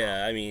death right now.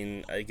 Yeah, I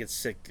mean, I get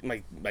sick.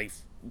 My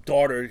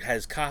daughter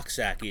has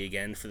Coxsackie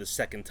again for the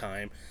second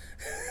time.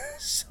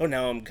 So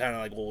now I'm kind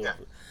of like, well,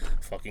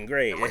 fucking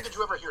great. And when did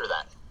you ever hear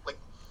that? Like,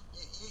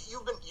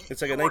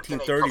 it's like a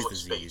 1930s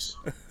disease.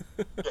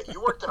 Yeah,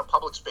 you worked in a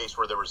public space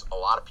where there was a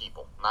lot of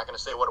people. I'm not going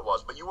to say what it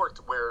was, but you worked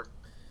where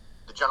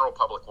the general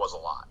public was a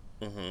lot.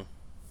 Mm-hmm.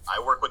 I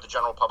work with the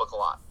general public a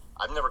lot.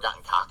 I've never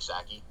gotten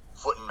Coxsackie,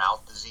 foot and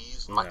mouth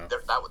disease. No.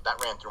 That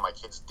ran through my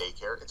kid's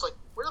daycare. It's like,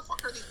 where the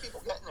fuck are these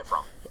people getting it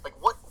from? Like,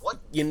 what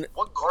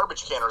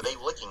garbage can are they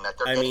licking that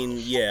they're getting? I mean,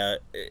 yeah,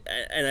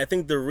 and I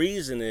think the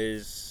reason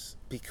is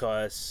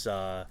because,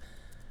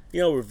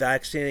 we're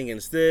vaccinating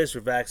against this,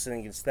 we're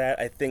vaccinating against that.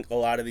 I think a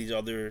lot of these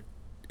other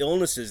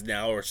illnesses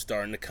now are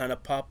starting to kind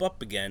of pop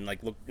up again.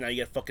 Like, look, now you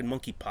get fucking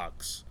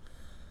monkeypox.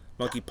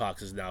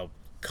 Monkeypox is now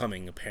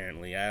coming,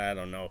 apparently. I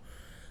don't know.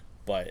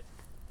 But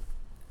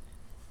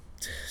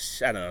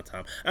I don't know,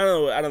 Tom. I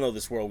don't know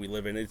this world we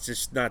live in. It's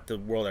just not the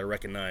world I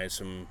recognize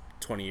from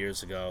 20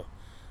 years ago.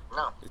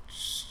 No.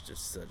 It's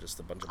just a bunch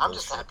of bullshit. I'm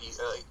just happy.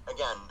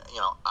 Again,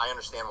 I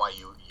understand why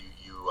you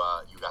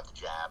got the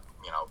jab.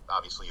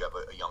 Obviously you have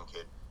a young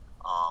kid.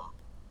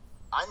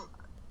 I'm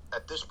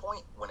at this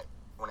point, when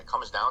it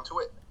comes down to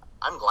it,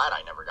 I'm glad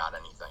I never got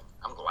anything.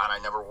 I'm glad I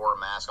never wore a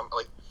mask. I'm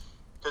like,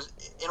 because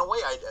in a way,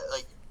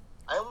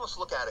 I almost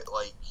look at it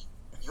like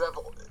you have.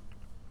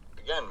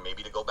 Again,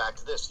 maybe to go back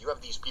to this, you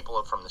have these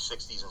people from the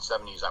 60s and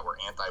 70s that were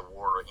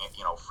anti-war,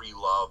 free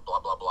love,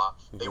 blah blah blah.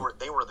 Mm-hmm.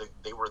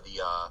 They were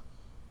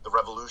the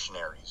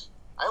revolutionaries.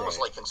 I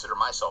almost consider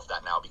myself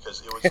that now,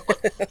 because it was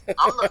like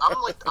I'm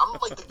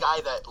like the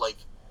guy that like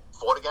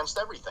fought against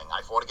everything.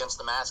 I fought against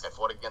the mask. I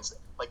fought against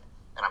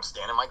and I'm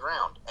standing my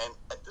ground. And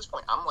at this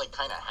point, I'm like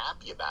kind of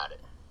happy about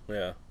it.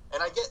 Yeah.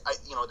 And I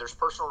there's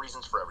personal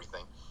reasons for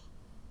everything,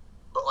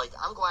 but like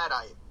I'm glad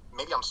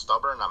maybe I'm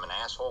stubborn, I'm an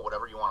asshole,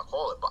 whatever you want to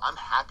call it, but I'm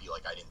happy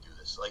like I didn't do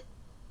this.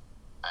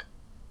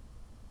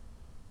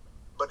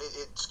 But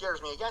it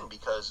scares me again,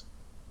 because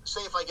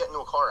say if I get into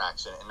a car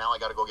accident and now I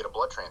got to go get a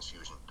blood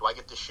transfusion, do I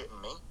get this shit in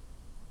me?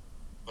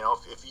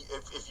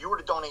 If you were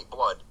to donate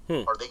blood,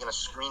 are they going to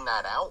screen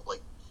that out?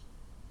 Like,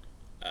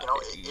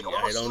 it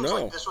almost seems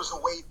like this was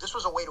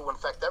a way to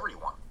infect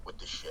everyone with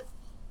this shit.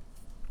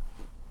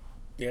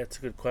 Yeah, it's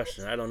a good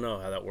question. I don't know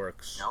how that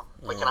works.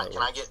 Can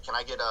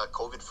I get a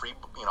COVID free,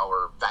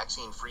 or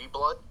vaccine free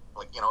blood?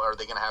 Like, are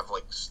they going to have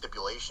like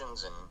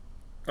stipulations? And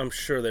I'm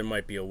sure there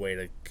might be a way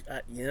to.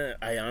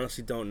 I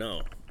honestly don't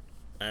know.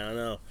 I don't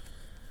know.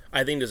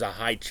 I think there's a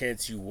high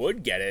chance you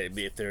would get it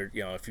if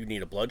if you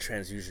need a blood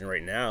transfusion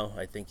right now.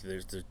 I think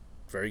there's a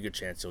very good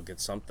chance you'll get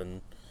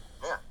something.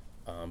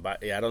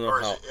 But yeah, I don't know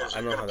Or how is I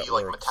it don't know going how to be that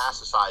like works.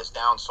 metastasized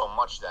down so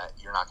much that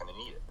you're not going to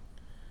need it?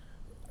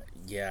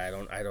 Yeah,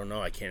 I don't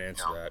know. I can't You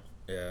answer know, that.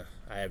 Yeah,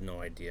 I have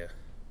no idea.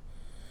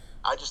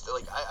 I just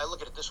like I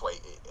look at it this way.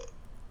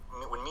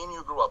 When me and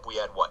you grew up, we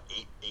had what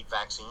eight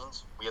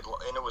vaccines. We had,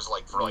 and it was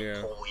like for like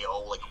Yeah,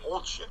 polio, like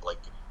old shit, like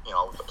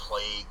the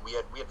plague. We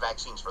had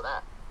vaccines for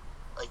that.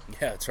 Like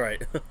yeah, that's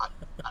right. I,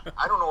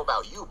 I don't know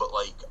about you, but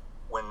like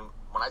when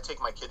I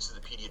take my kids to the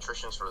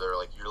pediatricians for their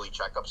like yearly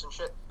checkups and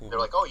shit, they're hmm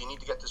like, "Oh, you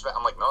need to get this."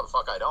 I'm like, "No, the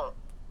fuck, I don't."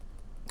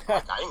 I'm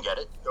like, "I didn't get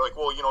it." They're like,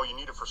 "Well, you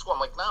need it for school." I'm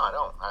like, "No, I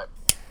don't."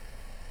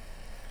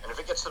 And if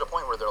it gets to the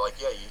point where they're like,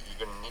 "Yeah,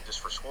 you're gonna need this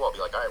for school," I'll be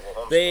like, "All right,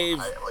 well,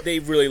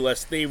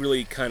 homeschool." They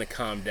really kind of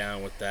calmed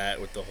down with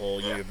that, with the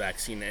whole you Yeah, need a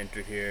vaccine to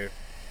enter here.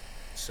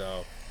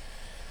 So,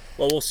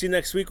 well, we'll see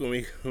next week when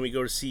we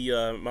go to see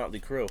Motley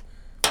Crue.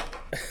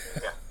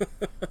 yeah,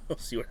 We'll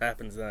see what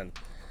happens then.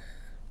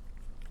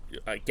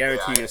 I yeah.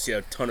 guarantee you're gonna see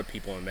a ton of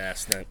people in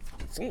masks then.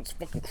 Someone's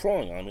fucking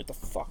crawling on me. What the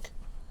fuck,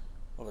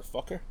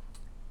 motherfucker?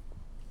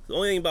 The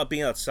only thing about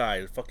being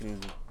outside,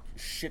 fucking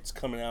shit's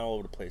coming out all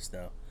over the place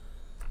now.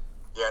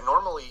 Yeah,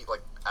 normally,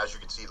 like, as you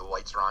can see, the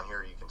lights are on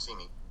here. You can see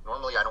me.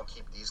 Normally, I don't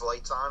keep these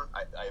lights on.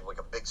 I have, like,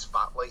 a big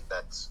spotlight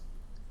that's,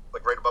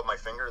 like, right above my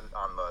finger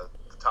on the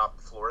top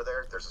floor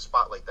there. There's a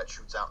spotlight that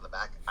shoots out in the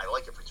back. I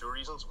like it for two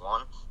reasons.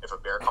 One, if a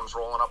bear comes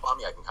rolling up on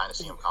me, I can kind of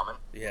see him coming.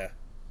 Yeah,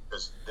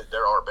 Because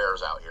there are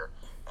bears out here.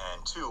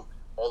 And two,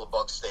 all the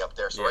bugs stay up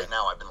there. So yeah. right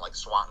now, I've been, like,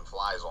 swatting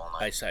flies all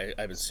night.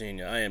 I've been seeing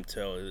you. I am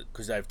too,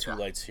 because I have two Yeah.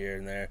 lights here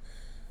and there.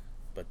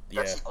 But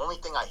That's yeah, the only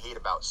thing I hate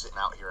about sitting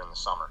out here in the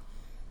summer.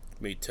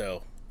 me too.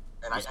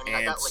 And There's I mean,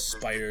 I got ants,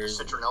 like spiders.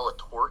 the citronella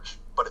torch,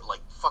 but it like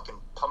fucking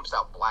pumps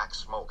out black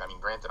smoke. I mean,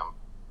 granted, I'm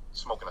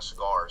smoking a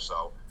cigar,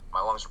 so my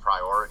lungs are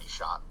probably already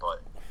shot.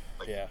 But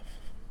like, Yeah,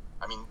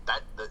 I mean,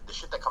 that the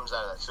shit that comes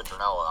out of that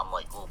citronella, I'm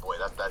like, oh boy,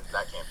 that can't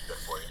be good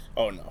for you.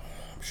 oh no,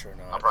 I'm sure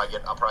I'll not.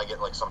 probably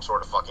get like some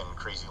sort of fucking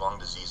crazy lung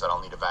disease that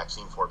I'll need a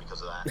vaccine for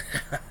because of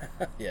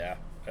that. Yeah,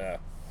 yeah.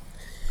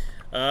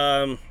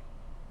 Um,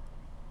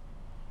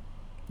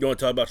 you want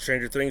to talk about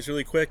Stranger Things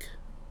really quick?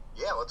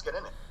 Yeah, let's get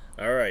in it.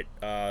 All right.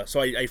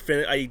 So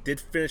I did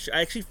finish.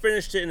 I actually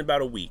finished it in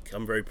about a week.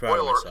 I'm very proud of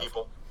Spoiler alert, myself.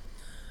 people.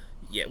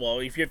 Yeah. Well,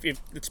 if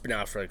it's been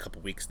out for a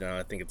couple weeks now,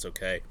 I think it's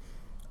okay.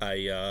 I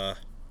yeah.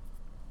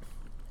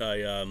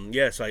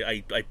 So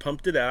I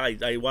pumped it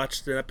out. I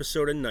watched an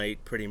episode a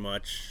night, pretty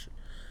much.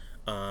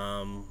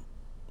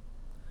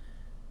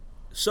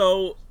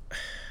 So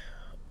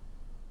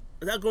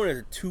without going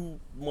into too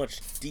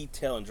much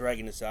detail and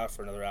dragging this out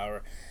for another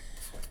hour,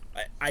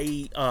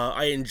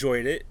 I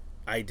enjoyed it.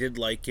 I did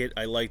like it.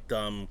 I liked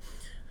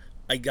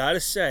I gotta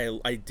say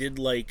I did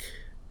like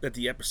that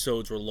the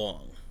episodes were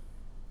long.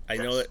 I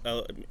know Yes.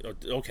 that.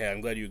 Okay,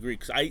 I'm glad you agree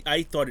because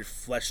I thought it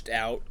fleshed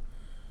out.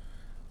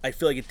 I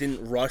feel like it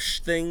didn't rush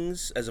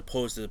things as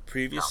opposed to the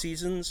previous No.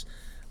 seasons.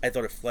 I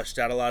thought it fleshed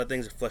out a lot of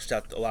things. It fleshed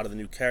out a lot of the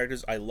new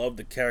characters. I love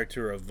the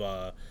character of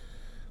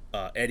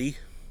Eddie.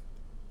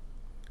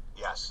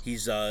 Yes.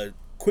 He's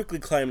quickly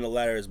climbing the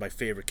ladder as my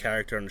favorite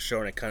character on the show,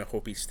 and I kind of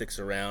hope he sticks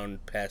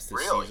around past this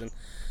Really? season.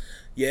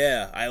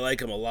 Yeah, I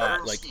like him a Better lot.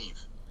 than Like Steve.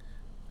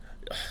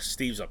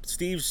 Steve's up.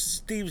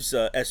 Steve's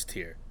S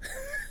tier.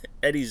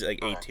 Eddie's like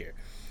A Alright. tier.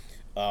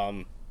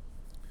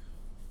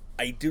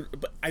 I do,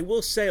 but I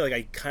will say, like,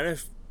 I kind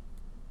of,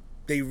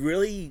 they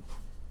really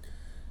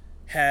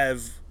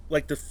have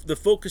like the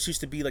focus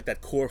used to be like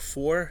that core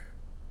four,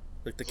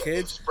 like the Yeah, they've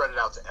kids. spread it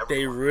out to They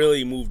everyone.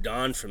 really moved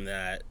on from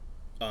that,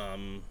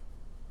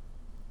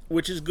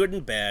 which is good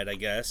and bad, I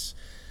guess.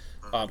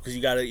 Because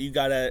you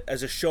gotta,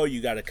 as a show,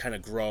 you gotta kind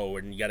of grow,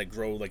 and you gotta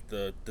grow like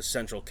the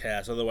central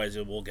cast. Otherwise,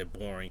 it will get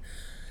boring.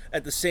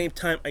 At the same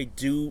time, I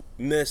do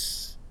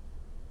miss,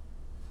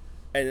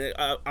 and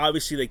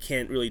obviously they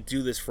can't really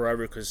do this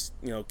forever because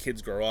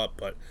kids grow up.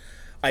 But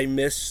I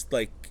miss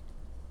like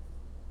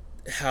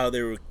how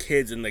they were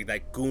kids and like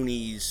that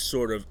Goonies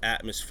sort of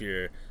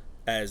atmosphere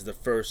as the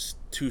first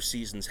two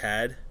seasons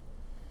had.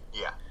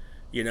 Yeah.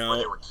 You Where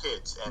they know, were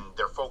kids and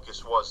their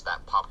focus was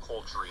that pop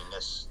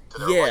culture-ness to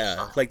their yeah,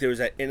 lifestyle. like there was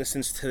that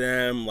innocence to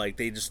them. Like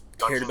they just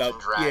cared Dungeons about,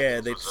 and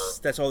Dragons yeah, was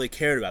that's all they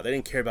cared about. They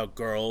didn't care about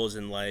girls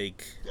and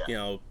like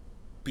Yeah.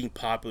 being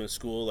popular in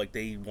school. Like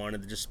they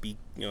wanted to just be,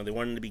 they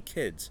wanted to be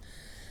kids.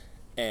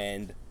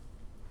 And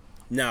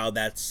now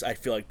I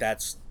feel like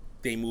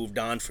they moved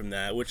on from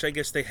that, which I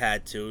guess they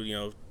had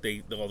to.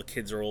 All the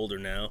kids are older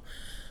now.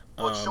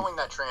 Well, it's showing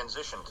that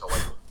transition to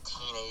like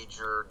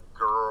teenager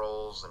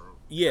girls and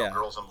Yeah,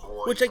 girls and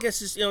boys. which I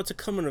guess is it's a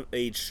coming of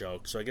age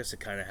show, so I guess it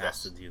kind of has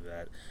Yes. to do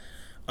that.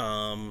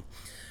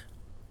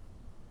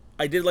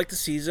 I did like the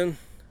season.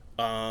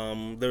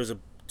 There was a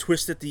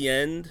twist at the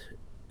end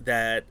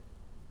that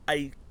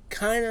I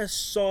kind of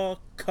saw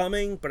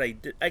coming, but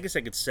I guess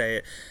I could say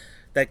it.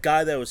 That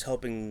guy that was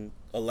helping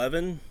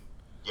 11,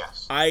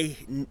 Yes. I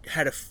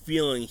had a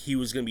feeling he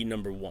was going to be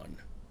number one.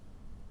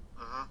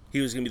 Mm-hmm. He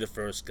was going to be the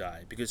first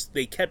guy because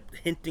they kept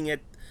hinting at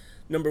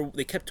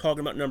they kept talking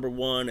about number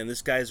one, and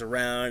this guy's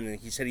around, and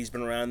he said he's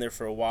been around there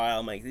for a while.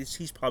 I'm like,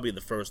 he's probably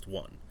the first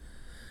one.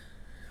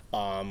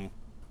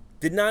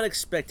 did not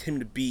expect him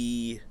to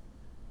be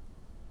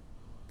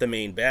the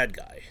main bad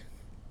guy.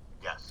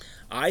 Yes.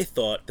 I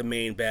thought the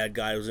main bad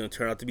guy was going to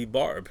turn out to be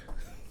Barb.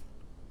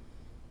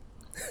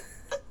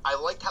 I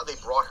liked how they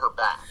brought her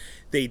back.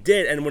 They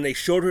did, and when they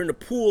showed her in the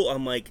pool,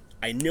 I'm like,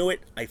 I knew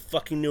it. I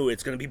fucking knew it.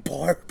 It's going to be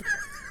Barb.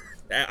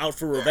 Out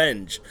for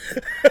revenge.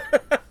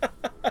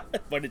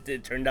 But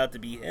it turned out to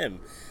be him.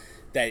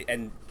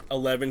 And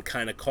 11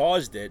 kind of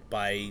caused it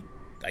by,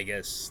 I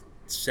guess,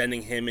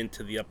 sending him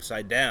into the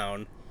Upside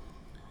Down,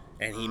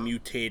 and he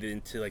mutated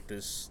into like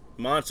this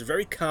monster,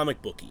 very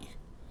comic booky,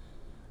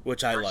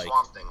 which I like.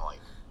 Swamp Thing like.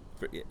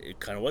 It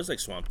kind of was like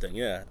Swamp Thing,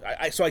 yeah.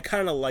 So I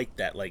kind of like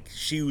that. Like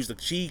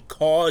she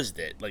caused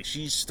it. Like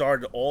she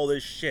started all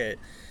this shit,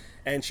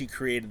 and she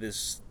created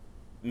this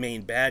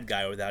main bad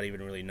guy without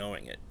even really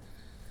knowing it.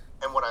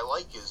 And what I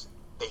like is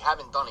they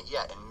haven't done it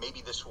yet, and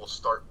maybe this will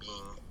start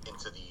being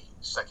into the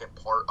second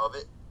part of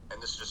it.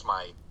 And this is just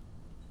my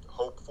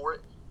hope for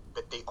it,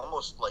 that they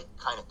almost like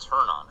kind of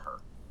turn on her.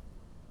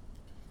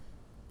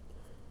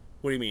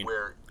 What do you mean?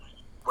 Where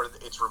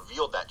it's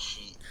revealed that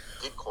she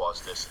did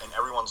cause this, and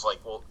everyone's like,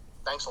 "Well,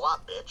 thanks a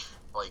lot, bitch.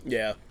 Like,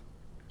 yeah,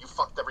 you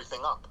fucked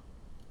everything up."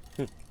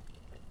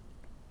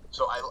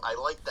 So I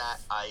like that.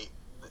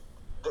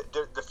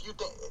 The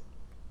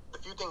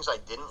few things I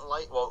didn't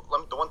like. Well,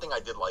 the one thing I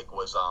did like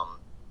was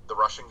the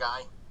Russian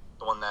guy,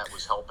 the one that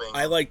was helping.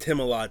 I liked him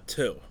a lot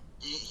too.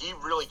 He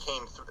really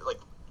came through. Like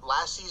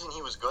last season,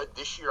 he was good.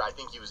 This year, I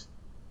think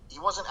he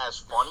wasn't as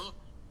funny,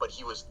 but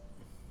he was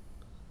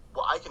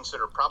what I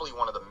consider probably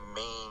one of the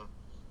main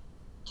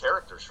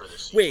characters for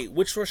this season. Wait,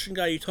 which Russian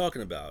guy are you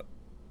talking about?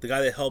 The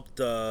guy that helped,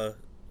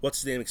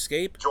 what's his name,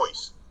 escape?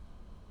 Joyce.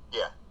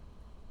 Yeah.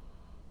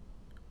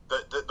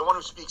 The one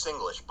who speaks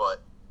English,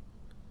 but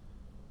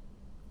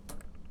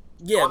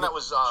yeah, the one that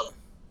was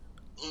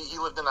he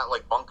lived in that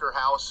like bunker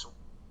house.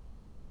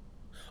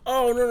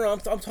 Oh no!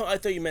 I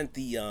thought you meant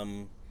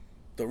the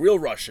real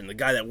Russian, the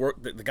guy that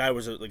worked. The guy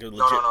was like a legit.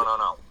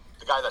 No.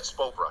 The guy that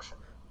spoke Russian.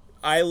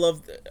 I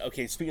loved.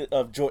 Okay, speaking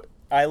of Joy,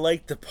 I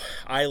liked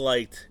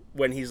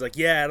when he's like,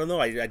 yeah, I don't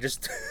know, I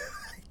just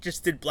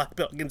just did black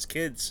belt against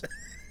kids,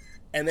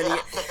 and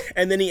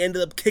then he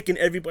ended up kicking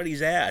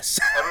everybody's ass.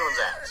 Everyone's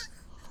ass.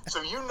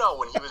 So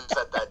when he was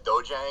at that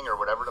dojang or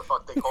whatever the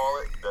fuck they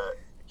call it,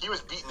 he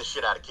was beating the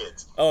shit out of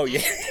kids. Oh yeah.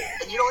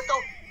 And you know what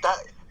though? That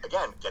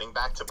again, getting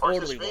back to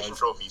participation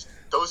trophies,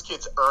 those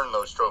kids earn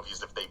those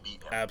trophies if they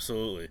beat him.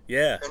 Absolutely,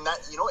 yeah. And that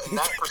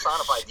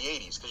personified the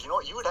 '80s, because you know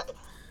what you would.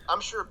 I'm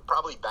sure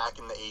probably back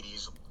in the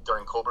 '80s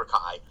during Cobra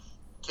Kai,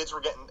 kids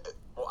were getting.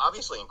 Well,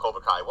 obviously in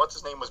Cobra Kai, what's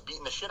his name was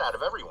beating the shit out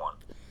of everyone.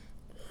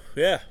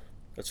 Yeah,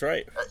 that's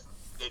right.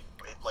 It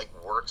like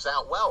works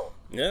out well.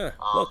 Yeah.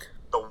 Look.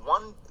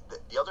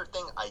 The other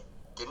thing I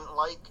didn't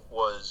like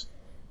was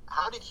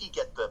how did he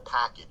get the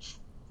package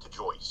to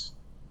Joyce?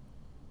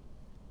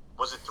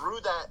 Was it through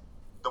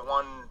the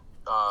one,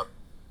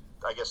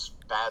 I guess,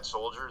 bad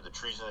soldier, the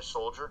treasonous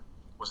soldier?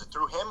 Was it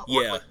through him?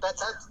 Yeah. Or, like,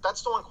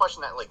 that's the one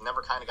question that like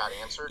never kind of got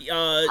answered.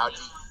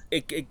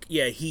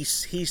 Yeah, he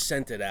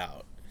sent it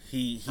out.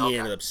 He Okay.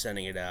 ended up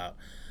sending it out.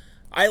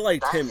 I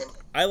liked him.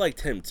 I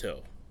liked him too.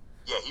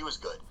 Yeah, he was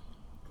good.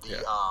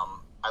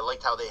 I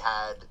liked how they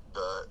had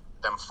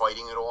them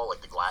fighting it all,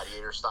 like the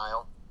gladiator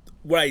style.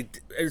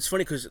 It's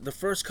funny because the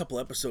first couple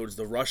episodes,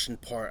 the Russian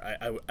part,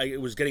 I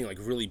was getting like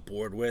really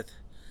bored with,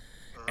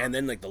 and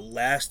then like the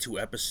last 2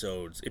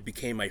 episodes, it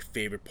became my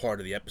favorite part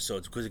of the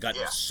episodes because it got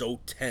so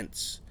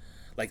tense.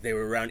 Like they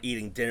were around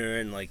eating dinner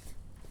and like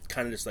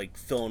kind of just like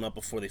filling up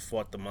before they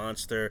fought the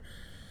monster.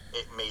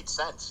 It made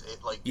sense.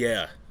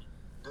 Yeah.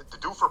 The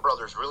Duffer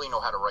brothers really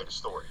know how to write a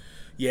story.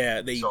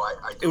 Yeah, So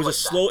it was like a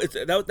slow.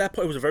 That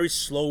part was a very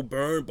slow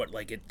burn, but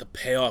like the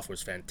payoff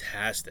was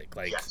fantastic.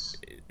 Like yes.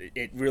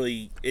 it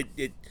really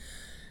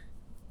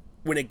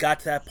when it got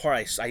to that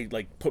part, I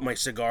like put my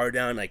cigar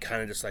down. And I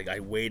kind of just like I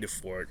waited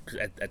for it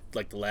at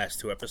like the last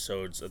 2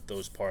 episodes of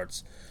those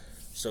parts.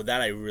 So that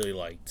I really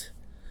liked.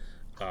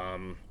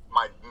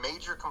 My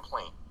major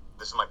complaint.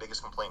 This is my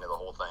biggest complaint of the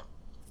whole thing.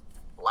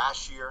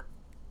 Last year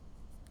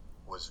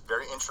was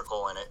very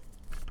integral in it,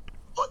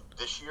 but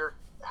this year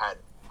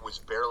was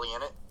barely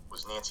in it.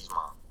 Was Nancy's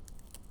mom.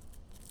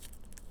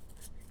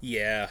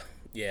 Yeah.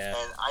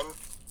 And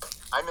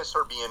I miss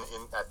her being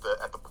at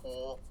the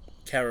pool.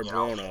 Cara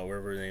Buono,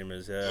 whatever her name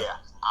is. Yeah.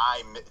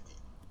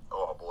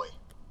 Oh boy.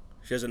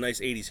 She has a nice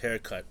 80s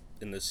haircut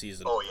in this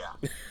season. Oh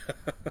yeah.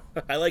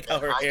 I like how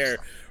her hair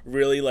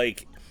really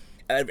like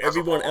out of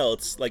everyone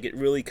else, like it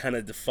really kind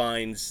of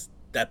defines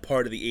that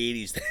part of the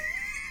 80s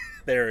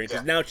there,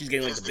 because now she's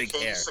getting like the big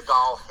hair.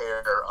 Seagal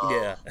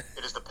hair.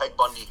 It is the Peg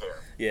Bundy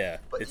hair. Yeah.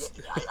 But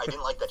I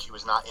didn't like that she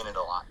was not in it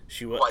a lot.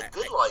 She was. What I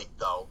did like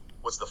though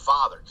was the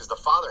father, because the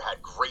father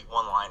had great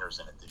one-liners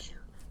in it this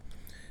year.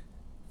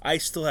 I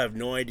still have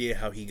no idea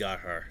how he got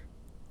her.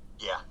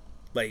 Yeah.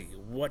 Like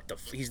what the?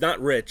 He's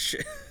not rich.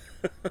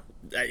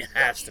 It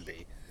has to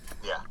be.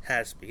 Yeah.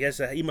 Has to be.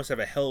 He must have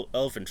a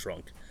elephant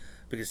trunk,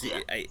 because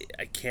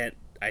I can't.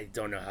 I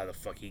don't know how the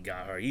fuck he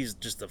got her. He's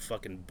just a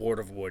fucking board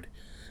of wood.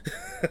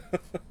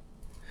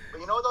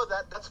 You know, though,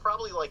 that's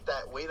probably like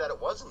that way that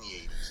it was in the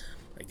 80s.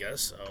 I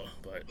guess so,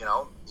 but... You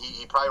know,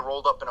 he probably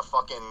rolled up in a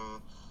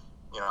fucking,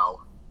 you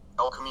know,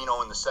 El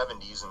Camino in the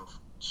 70s, and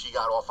she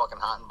got all fucking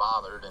hot and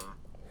bothered, and...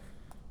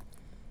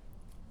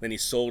 Then he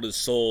sold his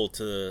soul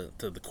to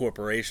the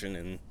corporation,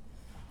 and...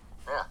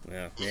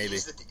 Yeah, maybe.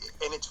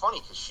 And it's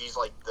funny, because she's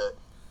like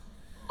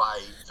by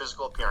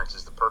physical appearance,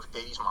 is the perfect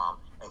 80s mom,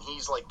 and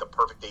he's like the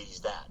perfect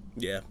 80s dad.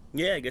 Yeah,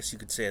 I guess you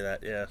could say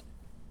that, yeah.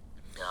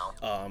 You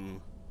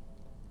know?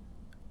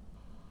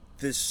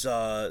 This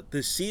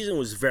season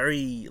was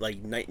very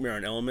like Nightmare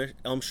on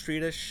Elm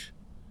Street-ish.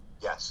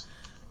 Yes.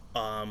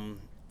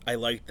 I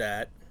like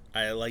that.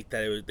 I like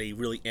that they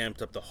really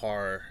amped up the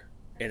horror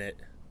in it.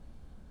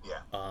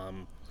 Yeah.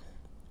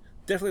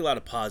 Definitely a lot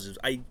of positives.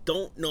 I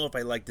don't know if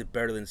I liked it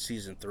better than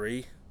season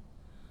 3,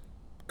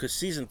 because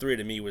season 3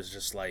 to me was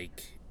just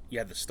like, you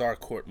had the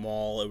Starcourt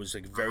Mall. It was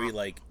like very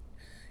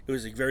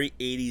very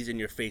 80s in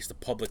your face. The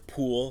public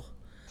pool.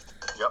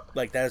 Yep.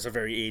 Like, that is a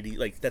very 80s,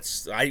 like,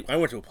 that's, I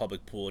went to a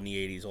public pool in the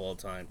 80s all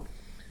the time.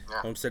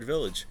 Yeah. Homestead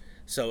Village.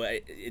 So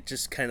it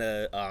just kind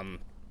of,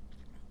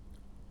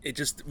 it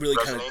just really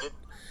kind of,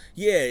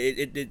 yeah,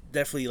 it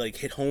definitely, like,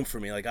 hit home for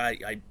me. Like,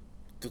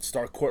 the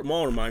Starcourt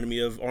Mall reminded me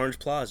of Orange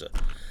Plaza.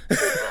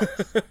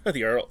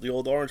 the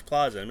old Orange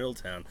Plaza in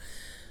Middletown.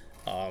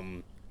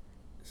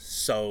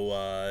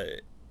 So,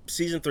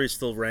 season 3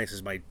 still ranks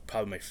as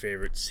probably my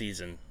favorite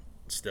season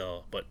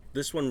still, but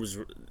this one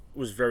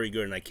was very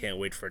good, and I can't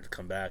wait for it to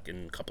come back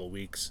in a couple of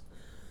weeks.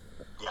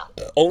 Yeah.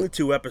 Only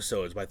 2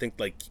 episodes, but I think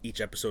like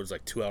each episode is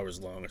like 2 hours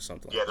long or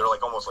something. Yeah, they're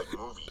like almost like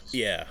movies.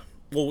 Yeah.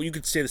 Well, you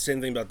could say the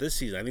same thing about this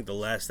season. I think the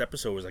last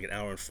episode was like an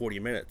hour and 40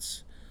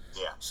 minutes.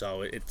 Yeah.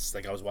 So it's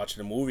like I was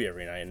watching a movie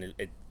every night, and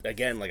it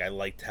again, like, I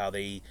liked how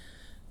they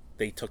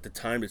took the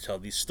time to tell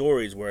these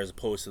stories, whereas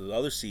opposed to the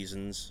other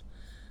seasons,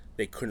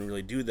 they couldn't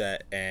really do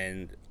that.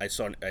 And I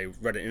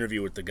read an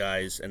interview with the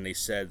guys, and they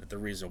said that the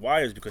reason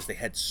why is because they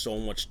had so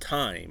much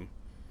time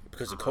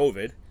because of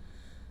COVID.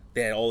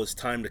 They had all this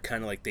time to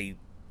kind of like, they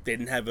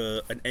didn't have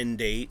an end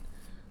date,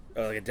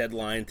 like a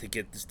deadline to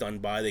get this done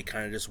by. They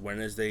kind of just went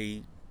as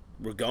they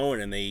were going,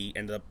 and they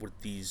ended up with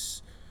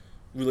these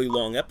really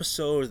long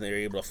episodes, and they were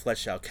able to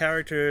flesh out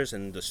characters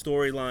and the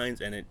storylines,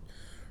 and it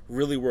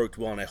really worked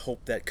well. And I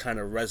hope that kind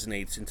of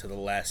resonates into the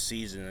last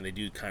season, and they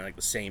do kind of like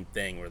the same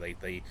thing where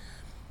they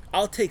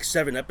I'll take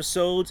 7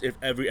 episodes if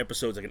every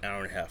episode's like an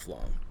hour and a half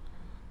long.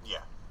 Yeah.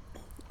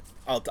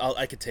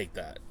 I could take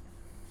that.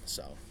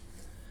 So.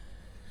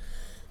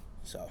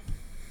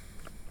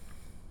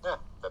 Yeah,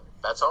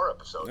 that's our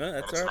episode. Yeah,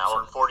 that's and it's our an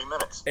hour and 40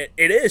 minutes. It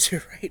is.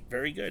 You're right.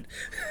 Very good.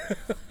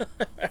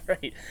 All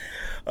right.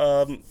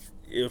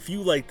 If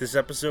you like this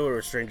episode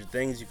or Stranger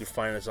Things, you can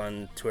find us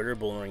on Twitter,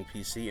 Bullring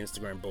PC,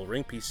 Instagram,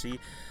 Bullring PC,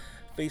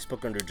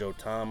 Facebook under Joe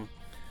Tom.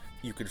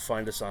 You can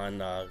find us on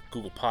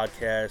Google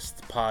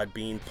Podcasts,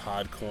 Podbean,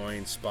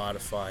 Podcoin,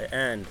 Spotify,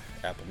 and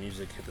Apple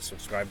Music. Hit the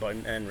subscribe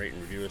button and rate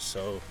and review us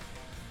so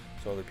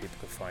other people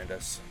can find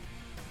us.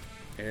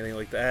 Anything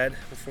like to add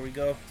before we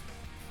go?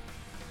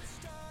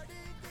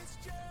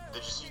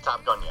 Did you see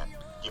Top Gun yet? Do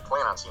you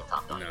plan on seeing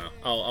Top Gun? No,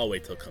 I'll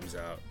wait till it comes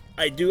out.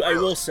 I do. Really? I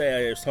will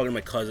say, I was talking to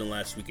my cousin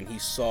last week, and he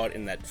saw it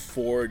in that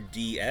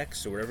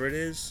 4DX or whatever it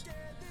is.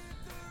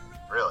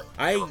 Really?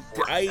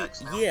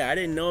 Yeah, I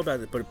didn't know about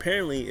it, but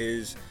apparently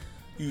is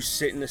you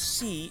sit in a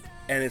seat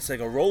and it's like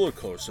a roller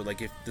coaster.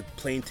 Like, if the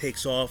plane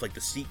takes off, like,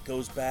 the seat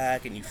goes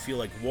back and you feel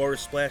like water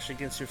splash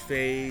against your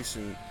face.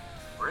 And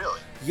really?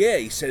 Yeah,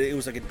 he said it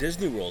was like a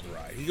Disney World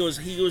ride. He goes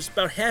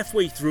about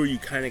halfway through, you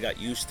kind of got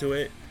used to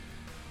it,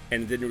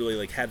 and it didn't really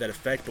like have that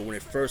effect. But when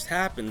it first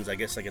happens, I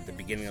guess like at the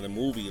beginning of the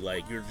movie,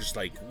 like, you're just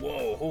like,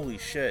 whoa, holy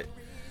shit.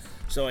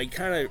 So I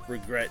kind of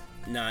regret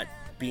not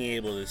being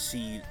able to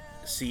see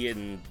it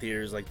in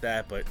theaters like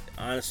that. But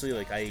honestly,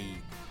 like, I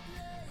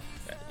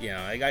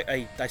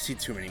see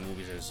too many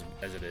movies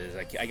as it is.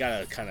 I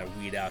gotta kind of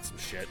weed out some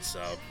shit.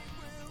 So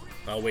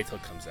I'll wait till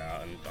it comes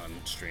out on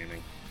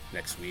streaming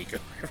next week or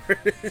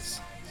whatever it is.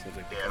 Seems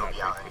like it'll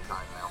be out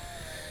anytime now.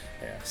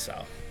 Yeah,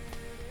 so.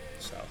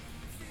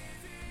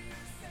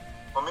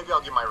 Well, maybe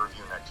I'll give my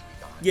review next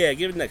week on it. Yeah,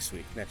 give it next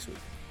week.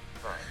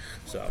 Alright.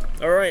 So,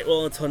 alright,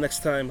 well, until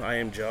next time, I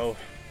am Joe.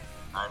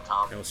 I'm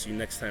Tom. And we'll see you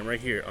next time right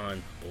here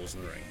on Bulls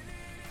in the Ring.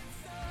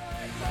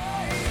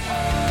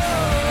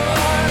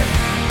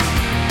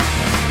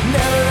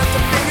 Never left a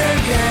finger,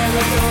 yeah,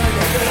 left a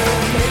finger,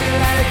 made it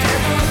like a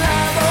candle,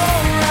 I'm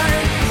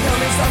alright. Tell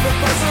me something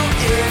puzzle,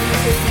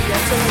 yeah, if you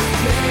got to,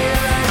 maybe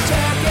I like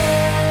jacket.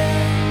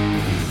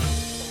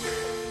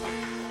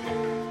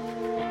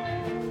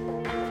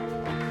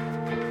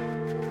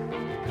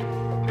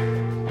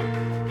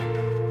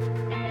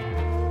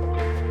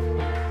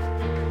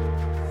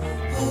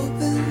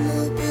 Open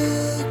the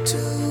book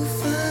to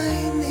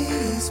find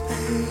these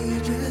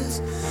pages,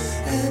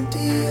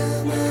 empty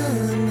of my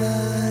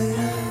mind.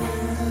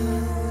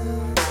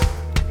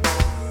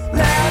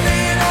 Now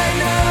that I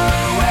know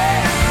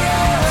where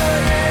you're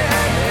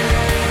at,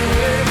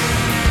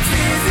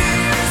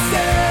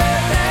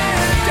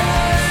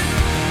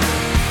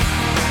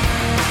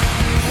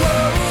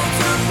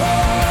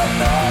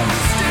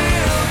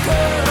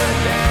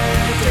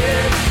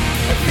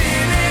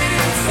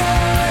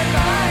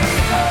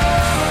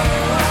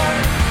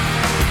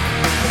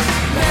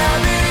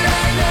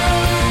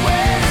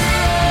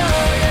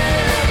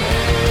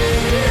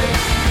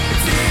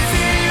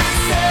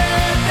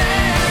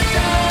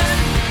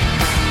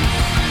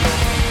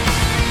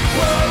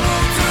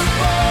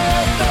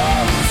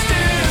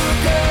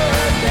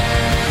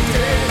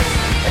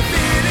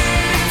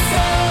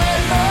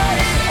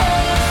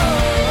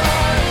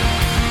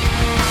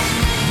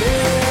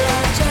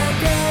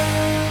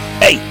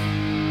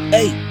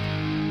 Hey,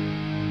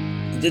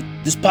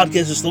 this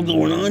podcast is still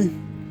going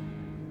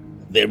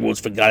on?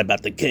 Everyone's forgot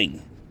about the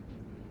king.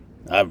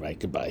 All right,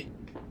 goodbye.